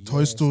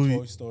Toy Story.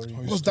 Toy Story.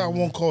 What's that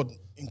one called?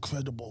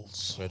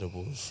 Incredibles.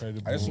 Incredibles?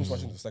 Incredible. I just was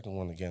watching the second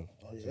one again.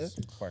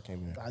 Just before I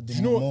came here. I Do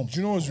you know? Do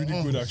you know what's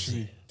really good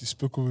actually?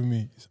 Despicable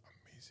Me is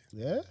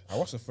amazing. Yeah. I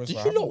watched the first Did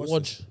one. you I not haven't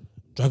watched watch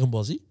Dragon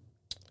Ball Z?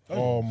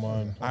 Oh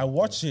man, I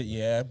watch it,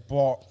 yeah,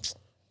 but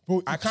bro,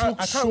 it I can't-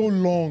 took so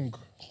long.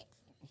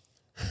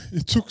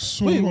 It took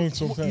so long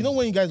sometimes. You know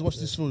when you guys watch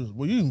this show,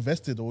 were you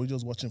invested or were you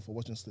just watching for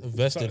watching sake?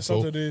 Invested, bro.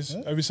 Saturdays,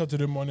 every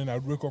Saturday morning,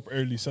 I'd wake up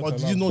early. Set Or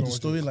did alarm you know to the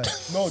watch it.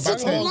 storyline? no, Back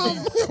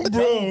then.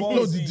 Bro,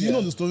 No, did you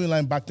know the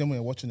storyline back then when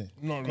you were watching it?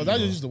 Not Because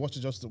really, I used to watch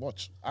it just to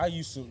watch. I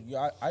used to.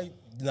 Yeah, I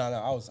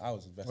was Oh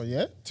invested.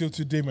 yeah. Till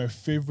today, my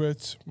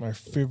favorite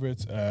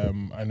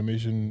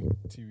animation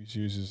TV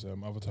series is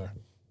Avatar.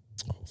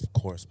 Of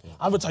course, bro.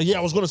 Avatar, yeah,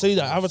 I was gonna say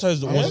that. Avatar is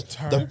the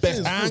Avatar. the best.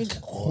 It's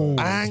Ang,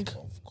 Ang,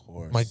 Of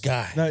course. my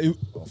guy. Now,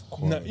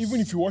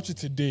 even if you watch it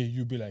today,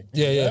 you'll be like,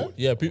 Yeah.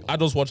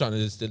 Adults watch it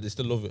and they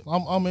still love it.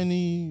 How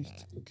many?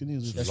 Can you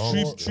use it?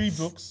 There's three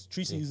books,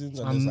 3 seasons.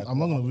 And I'm there's not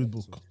gonna read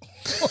book.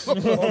 Oh,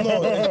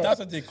 no, that's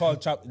what they call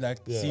seasons.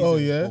 Oh,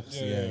 yeah? Books.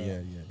 Yeah.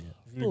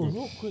 Bro,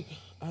 real quick,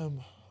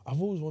 I've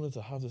always wanted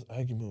to have this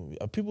argument.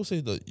 People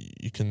say that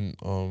you can,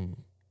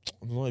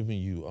 not even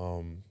you,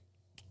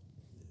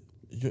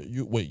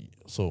 you wait.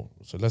 So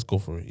let's go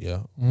for it.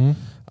 Yeah. I'm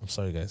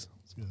sorry, guys.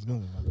 It's gonna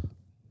be mad.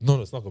 No,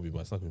 it's not gonna be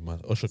mad. It's not gonna be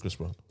mad. Usher, Chris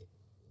Brown.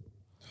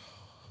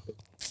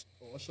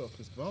 What's up,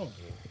 Chris Brown?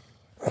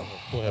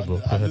 Go ahead, bro.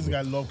 Go This ahead, bro.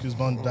 guy love Chris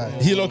Brown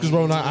died. He loved Chris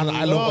Brown, and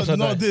I love Usher.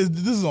 No, died. this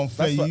is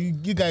unfair. That's what-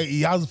 You guy,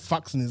 he has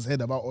facts in his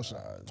head about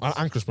Usher.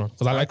 And Chris Brown,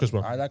 because I like Chris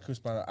Brown. I like Chris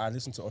Brown. I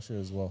listen to Usher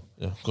as well.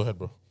 Yeah, go ahead,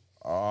 bro.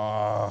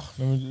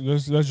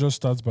 let's just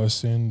start by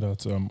saying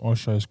that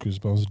Usher is Chris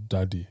Brown's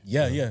daddy.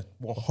 Yeah,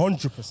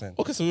 100%.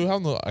 Okay, so we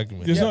have no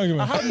argument. There's Yeah, no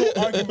argument. I have no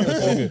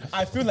argument.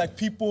 I feel like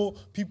people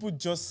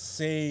just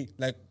say,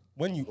 like,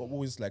 when you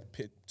always like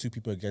pit 2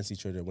 people against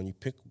each other, when you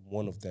pick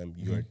one of them,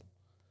 you're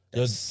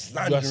You're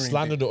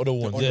slandering the other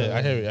one. Yeah,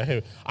 I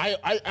hear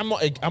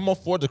it. I'm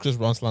not for the Chris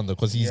Brown slander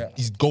because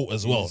he's GOAT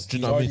as well. Do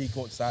you know what I mean?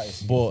 Got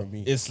status But for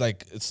me. it's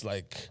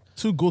like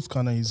 2 goats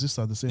can exist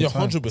at the same yeah,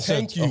 time. 100%.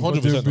 Thank you.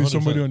 100%. There'll be 100%.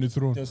 somebody on the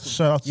throne.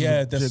 Shout out to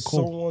Yeah, J. there's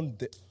Cole. someone.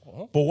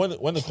 But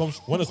when it comes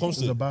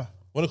It's a to bar.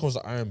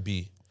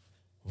 R&B,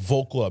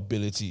 vocal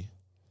ability,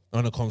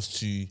 when it comes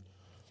to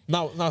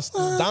now dance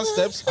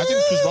steps, I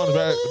think Chris Brown is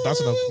better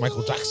dancing than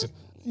Michael Jackson.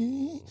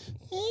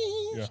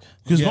 Yeah.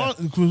 Chris Brown's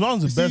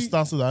the You best see-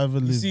 dancer that I ever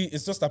You lived. see,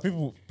 it's just that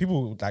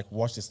people like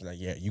watch this and like,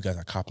 yeah, you guys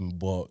are capping,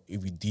 but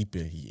if we deep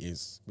it, he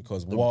is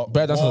because what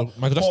better dancer than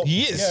Michael Jackson? but-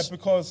 He is. Yeah,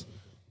 because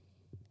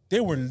they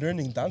were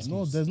learning dance. No,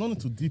 moves. there's nothing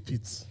to deep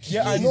it.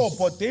 Yeah, I know,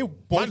 but they Man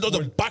both does a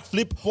were,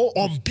 backflip both-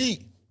 on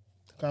beat.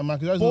 Can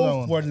Michael Jackson do that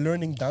both one? were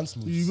learning dance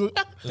moves. You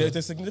go,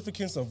 The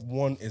significance of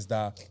one is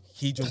that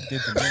he just did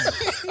the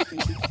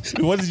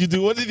move. What did you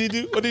do? What did he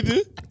do? What did he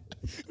do?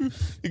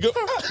 You go.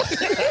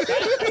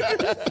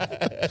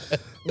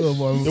 oh,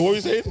 boy. What were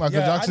you saying? Michael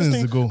Yeah, Jackson I just is the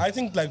think, goal. I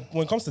think like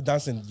when it comes to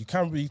dancing, you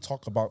can't really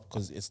talk about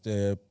because it's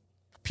the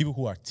people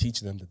who are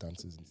teaching them the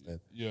dances instead.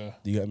 Yeah.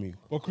 Do you get me?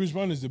 But Chris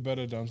Brown is the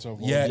better dancer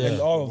of all. Yeah, Yeah.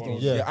 and all of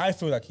those. Yeah. Yeah. I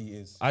feel like he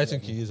is. I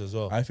think he is as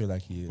well. I feel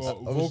like he is.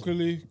 But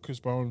vocally, Chris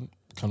Brown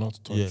cannot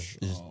touch.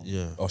 Yeah,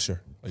 yeah. Oh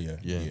sure. Oh yeah.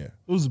 Yeah. Yeah.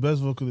 Who's the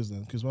best vocalist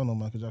then? Chris Brown or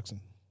Michael Jackson?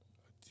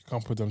 You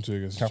can't put them two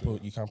against each other.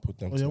 You can't put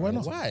them. Oh, yeah, why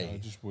together. not? I Why?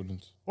 just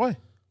wouldn't. Why?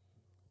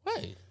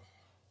 Why?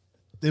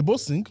 They both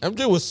sing.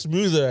 MJ was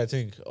smoother, I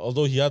think.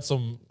 Although he had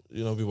some,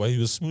 but he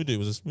was smoother. He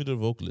was a smoother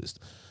vocalist.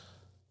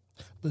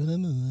 The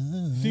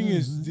thing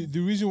is, the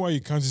reason why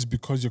you can't is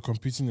because you're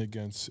competing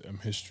against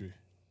history.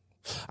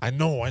 I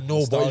know, but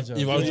Nostalgia.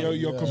 if I was, You're I hear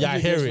it, completely I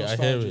against hear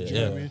nostalgia, it. do you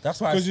know what I Yeah, mean?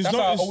 That's why. 'Cause it's That's not-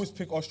 why I it's- always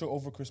pick Usher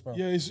over Chris Brown.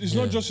 Yeah, it's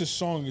not just a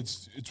song.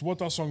 It's what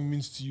that song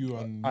means to you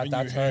and At when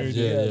that you time, heard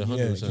yeah, it. yeah,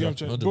 100%. You know what I'm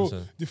saying? Bro,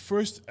 100%. the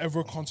first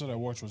ever concert I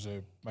watched was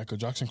a Michael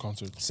Jackson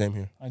concert, Same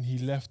here. and he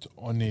left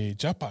on a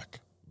jetpack.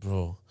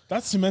 Bro.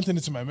 That's cemented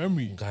into my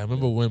memory. I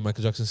remember when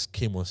Michael Jackson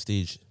came on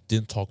stage,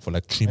 didn't talk for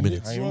like 3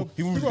 minutes.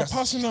 People He are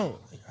passing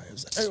out.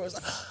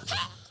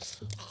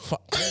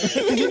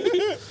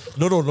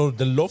 No.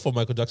 The love for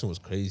Michael Jackson was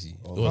crazy.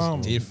 It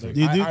was different.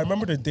 Did I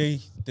remember the day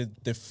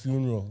the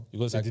funeral. You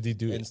gonna say, did he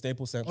do in it?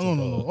 Staples Center?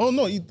 No. Oh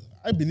no,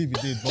 I believe he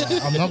did, but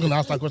I'm not gonna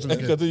ask that question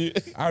again.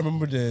 I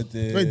remember the.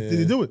 Wait, did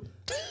he do it?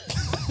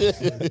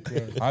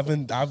 I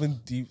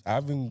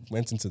haven't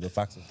went into the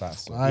facts of that.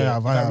 So I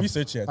have.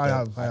 researched it. I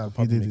have.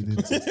 He did.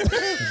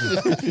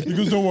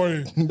 Because don't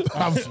worry.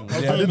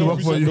 I did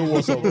work for you.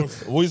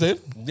 What you saying?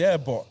 Yeah,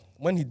 but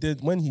when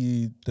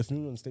the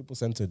funeral in Staples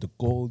Center, the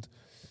gold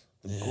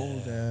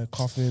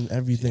coffin,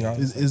 everything. I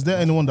was Is there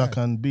anyone that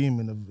can be him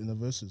in the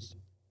verses?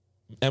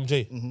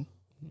 MJ?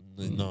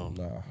 Mm-hmm. No.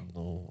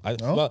 No?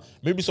 Well,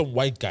 maybe some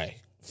white guy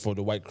for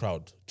the white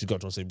crowd. Do you get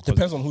what I'm saying? Because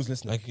depends on who's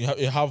listening. like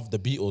you have the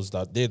Beatles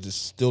that they're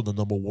just still the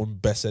number one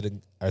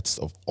best-selling artist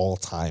of all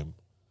time.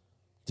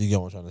 Do you get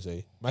what I'm trying to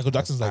say? Michael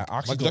Jackson's like I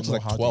actually Michael don't Jackson's know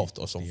like how 12th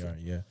they or something. are,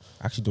 yeah,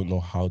 I actually don't know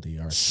how they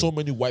are. So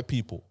many white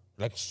people,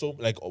 like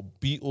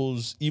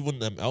Beatles, even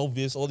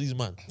Elvis, all these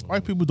man.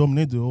 White people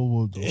dominate the whole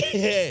world, though.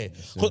 Yeah,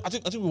 because I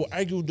think we were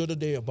arguing the other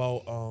day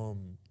about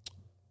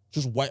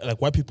just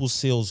white people's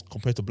sales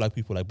compared to black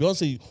people. Like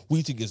Beyonce,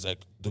 we think is like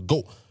the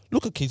GOAT.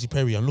 Look at Katy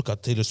Perry and look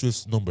at Taylor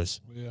Swift's numbers.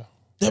 Yeah.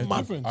 They're mad.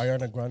 different.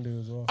 Ariana Grande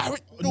as well.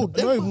 No,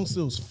 they're not mad. even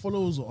sales.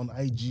 Followers on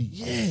IG.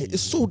 Yeah,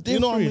 it's so different. Do you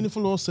know how many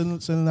followers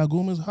Selena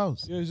Gomez's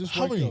house? Yeah, it's just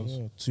How white many?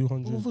 girls.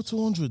 200. Over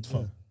 200,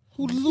 fam.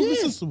 Who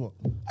listens to what?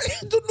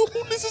 I don't know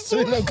who listens to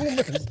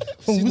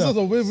it. From Wizards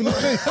of Waverly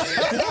Place.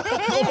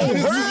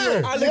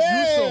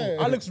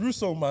 Alex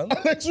Russo, man,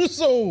 Alex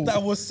Russo.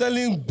 that was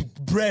selling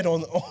bread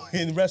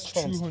in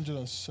restaurants.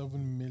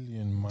 207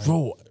 million, man.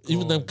 Bro,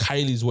 even them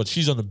Kylie's what?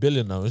 She's on $1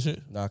 billion now, is she?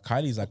 Nah,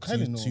 Kylie's like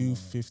Kylie, no.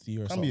 250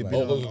 or Can be something. a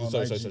Like bit that.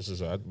 on IG.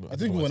 sorry. I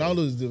think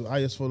Ronaldo is the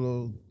highest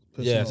follow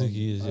person. Yeah, I think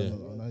he is, yeah.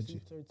 on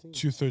IG.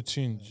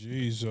 213.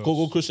 Jesus.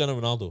 Go Cristiano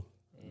Ronaldo.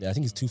 Yeah, I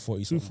think it's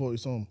 240. something. 240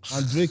 something.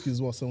 And Drake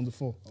is what,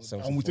 74.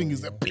 And we think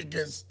he's the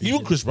biggest.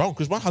 Even Chris Brown.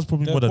 Chris Brown has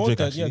probably They're more than both Drake,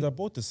 the- actually. yeah, they're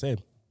both the same.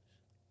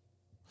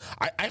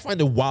 I find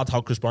it wild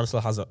how Chris Brown still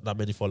has that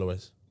many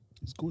followers.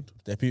 It's good.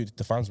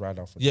 The fans ride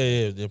out for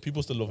Yeah.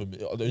 People still love him.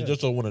 They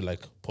just don't want to like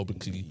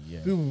publicly.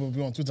 People will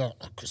be on Twitter,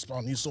 Chris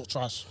Brown, he's so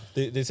trash.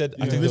 They said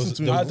I think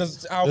listen there to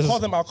was,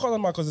 him. I'll call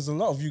them out because there's a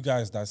lot of you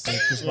guys that say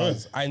Chris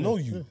Brown's. I know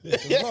you.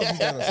 There's a lot of you guys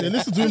that say, They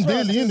listen to him Chris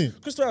Brown's daily, this,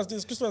 innit? Chris Brown's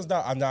this, Chris Brown's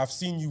that, and I've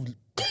seen you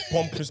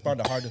pump Chris Brown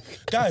the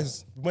hardest.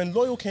 Guys, when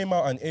Loyal came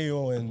out and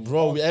AO and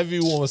bro,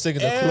 everyone was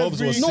singing. The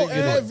clubs was No, singing.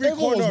 it. every Everyone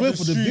corner was of waiting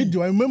for the street.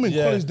 video. I remember in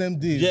Yeah. college them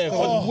days. Yeah, I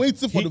was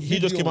waiting for the video. He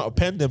just came out of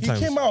Pen them He times.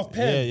 came out of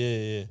Pen.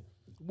 Yeah.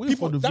 Waiting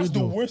for the That's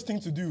video. the worst thing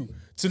to do.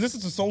 To listen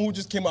to someone who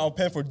just came out of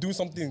Pen for doing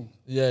something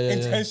Yeah.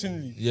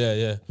 intentionally.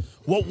 Yeah.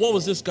 What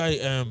was this guy?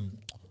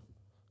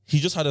 He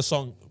just had a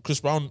song. Chris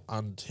Brown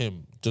and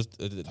him just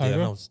they Tiger?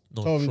 announced.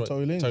 No, Tory Lanez.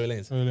 Tory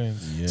Lanez. Tory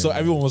Lanez. So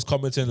everyone was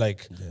commenting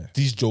like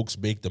these jokes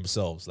make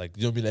themselves. Like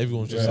you know what I mean?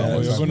 Everyone was just Yeah, saying, well,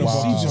 like, you're gonna wow.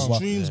 bop See the the song.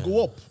 streams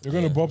go up. You're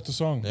gonna bop the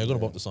song. They're gonna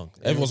bop the song.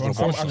 Everyone's gonna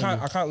unfortunately. bop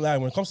it. I can't lie.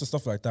 When it comes to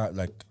stuff like that,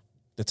 like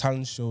the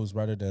talent shows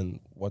rather than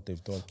what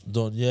they've done.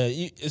 Done. Yeah,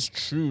 it's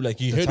true. Like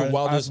you hear the Talent-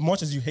 wildest. as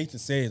much as you hate to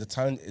say it, the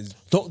talent is.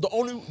 The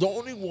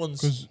only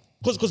ones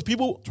because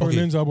people. Tory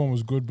Okay, Lanez album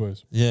was good,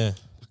 boys. yeah.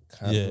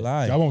 Can't Yeah.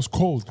 lie. The album was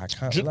cold. I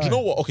can't Do lie. you know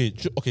what? Okay.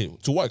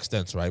 To what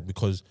extent, right?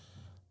 Because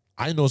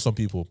I know some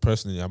people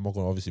personally. I'm not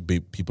gonna obviously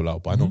bait people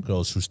out, but I know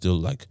girls who still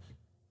like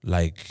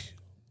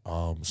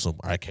some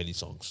R. Kelly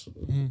songs.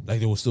 Like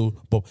they will still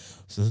bump.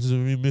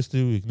 Sensory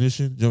Mystery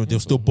Ignition. You know, they'll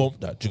still bump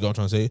that. Do you get what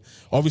I'm trying to say?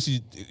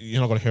 Obviously, you're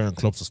not gonna hear it in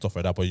clubs and stuff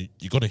like that, but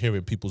you're gonna hear it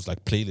in people's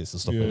like playlists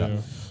and stuff like Yeah.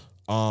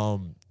 that.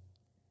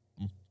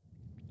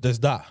 There's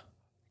that.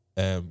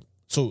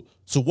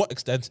 So what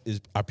extent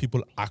are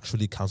people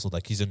actually cancelled?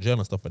 Like he's in jail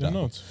and stuff like They're that.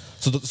 not.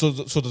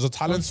 So does the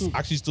talent Cancel-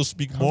 actually still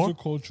speak Cancel more?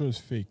 culture is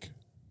fake.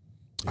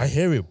 I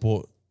hear it,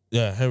 but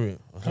yeah, I hear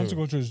it. Cancel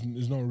culture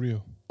is not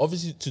real.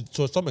 Obviously,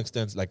 to some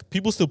extent, like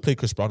people still play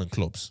Chris Brown in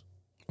clubs,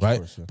 right?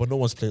 course, yeah. But no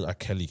one's playing R.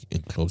 Kelly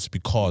in clubs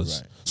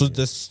because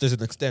there's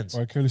an extent.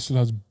 R. Kelly still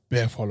has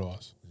bare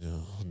followers. Yeah,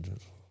 100.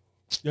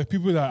 Yeah,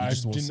 people that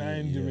just are won't see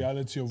denying it, the yeah.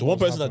 reality of The one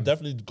what's person that happened.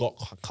 definitely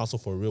got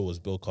cancelled for real was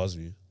Bill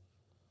Cosby.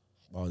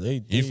 Oh, they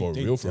for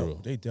real.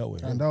 They dealt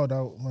with And him.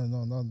 that man,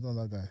 no, not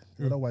that guy.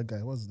 The other white guy.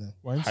 What's his name?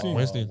 Weinstein.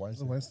 Weinstein.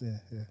 Weinstein.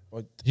 Yeah.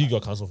 But He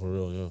got cancelled for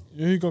real, yeah.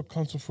 Yeah, he got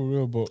cancelled for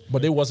real, but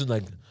But they wasn't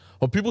like.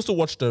 But people still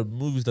watch the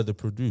movies that they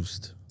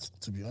produced.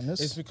 To be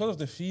honest, it's because of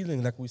the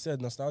feeling, like we said,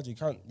 nostalgia. You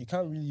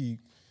can't really.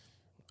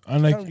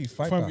 and like can't really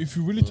fight fam, that. if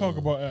you really talk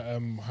about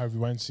Harvey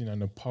Weinstein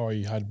and the power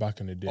he had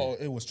back in the day, Oh,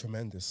 it was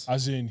tremendous.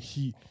 as in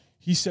he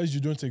says you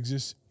don't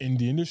exist in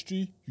the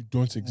industry, you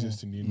don't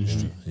exist in the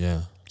industry.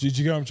 Yeah. Do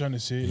you get what I'm trying to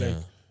say? Like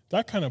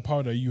that kind of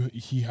power that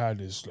he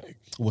had is like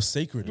was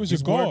sacred. He was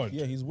His a god. Word,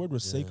 his word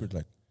was sacred.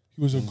 Like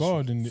he was a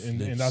god in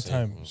that Flip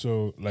time. side,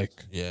 So like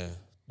Yeah.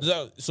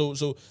 So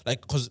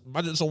like, because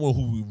imagine someone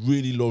who we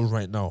really love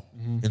right now.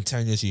 In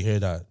 10 years, you hear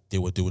that they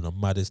were doing the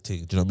maddest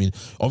thing. Do you know what I mean?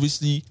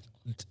 Obviously,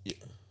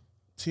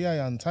 T.I.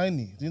 and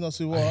Tiny. Do you not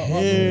see what I happened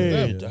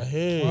heard. with them? I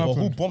heard. but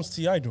who bumps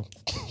Ti though?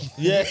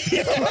 Yeah.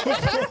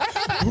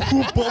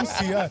 Who bumps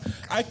Ti?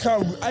 I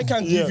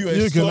can't give you a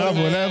You can song. have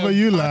whatever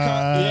you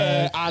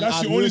like.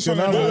 that's the only song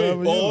I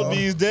know. All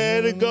these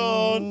dead and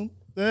gone.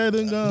 Dead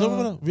and gone.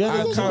 No.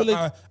 I Rihanna,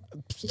 can't.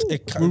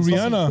 With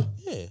Rihanna.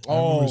 Yeah. I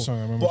remember the song,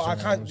 I remember but the I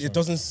song, can't. It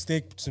doesn't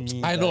stick to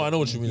me. I know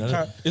what you mean.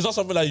 can't- It's not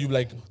something like you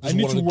like. I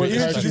need to work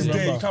Even hard to to this day,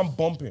 remember. you can't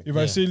bump it. If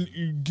I say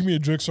give me a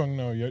Drake song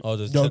now, yeah, Oh,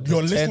 there's You're 10,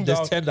 there's listening 10, there's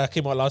down- 10 that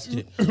came out last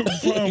year.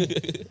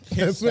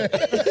 Hits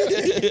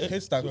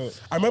that.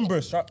 I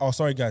remember.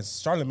 Sorry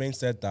guys. Charlemagne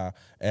said that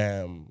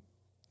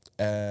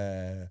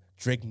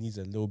Drake needs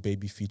a Lil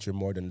Baby feature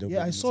more than Lil Baby.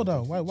 Yeah, I needs saw a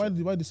that. Drake Why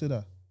feature. did they say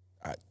that?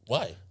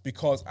 Why?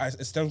 Because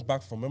it stems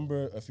back from,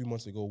 remember a few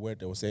months ago where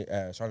they were saying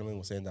Charlemagne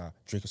was saying that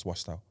Drake is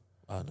washed out,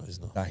 Ah, no, he's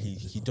not. that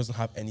he doesn't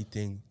have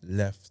anything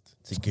left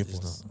to give He's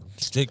us.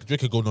 not. Drake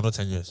could go another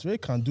 10 years.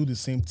 Drake can do the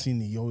same thing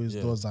he always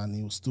Yeah. does, and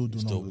he'll still do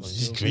Still, numbers.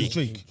 he's It's Drake.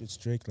 Drake. It's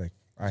Drake. Like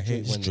I hate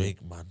It's when Drake,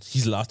 man.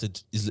 He's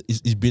lasted.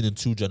 He's been in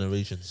 2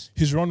 generations.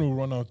 his run will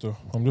run out though.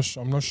 I'm just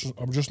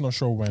not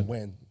sure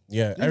when.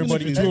 Yeah, Even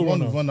everybody. if it will he's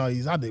run out. run out.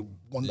 He's had a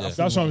wonderful. Yeah.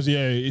 That's what I'm saying.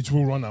 Yeah, it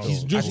will run out.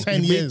 He's Just just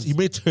 10 he years. Made, he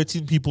made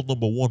 13 people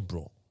number 1,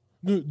 bro.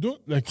 no,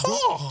 don't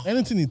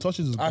Anything he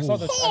touches is I gold.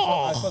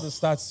 saw the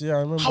stats. Yeah, I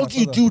remember. How I do saw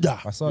you do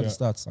that? I saw Yeah. the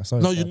stats. I saw.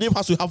 No, the your stats. name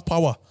has to have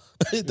power.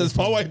 There's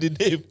power in the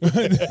name.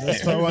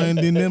 That's power in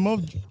the name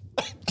of.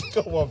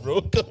 Come on,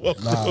 bro.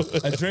 Nah,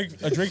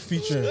 a Drake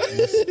feature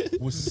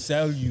will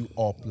sell you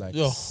up like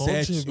Yo,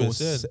 set you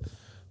 100%.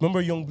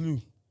 Remember Young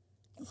Blue?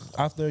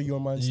 After Your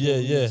Mind. Still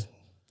Yeah. Remains?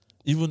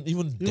 Even He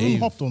even Dave.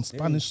 hopped on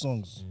Spanish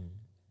songs.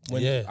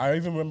 When, Yeah. I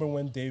even remember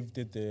when Dave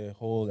did the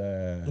whole.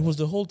 It was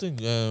the whole thing.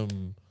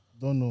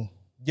 Don't know.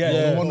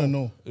 Yeah. You want to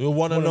know. You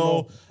wanna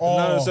know? Oh,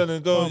 Now it's gonna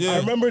go. Yeah. I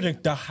remember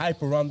the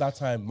hype around that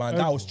time, man.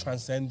 That was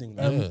transcending.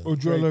 Like, Yeah.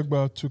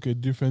 Ojuelegba took a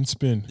different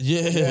spin. Yeah.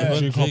 And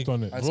Drake Drake. hopped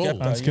on it. And Bro.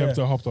 Skepta, And Skepta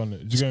yeah. hopped on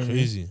it. Do you get what I mean?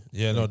 Crazy.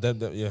 Yeah. No. Them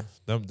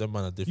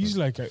man are different. He's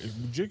like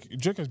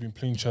Drake has been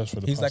playing chess for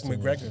the He's like past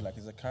 10 years. McGregor, like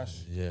he's a cash.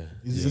 Yeah.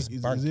 Is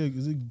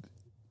it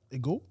a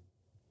goal?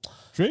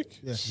 Drake?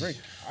 Yeah. Drake,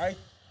 I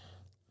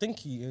think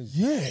he is.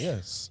 Yeah.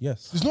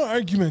 Yes. There's no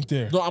argument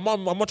there. No, I'm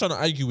not trying to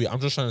argue it. I'm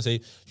just trying to say,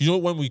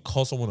 when we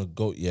call someone a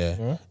goat,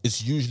 Yeah.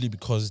 it's usually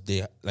because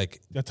they like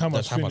Their time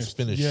has finished.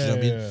 you Yeah, know what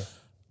I mean? yeah.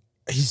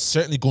 He's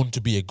certainly going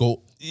to be a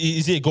goat.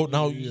 Is he a goat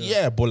now?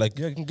 Yeah, but like,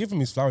 Yeah, you can give him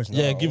his flowers now.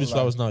 yeah, give his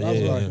flowers now. That's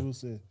what Yeah. people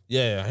say.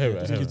 Yeah, I hear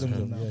it. I hear give it.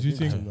 them now. Do you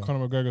think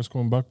Conor McGregor's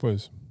coming back,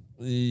 boys?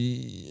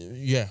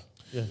 Yeah.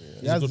 He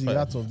He's a has good the fighter.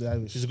 art of the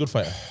Irish. He's a good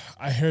fighter.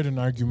 I heard an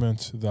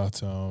argument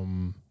that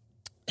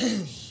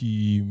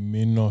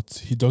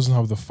he doesn't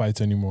have the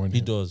fight anymore in He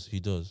him. does. He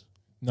does.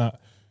 Now,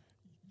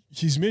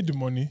 he's made the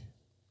money.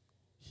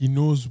 He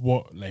knows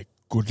what like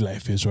good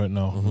life is right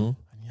now, and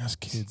he has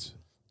kids.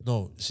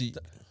 No, see,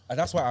 And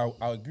that's why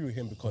I agree with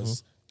him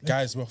because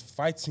guys, we're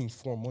fighting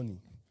for money.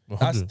 100.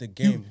 That's the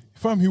game.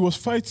 Fam, he was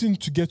fighting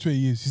to get where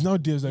he is. He's now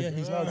there. He's like, Yeah,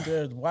 he's not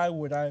there. Why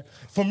would I?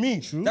 For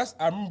me,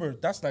 I remember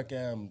that's like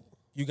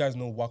you guys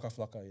know Waka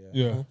Flocka,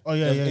 yeah. yeah. Oh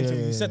yeah, There's yeah, an yeah. interview.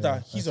 yeah, He said yeah,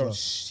 that yeah.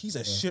 he's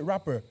a shit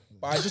rapper.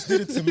 But I just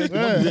did it to make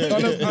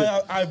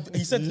money.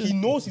 He said he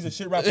knows he's a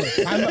shit rapper.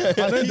 And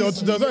then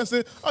the other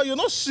say, "Oh, you're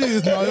not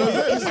shit now."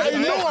 I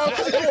know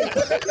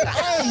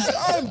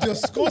I'm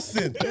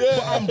disgusting,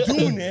 but I'm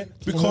doing it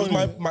because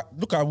my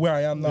look at where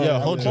I am now. Yeah,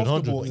 I'm 100,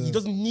 comfortable. 100. He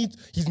doesn't need.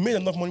 He's made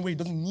enough money where he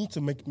doesn't need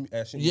to make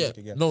shit music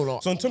again. no.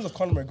 So in terms of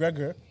Conor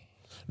McGregor,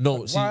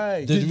 no. See,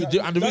 why? and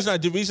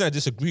the reason I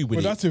disagree with But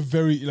it. that's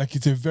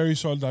it's a very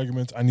solid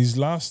argument, and his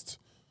last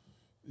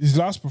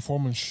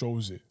performance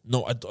shows it.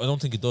 No, I don't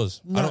think it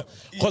does.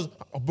 Because,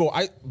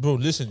 bro,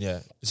 listen, yeah.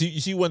 You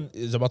see when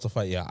he's about to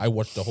fight, yeah, I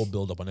watched the whole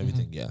build up and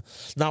everything, yeah.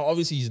 Now,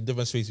 obviously, he's in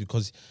different space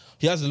because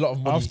he has a lot of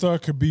money. After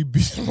Khabib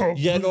beat him up,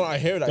 Yeah, no, I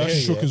hear that. that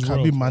shook his Can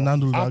world. be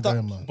manhandled that After,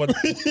 guy, man. but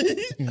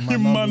He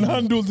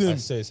manhandled him.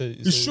 say,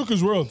 He shook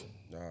his world.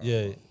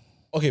 yeah.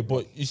 Okay,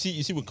 but you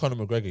see with Conor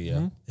McGregor,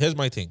 yeah. Here's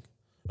my thing,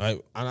 right?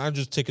 And I'm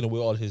just taking away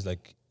all his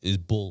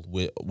bull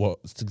with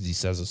what things he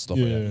says and stuff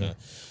like that. Yeah. Yeah.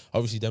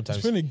 Obviously, them times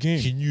playing a game.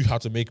 he knew how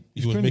to make.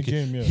 He was playing a making.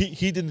 game, yeah.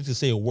 He didn't need to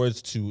say a word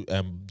to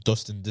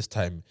Dustin this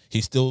time. He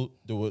still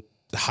the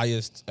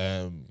highest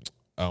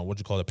what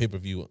do you call it,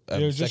 pay-per-view.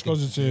 Yeah, just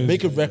 'cause it's a-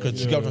 making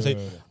records. You get what I'm yeah,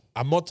 saying? yeah.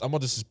 I'm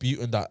not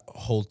disputing that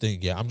whole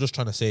thing. Yeah, I'm just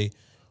trying to say,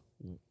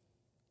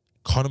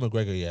 Conor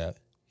McGregor. Yeah,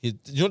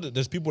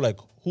 there's people like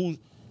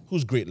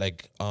who's great,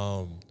 like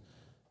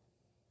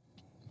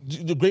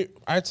the great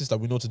artists that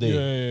we know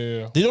today.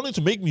 Yeah. They don't need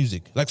to make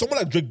music. Like someone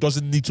like Drake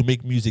doesn't need to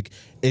make music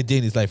a day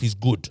in his life. He's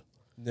good.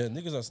 the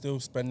niggas are still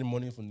spending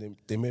money from them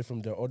they made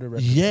from their other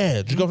records.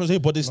 Yeah, do you get what I'm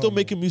saying? But they're still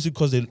making music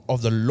because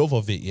of the love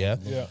of it. Yeah.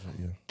 Yeah.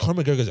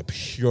 Conor McGregor is a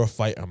pure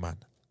fighter, man.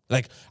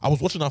 Like I was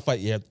watching that fight,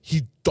 yeah.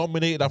 He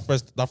dominated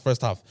that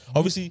first half.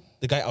 Obviously,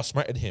 the guy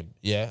outsmarted him,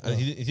 yeah, and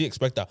he didn't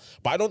expect that.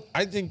 But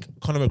I think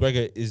Conor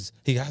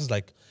McGregor has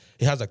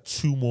like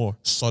 2 more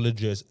solid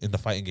years in the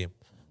fighting game,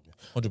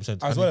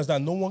 100%. As well as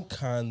that, no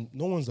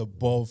one's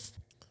above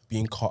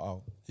being caught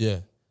out. Yeah.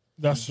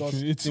 That's true.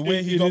 Just It's the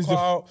way he it got is the-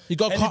 caught out. He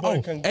got caught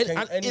out anybody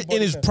and anybody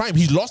in his can- prime.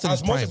 He lost in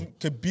his As much as prime.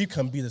 Khabib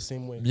can be the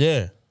same way.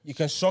 Yeah. You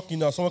can shock,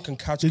 someone can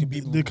catch They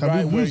Khabib can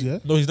right be where lose, yeah?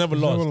 No, he's never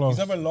He's lost. never lost.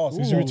 He's never lost.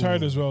 He's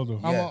retired as well, though.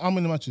 Yeah. How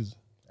many matches?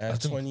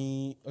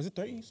 20, was it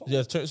 30? Something? Yeah,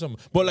 it's something.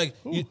 But like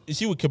you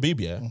see with Khabib,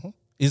 yeah,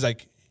 he's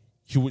like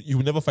he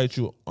would never fight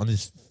you on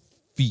his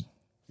feet.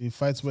 He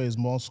fights where he's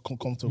most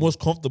comfortable. Most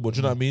comfortable. Do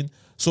you know what I mean?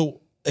 So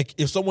like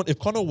if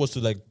Conor was to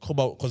like come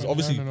out, because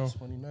obviously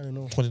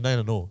 29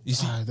 and 0. You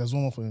see, There's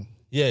one more for him.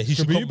 yeah, he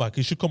should Khabib? come back.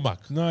 He should come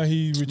back. No,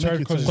 he retired it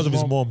because Because of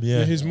his mom,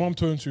 yeah. His mom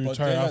told him to But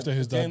retire after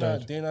his dad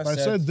died. Dana But I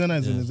said, said Dana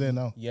is in his air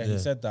now. yeah, he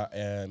said that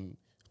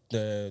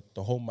the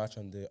whole match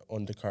on the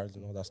undercards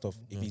and all that stuff,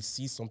 if he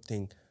sees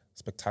something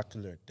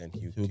spectacular, then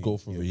he'll go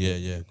for it. Yeah,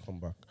 yeah. Come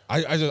back.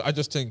 I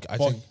just think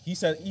But he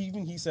said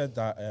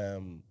that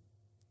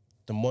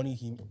the money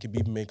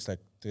Khabib makes, like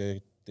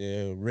the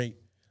rate,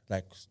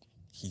 like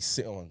he's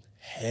sitting on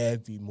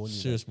heavy money.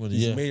 Serious money,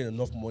 He's yeah. made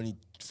enough money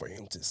for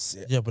him to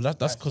sit. yeah, but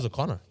that's because of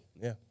Conor.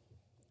 Yeah.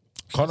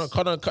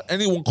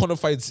 Anyone Conor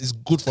fights is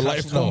good for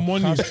life For now.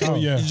 money,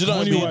 yeah. You know what I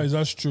Money mean? wise,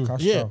 that's true.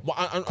 Yeah,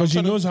 Because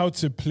he knows how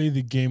to play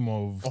the game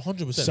of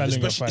 100%,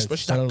 selling a fight.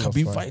 especially that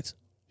Khabib fight.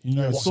 He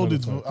knows He how sold to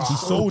it. sell a fight. He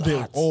sold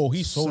it. Oh,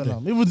 he sold Sell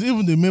it. him.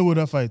 Even the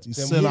Mayweather fight, he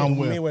sell him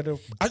well. Mayweather.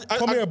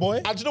 Come here,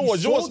 boy. And you know what?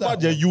 You know what's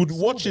mad? Yeah, you would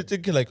watch it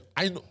thinking like,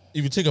 I know.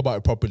 If you think about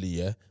it properly,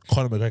 yeah,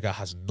 Conor McGregor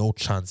has no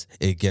chance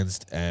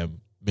against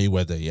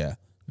Mayweather. Yeah,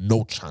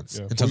 no chance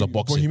Yeah, in but terms he- of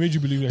boxing. but he made you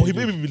believe that But he he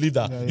made did. me believe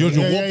that. Yeah, You're yeah,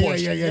 one yeah,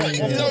 punch. yeah, yeah, yeah,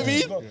 You know what I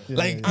mean? yeah.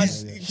 Like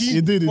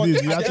He did, But he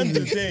at the actually end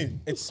of the did. day,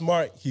 it's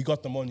smart. He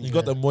got the money. you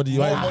got the money.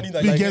 More Right? money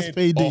than Biggest he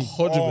payday.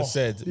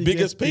 100%.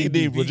 Biggest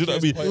payday, bro. Do you know what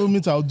I mean? It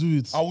means I'll do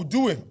it. I will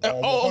do it.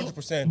 Oh,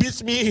 100%.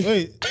 beats me.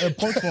 Wait, a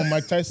punch from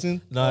Mike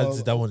Tyson. Nah,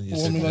 it's that one.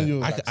 $1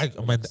 million.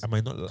 I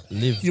might not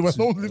live. You might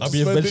not live I'll to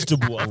be a spend it.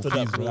 vegetable after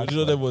that, bro. You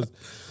know that was.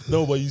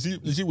 No, but you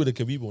see with the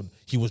Khabib one,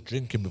 he was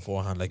drinking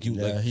beforehand. Like he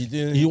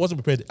didn't. He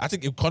wasn't prepared. I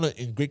think Conor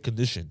in great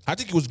condition. I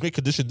think he was in great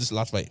condition this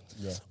last fight.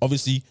 Yeah.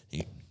 Obviously,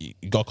 he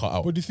got caught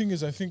out. But the thing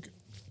is, I think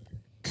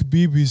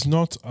Khabib is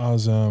not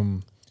as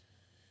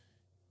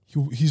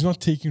he's not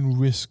taking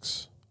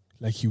risks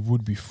like he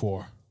would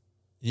before.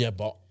 Yeah,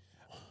 but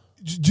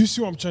Do you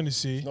see what I'm trying to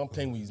say? He's not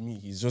playing with me.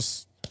 He's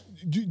just.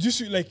 Do you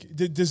see, like,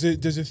 there's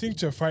a thing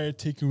to a fighter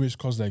taking risks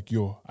because, like,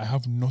 yo, I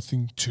have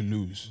nothing to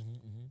lose.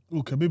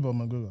 Ooh, Khabib or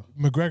McGregor?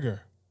 McGregor,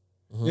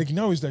 like,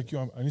 now he's like,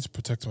 yo, I need to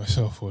protect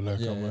myself, or like,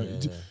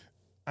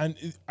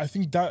 and I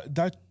think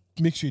that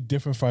makes you a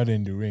different fighter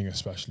in the ring,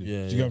 especially.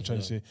 Yeah, Do you get what I'm trying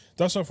to say?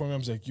 That's why for me, I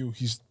was like, yo,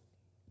 he's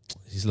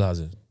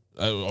lazing.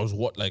 I was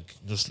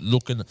just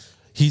looking.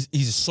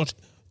 He's such.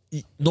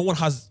 No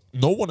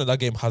one in that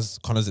game has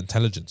Conor's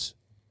intelligence.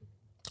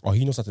 Oh,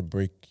 he knows how to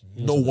break.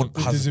 No one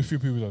there's has. a few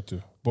people that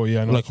do, but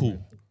yeah, I know Like what you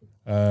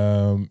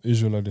mean.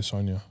 Israel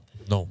Adesanya.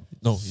 No,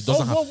 he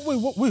doesn't have.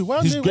 Wait, why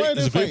are He's they, great. why are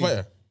He's they a great fighting?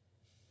 fighter.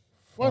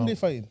 Why are they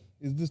fighting?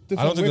 Is this different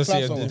I don't think weight they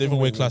say class or-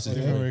 different weight classes.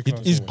 Different weight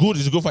class. He's good.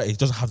 He's a good fighter. He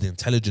doesn't have the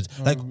intelligence.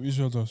 Like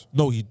Israel does.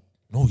 no, he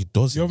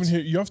doesn't.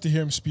 You have to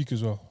hear him speak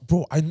as well.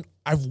 Bro,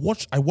 I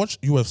watch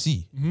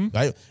UFC.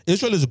 Right?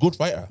 Israel is a good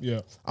fighter.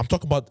 Yeah. I'm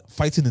talking about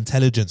fighting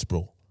intelligence,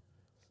 bro.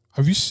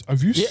 Have you?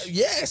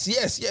 Yeah,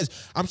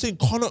 yes. I'm saying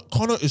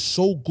Conor is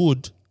so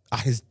good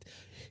at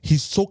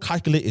he's so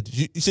calculated.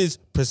 He says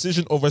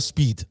precision over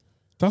speed.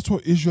 That's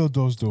what Israel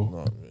does,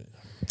 though.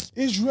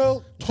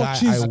 Israel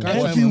touches I watch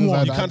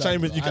everyone. You can't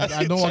chime in. You can't.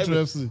 I don't watch chime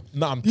in. UFC.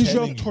 No, I'm Israel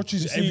telling you.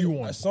 touches See,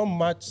 everyone. some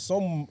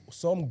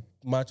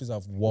matches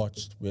I've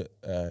watched with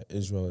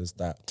Israel is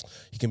that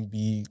he can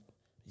be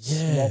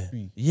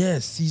sloppy.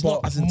 Yes, he's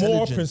not But as more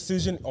intelligent.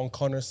 precision on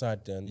Connor's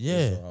side than Yeah,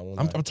 Israel, I won't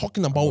lie. I'm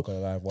talking I'm about not gonna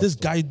lie, I've this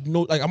watched guy.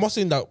 No, like I'm not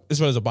saying that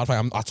Israel is a bad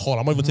fight at all.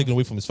 I'm not even taking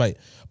away from his fight,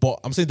 but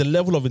I'm saying the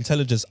level of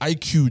intelligence,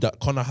 IQ that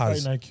Conor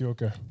has Right, Nike,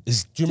 okay.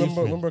 is. Do you different.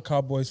 remember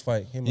Cowboys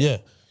fight? Him Yeah,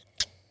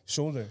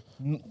 shoulder.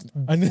 And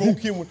then Broke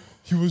him with-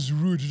 he was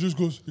rude. He just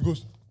goes.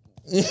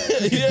 I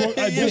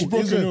yeah, just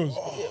broke Israel. your nose.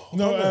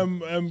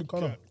 No,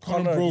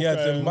 Conor broke. yeah,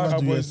 the match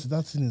Cowboys.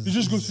 That thing is. He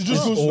just goes.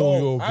 Oh, No,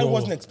 yo, I bro.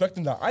 wasn't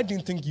expecting that. I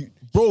didn't think you.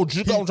 Bro, do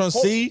you know what I'm trying to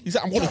say? He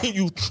said, "I'm gonna hit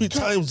you 3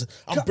 times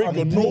and break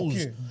your broke nose."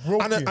 it,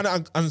 broke and,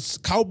 it. and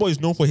Cowboy is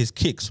known for his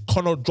kicks.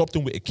 Conor dropped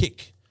him with a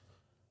kick.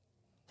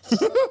 You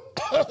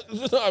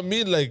know what I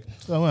mean? Like,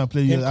 So when I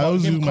play, I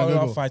always use calling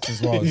out McGregor. fights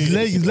as well. His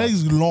leg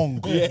is long.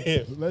 Yeah.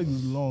 His leg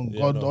is long.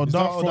 Yeah, no. Or Is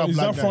that that front, is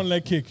black that guy. front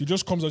leg kick? He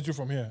just comes at you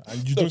from here,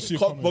 and you don't see it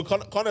coming. But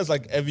Conor's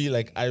like every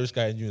like Irish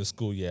guy I knew in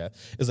school. Yeah,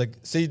 it's like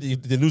say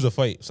they lose a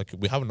fight. It's like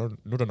we have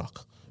another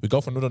knock. We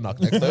go for another knock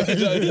next time. You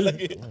know what I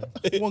mean?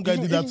 Like, One guy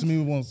did that to me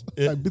once.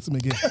 I beat him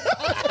again.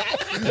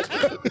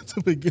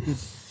 To begin.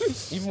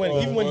 Even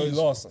when he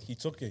lost, he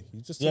took it.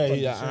 He just took it on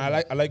the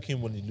chin. I like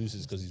him when he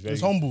loses because he's very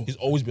humble. He's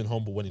always been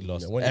humble when he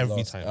lost. When he every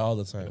lost, time. all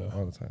the time.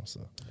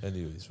 So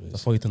Anyways,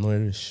 that's why he's an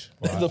Irish.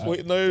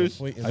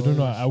 I don't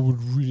know. I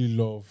would really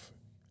love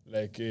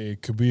like a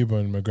Khabib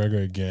and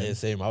McGregor again. Yeah,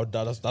 same.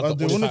 That's They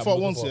the only only fight fought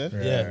I'm once, looking yeah? for.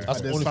 Yeah,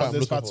 that's the only fight I'm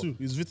There's looking part for. 2.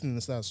 It's written in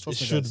the stars. It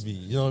Trust me, should guys. be.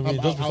 You know what I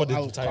mean? Just before they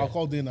retire. I'll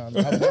call Dana.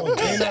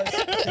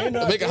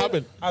 Dana, Make it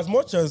happen. As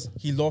much as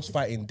he loves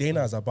fighting,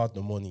 Dana is about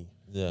the money.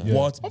 Yeah.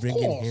 What's Of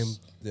bringing course. him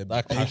the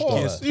That big cash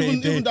kiss dollar.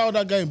 Even that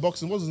other guy in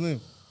boxing, what's his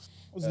name?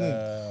 What's his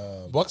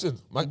name? Boxing.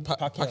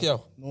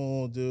 Pacquiao.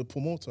 No, the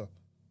promoter.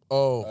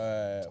 Oh,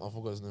 I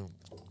forgot his name.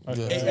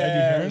 Eddie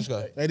Hearn. Which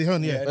guy? Eddie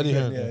Hearn, yeah. Eddie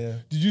Hearn. Yeah.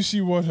 Did you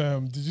see what?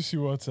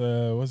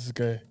 What's this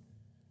guy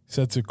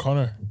said to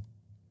Connor?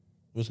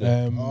 Which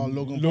guy?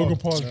 Logan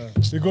Paul. Paul. Yeah.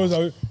 He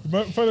goes,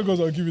 fellow goes,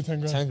 I'll give you 10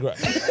 grand. 10 grand.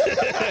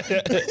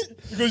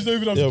 Because you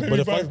don't even have Yeah, to pay but me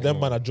the back. fact them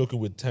man are joking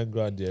with 10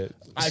 grand, yeah.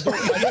 I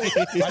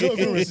don't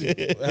even receive.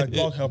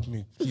 God help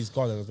me. Please,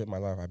 God elevate my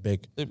life. I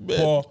beg.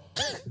 But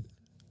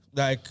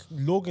like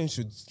Logan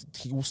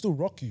he will still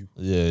rock you.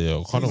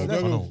 Yeah. Connor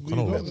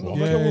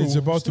Yeah, it's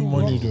about the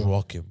money though.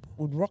 rock him.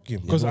 Would rock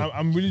him. Because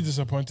I'm really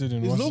disappointed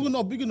in Is what's... Logan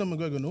not bigger than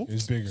McGregor, no?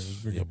 It's bigger. It's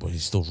bigger. Yeah, but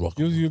he's still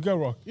rocking. You get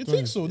rock. You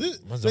think so?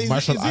 Is Man's a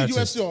martial it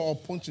artist. UFC or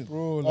punching? Bro,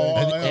 Or,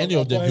 like- Any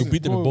of them, you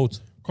beat them in Bro, both.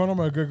 Conor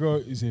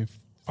McGregor is a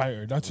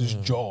fighter. That's his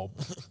job.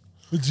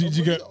 Do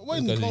you get...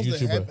 When This it guy's comes a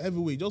to YouTuber.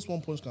 heavyweight, just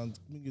one punch can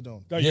bring you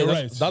down. You're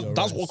right.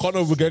 That's what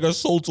Conor McGregor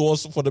sold to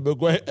us for the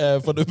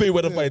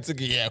Mayweather fight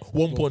ticket. Yeah,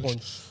 one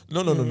punch.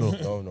 No.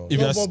 No. If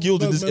you're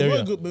skilled in this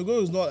area.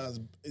 McGregor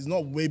is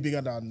not way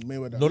bigger than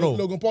Mayweather. No.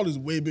 Logan Paul is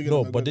way bigger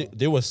No, than but McGregor.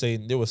 they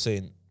were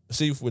saying,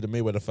 see with the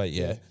Mayweather fight,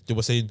 they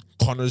were saying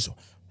Conor's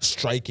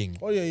striking in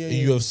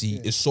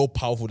UFC is so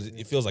powerful that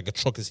it feels like a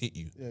truck has hit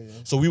you.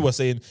 So we were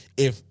saying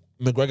if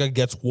McGregor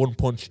gets one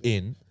punch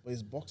in, But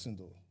it's boxing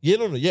though.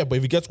 but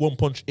if he gets one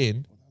punch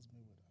in,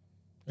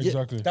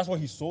 Exactly. That's what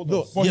he sold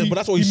No, us. but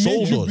that's what he made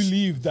sold you us.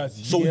 believe that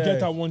he would get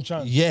that one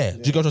chance. do you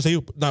get what I'm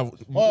saying? Now,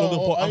 Logan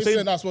Paul, are I'm you saying,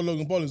 saying that's what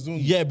Logan Paul is doing?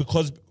 yeah,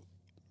 because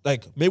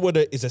like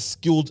Mayweather is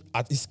skilled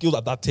at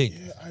that thing.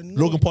 I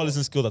know, Logan Paul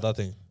isn't skilled at that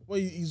thing Well,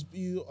 he's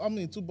how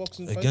many 2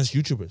 boxing fights? against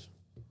YouTubers.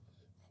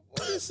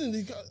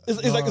 Listen,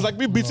 It's like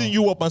me beating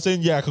you up and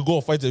saying, yeah, I could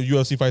go fight a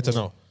UFC fighter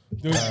now.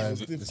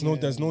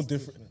 There's no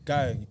different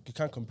guy. You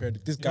can't compare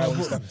this guy.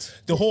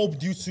 The whole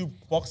YouTube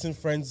boxing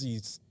frenzy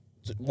is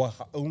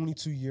only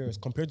 2 years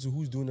compared to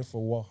who's doing it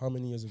for what? How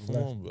many years of his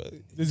life?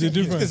 There's a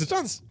difference. There's a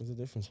chance. There's a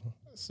difference. Huh?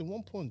 It's in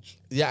one punch.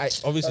 Yeah,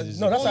 obviously.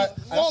 No,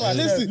 that's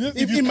Listen,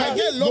 if he might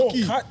get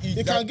lucky,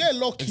 he can get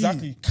lucky.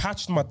 Exactly,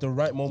 catch him at the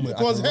right moment,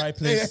 Because at the right a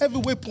place.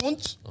 heavyweight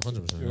punch,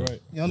 100%. You're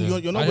right.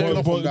 you're not going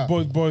up on that.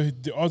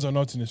 But the odds are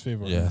not in his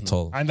favor. Yeah, at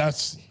all. And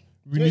that's...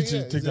 We need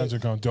to take that into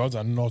account. The odds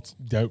are not...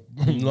 They're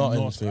not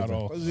in his at favor.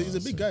 all. He's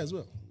a big guy as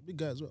well.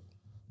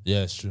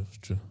 Yeah, it's true. It's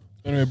true.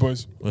 Anyway,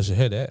 boys. Where's your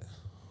head at?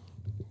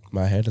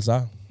 My head is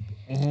out.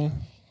 Don't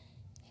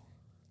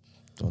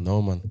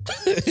know, man.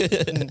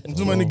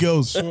 Too many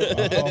girls. Out of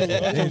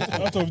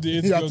the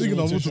 8 Yeah, I'm girls thinking in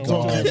of what to rotation,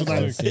 talk one about is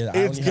tonight. like- Yeah,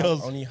 Eight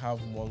I only have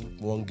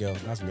one girl.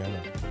 That's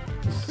Rihanna.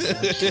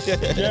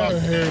 Yeah,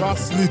 here.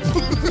 Fast sleep.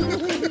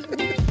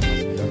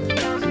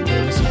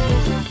 Listen,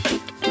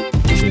 bro.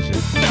 Appreciate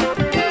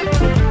you.